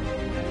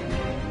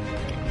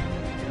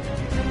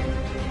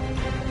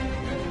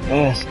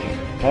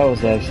 That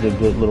was actually a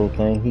good little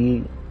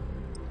thing.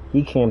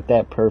 He camped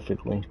that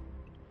perfectly.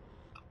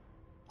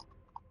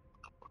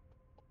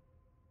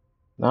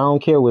 Now, I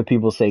don't care what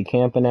people say.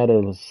 Camping at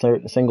a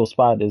certain single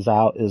spot is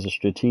a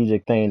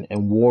strategic thing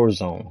in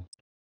Warzone.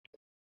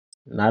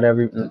 Not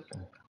every,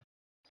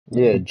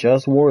 yeah,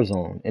 just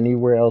Warzone.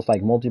 Anywhere else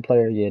like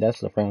multiplayer, yeah,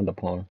 that's frowned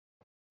upon.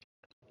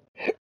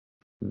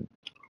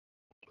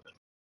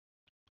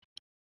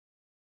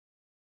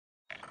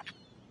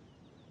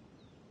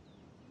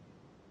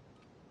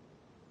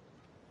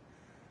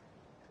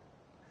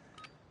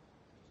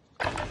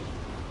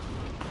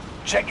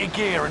 Check your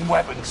gear and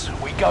weapons.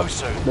 We go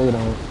soon. They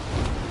don't.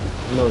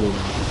 No, they don't.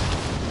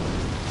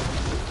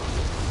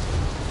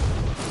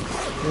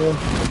 Yeah.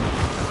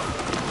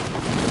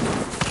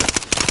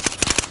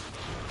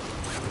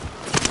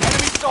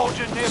 Enemy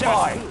soldier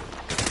nearby.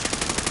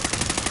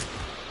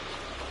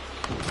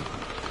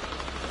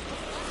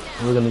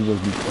 We're gonna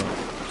just be quiet.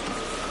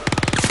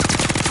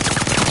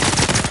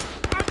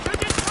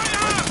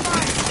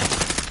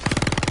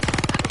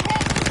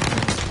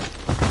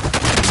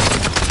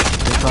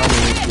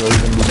 You're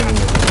even be doing it.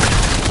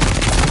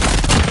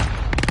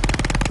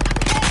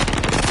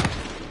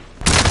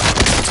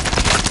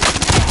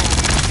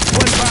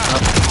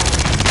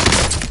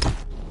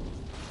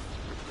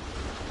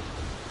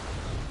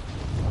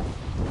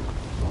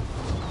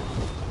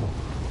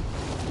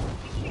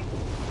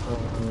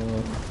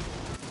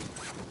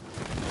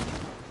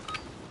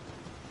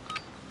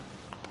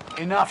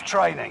 Enough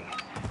training.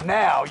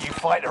 Now you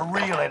fight a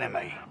real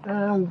enemy.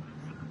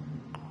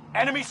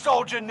 Enemy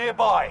soldier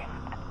nearby.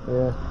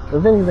 Yeah.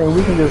 If anything,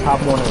 we can just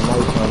hop on at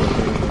night time.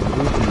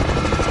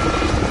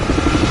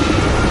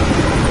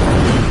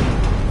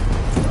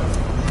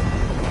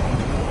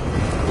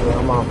 Yeah,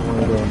 I'm off one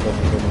day and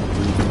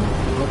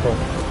okay.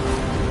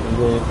 And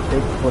then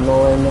pick for no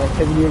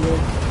inactivity again.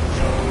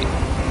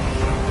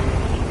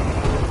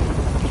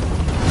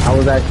 I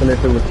was asking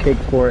if it was kick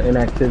for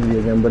inactivity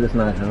again, but it's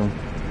not him.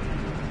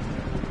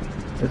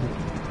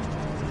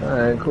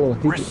 Alright, cool.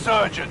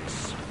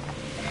 Resurgence.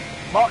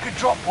 Mark a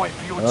drop point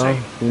for your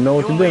team. You know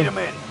what You'll to do. lead them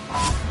in.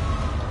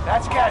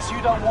 That's gas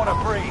you don't want to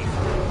breathe.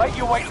 Make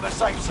your way to the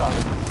safe zone.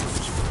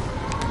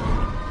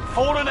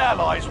 Fallen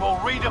allies will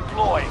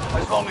redeploy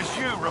as long as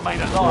you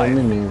remain alive.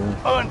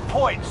 Earn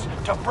points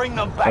to bring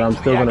them back. But I'm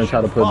still gonna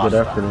try to put good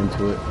faster. effort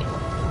into it.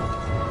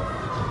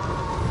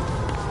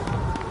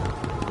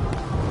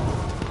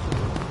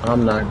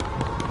 I'm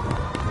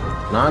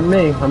not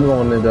me. I'm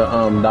going to the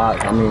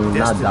Dodge. I mean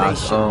not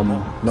Dodge.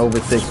 Nova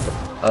 6.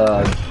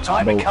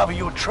 Time boat. to cover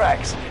your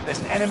tracks. There's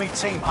an enemy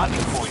team hunting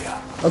for you.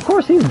 Of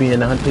course he's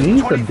being hunted.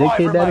 He's the 25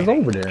 dickhead that is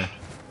remaining. over there.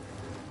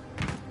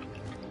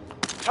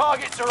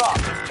 Targets are up.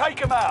 Take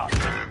them out.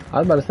 I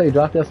was about to say,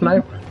 drop that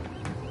sniper.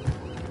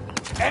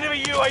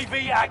 Enemy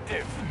UAV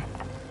active.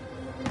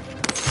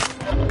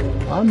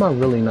 Why am I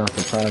really not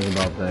surprised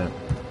about that?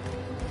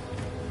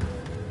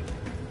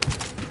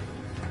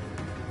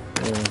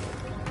 Yeah.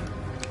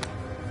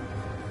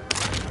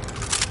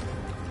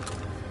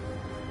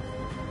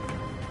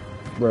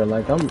 Bro,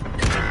 like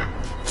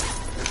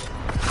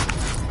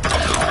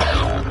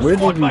where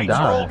did he Squad mates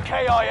are all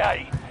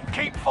die? KIA.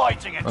 Keep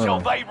fighting until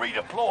they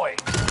redeploy.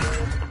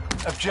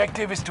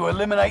 Objective is to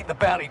eliminate the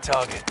bounty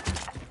target.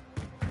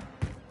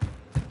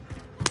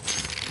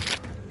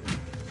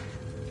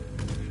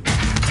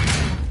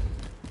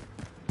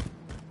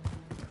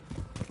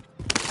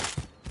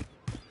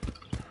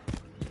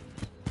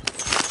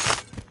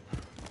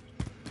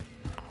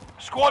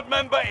 Squad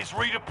member is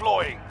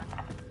redeploying.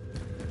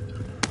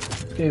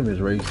 This game is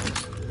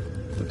racist.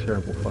 It's a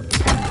terrible fucking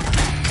game.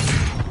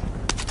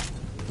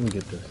 Let me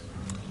get this.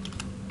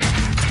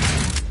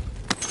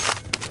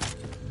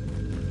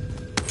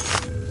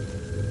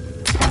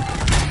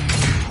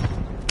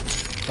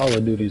 Call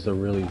of Duty's a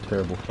really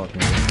terrible fucking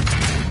game.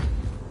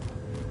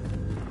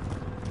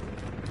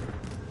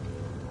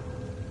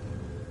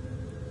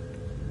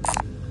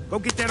 Go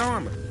get that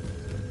armor.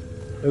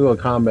 There go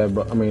combat,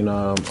 but I mean,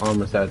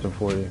 armor satchel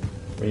 40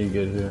 when you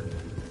get here.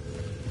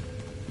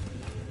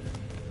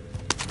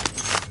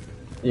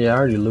 Yeah, I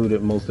already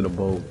looted most of the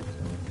boat.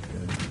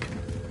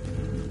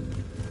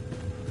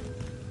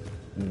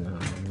 No,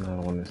 I'm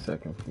not on the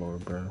second floor,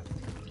 bro.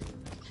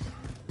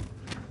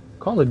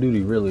 Call of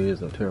Duty really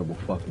is a terrible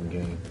fucking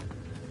game.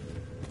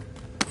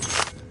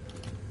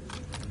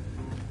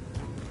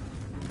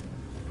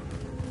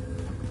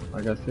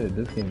 Like I said,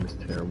 this game is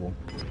terrible.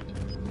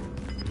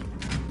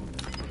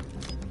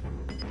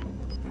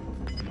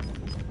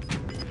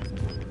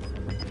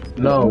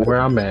 No, where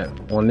I'm at,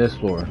 on this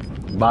floor,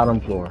 bottom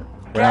floor,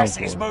 ground Gas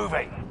is floor,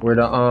 moving. where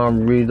the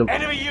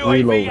Enemy UAV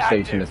reload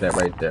active. station is at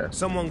right there.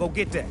 Someone go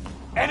get that.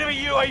 Enemy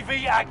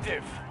UAV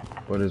active.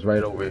 But it's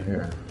right over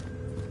here.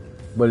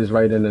 But it's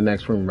right in the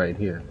next room right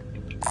here.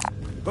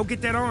 Go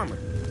get that armor.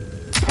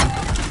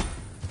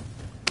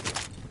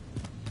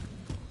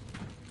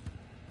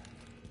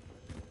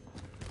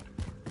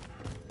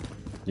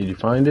 Did you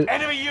find it?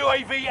 Enemy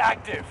UAV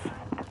active.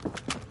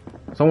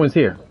 Someone's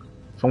here.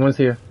 Someone's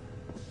here.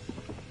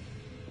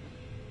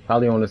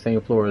 Probably on the same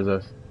floor as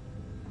us.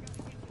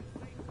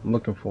 I'm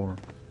looking for him.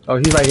 Oh,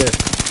 he's right here.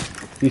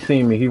 He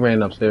seen me. He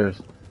ran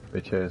upstairs.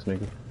 Bitch ass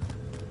nigga.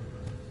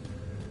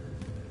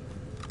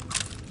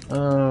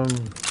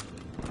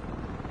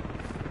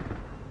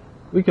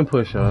 We can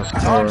push up.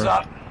 Time's or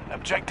up.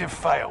 Objective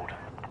failed.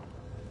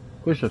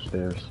 push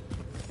upstairs.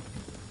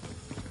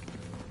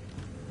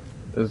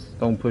 Just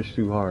don't push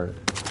too hard.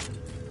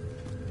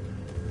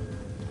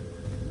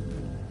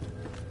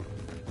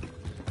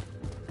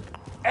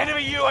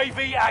 Enemy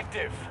UAV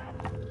active.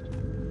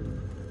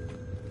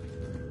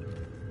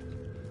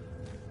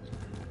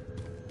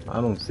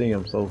 I don't see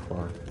him so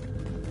far.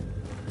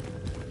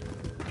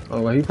 Oh,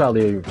 well, he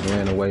probably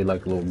ran away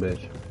like a little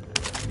bitch.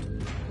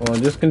 Well,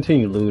 just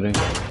continue looting.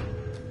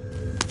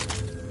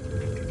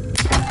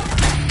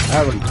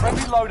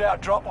 Friendly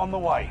loadout drop on the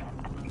way.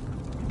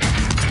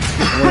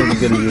 I wanted to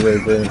get a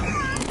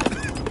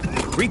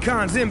UAV.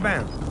 Recon's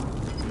inbound.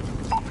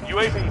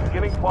 UAV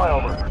beginning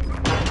flyover.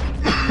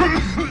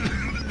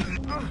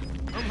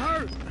 I'm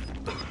hurt.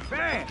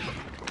 Bad.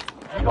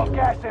 You got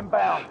gas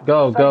inbound.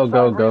 Go. Go.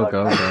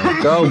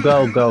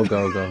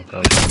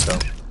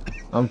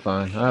 I'm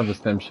fine. I have a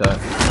stem shot.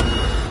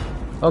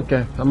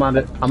 Okay, I'm out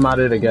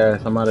of the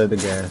gas.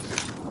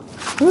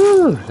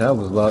 Woo, that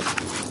was luck.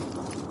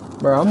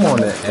 Bro, I'm on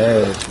the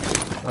edge.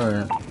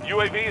 Alright.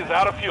 UAV is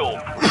out of fuel.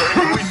 Returning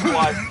for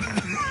resupply.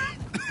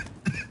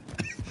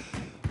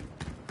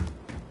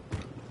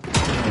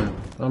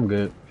 I'm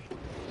good.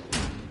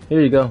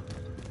 Here you go.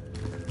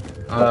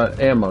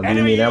 Ammo. Do you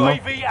Enemy need ammo?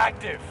 UAV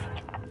active.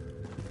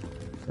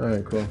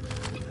 Alright, cool.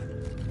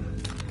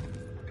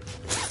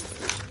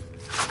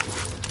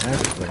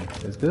 Actually,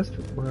 is this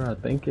where I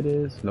think it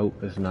is? Nope,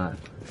 it's not.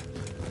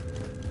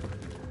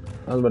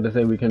 I was about to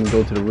say we can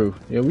go to the roof.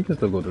 Yeah, we can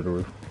still go to the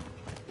roof.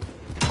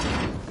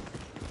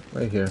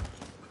 Right here.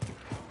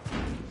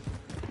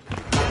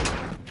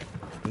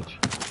 Bitch.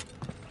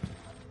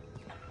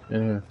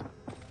 In here.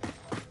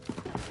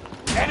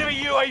 Enemy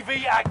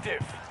UAV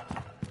active.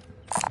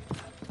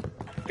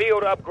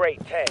 Field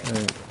upgrade tag.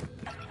 Right.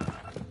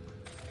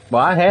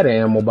 Well, I had an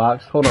ammo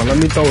box. Hold on, let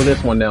me throw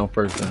this one down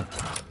first then.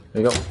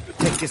 There you go.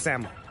 Take this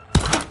ammo.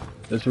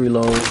 Let's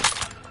reload.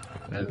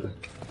 And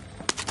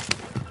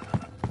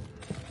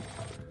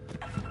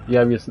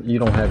you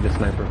don't have your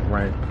sniper,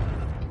 right?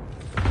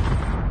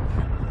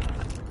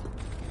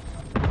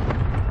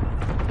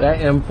 That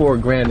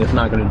M4 Grand is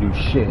not gonna do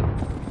shit.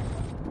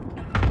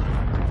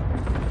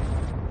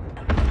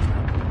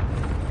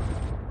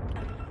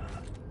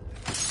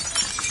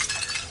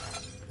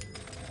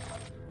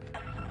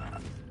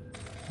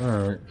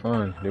 Alright,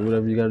 fine. Do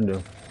whatever you gotta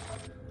do.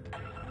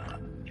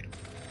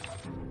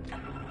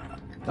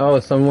 Oh,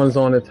 someone's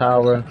on the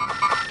tower.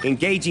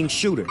 Engaging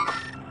shooter.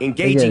 They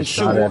Engaging getting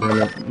shot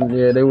shooter. at anyway.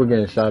 Yeah, they were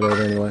getting shot at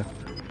anyway.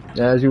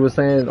 Yeah, as you were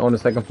saying, on the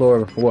second floor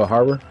of what,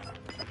 Harbor?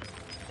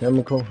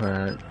 Chemical?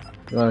 Alright.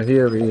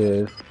 Here he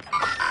is.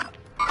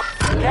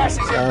 Gas is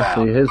I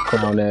inbound. see his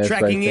clown ass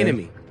Tracking right there.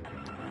 enemy.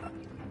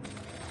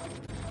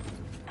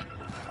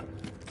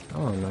 I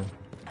don't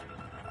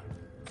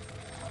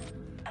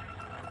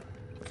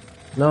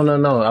know.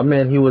 No. I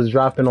mean, he was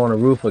dropping on a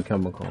roof of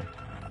Chemical.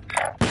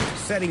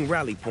 Setting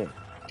rally point.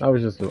 That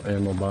was just an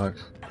ammo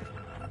box.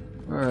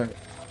 Alright.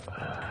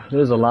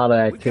 There's a lot of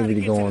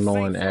activity going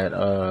on at,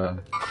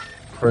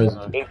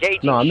 prison. Engaging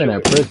No, I'm in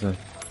that prison.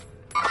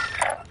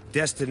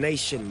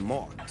 Destination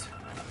marked.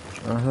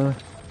 Uh-huh.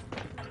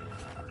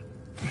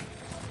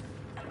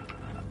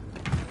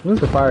 When's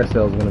the fire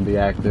sales gonna be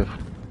active?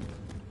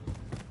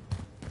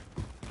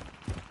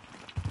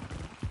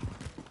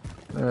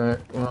 Alright,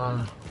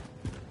 well...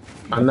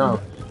 I know.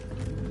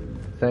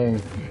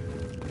 Same.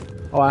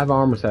 Oh, I have an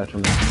armor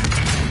satchel now.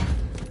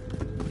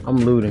 I'm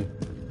looting.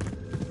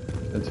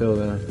 Until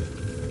then.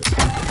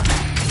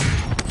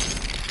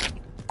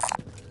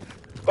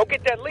 Go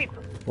get that leaf.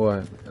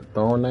 What? A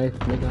throwing knife?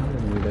 Nigga, I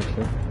don't need that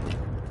shit.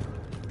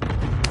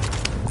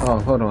 Oh,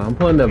 hold on. I'm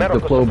putting the Medical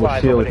deployable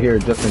supplies shield over there. here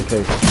just in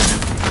case.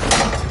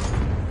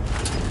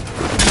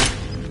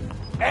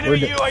 Enemy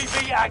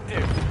UAV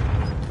active.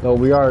 So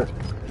we are...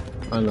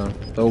 I know.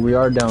 So we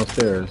are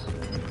downstairs.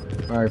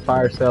 Alright,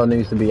 fire cell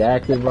needs to be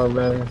active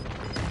already.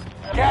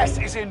 Gas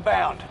is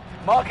inbound.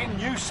 Marking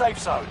new safe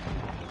zone.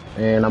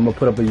 And I'm gonna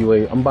put up a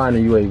UAV. I'm buying a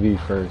UAV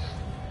first.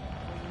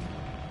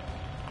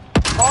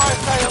 Fire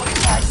sale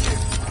is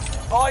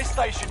active. Buy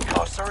station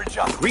costs are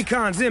adjusted.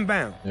 Recon's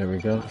inbound. There we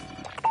go.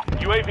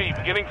 UAV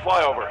beginning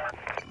flyover.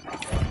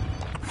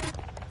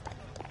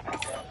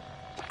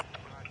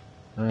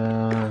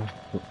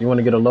 You want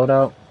to get a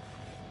loadout?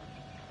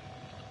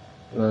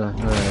 Alright.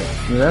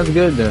 That's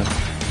good then.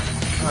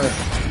 Alright.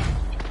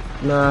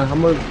 Nah,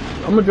 I'm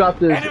gonna drop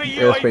this. Enemy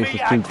Airspace UAV is too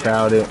active.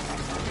 crowded.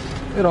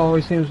 It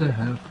always seems to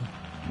happen.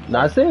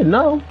 I said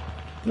no,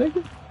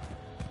 nigga.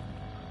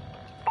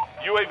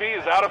 UAV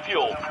is out of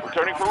fuel.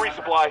 Returning for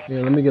resupply. Yeah,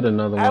 let me get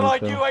another one. Allied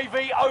So.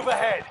 UAV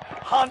overhead.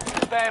 Hunt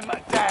them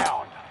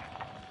down.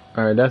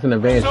 Alright, that's an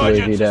advanced UAV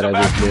Surgeons is that I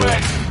about just to did.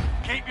 end.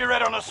 Keep your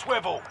head on a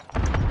swivel.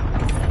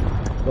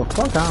 The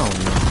fuck, I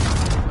don't know.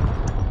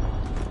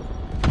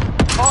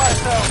 Fire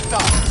sales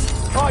done.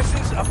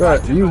 Prices are Bro,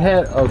 back to you normal.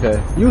 had, okay.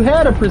 You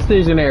had a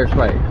precision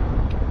airstrike.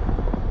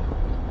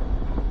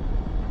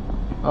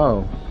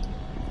 Oh.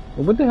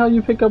 Well, what the hell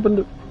you pick up in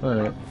the...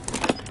 Alright.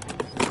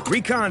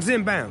 Recon's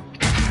inbound.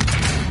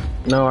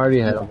 No, I already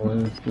had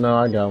one. No,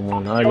 I got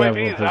one. I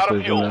already UAV have is one out of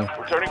precision fuel. now.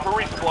 Returning for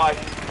resupply.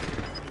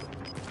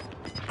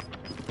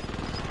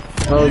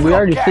 Well, You've we got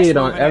already gas see it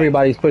on... moving in.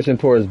 Everybody's pushing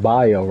towards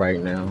bio right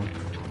now.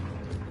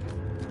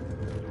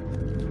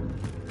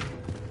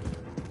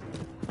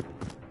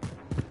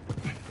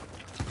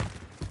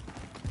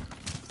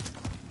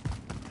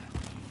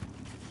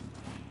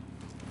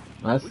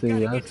 I see.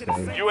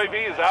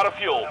 UAV is out of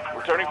fuel.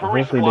 Returning for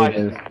Hopefully resupply. they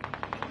didn't...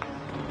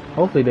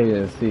 Hopefully they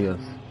didn't see us.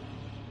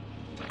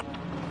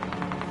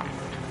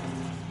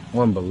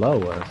 One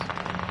below us.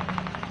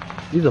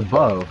 He's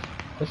above.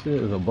 That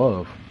shit is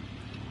above.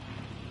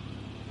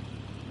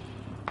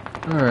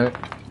 Alright.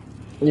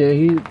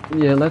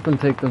 Yeah, let them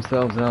take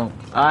themselves out.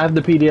 I have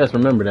the PDS,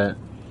 remember that.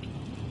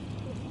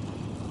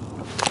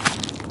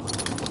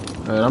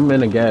 Alright, I'm in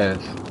the gas.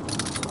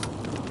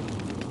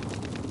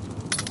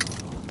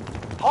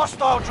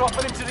 Hostile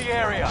dropping into the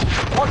area.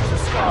 Watch the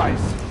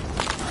skies.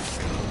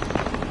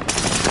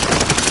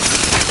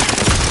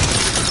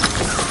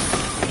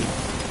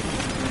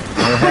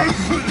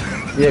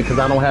 Yeah, because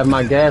I don't have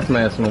my gas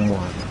mask no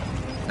more.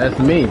 That's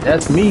me.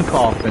 That's me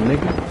coughing,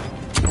 nigga.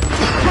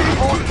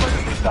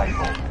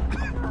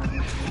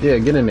 Yeah,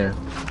 get in there.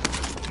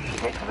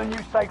 Get to the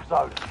new safe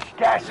zone.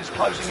 Gas is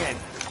closing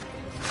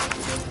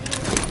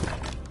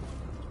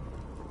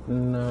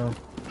in. No.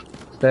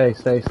 Stay.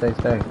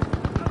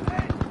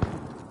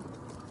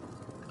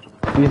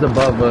 He's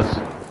above us.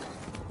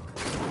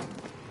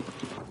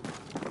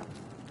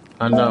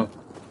 I know.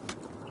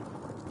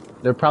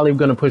 They're probably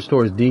gonna push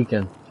towards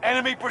Deacon.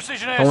 Enemy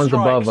precision Someone's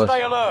airstrike. above us.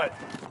 Stay alert.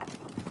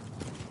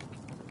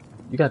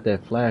 You got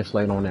that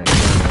flashlight on that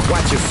camera.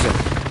 Watch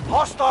yourself.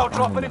 Hostile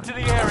dropping into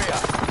the area.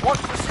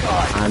 Watch the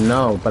sky. I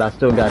know, but I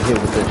still got hit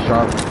with this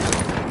sharp.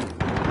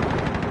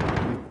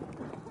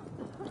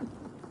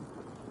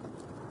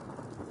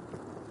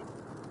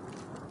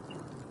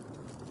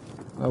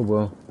 Oh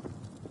well.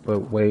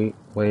 But wait.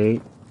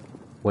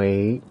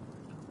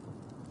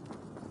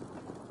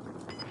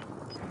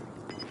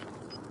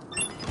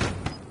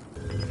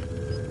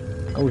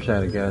 I wish I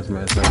had a gas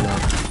mask right now.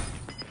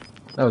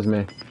 That was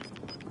me.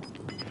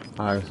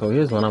 Alright, so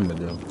here's what I'm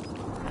gonna do.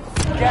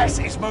 Gas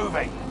is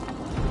moving.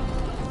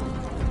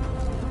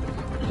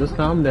 Just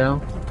calm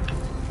down.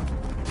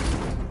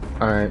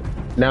 Alright.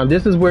 Now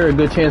this is where a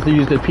good chance to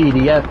use the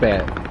PDF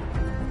at.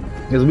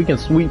 Because we can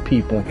sweep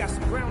people.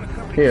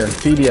 Here,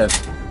 PDF.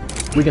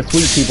 We can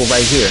sweep people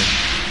right here.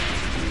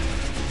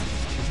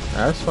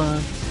 That's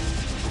fine.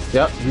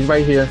 Yep, he's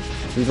right here.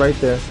 He's right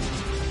there.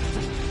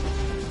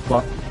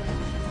 What?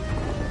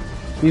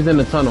 He's in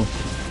the tunnel.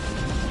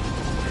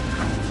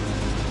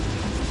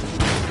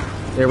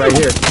 They're right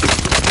here.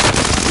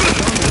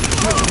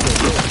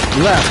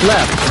 Left.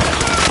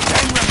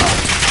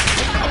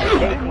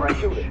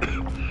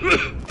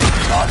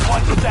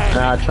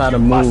 I try to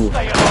move.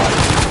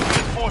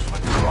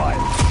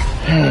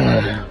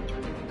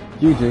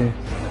 GG.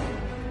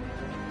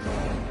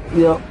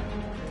 Yep.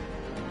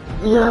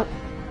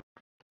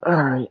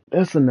 Alright,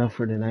 that's enough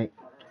for tonight.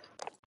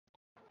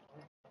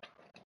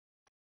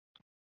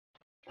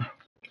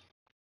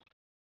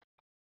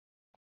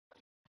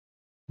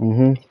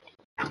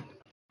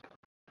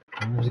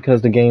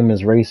 Because the game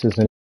is racist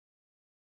and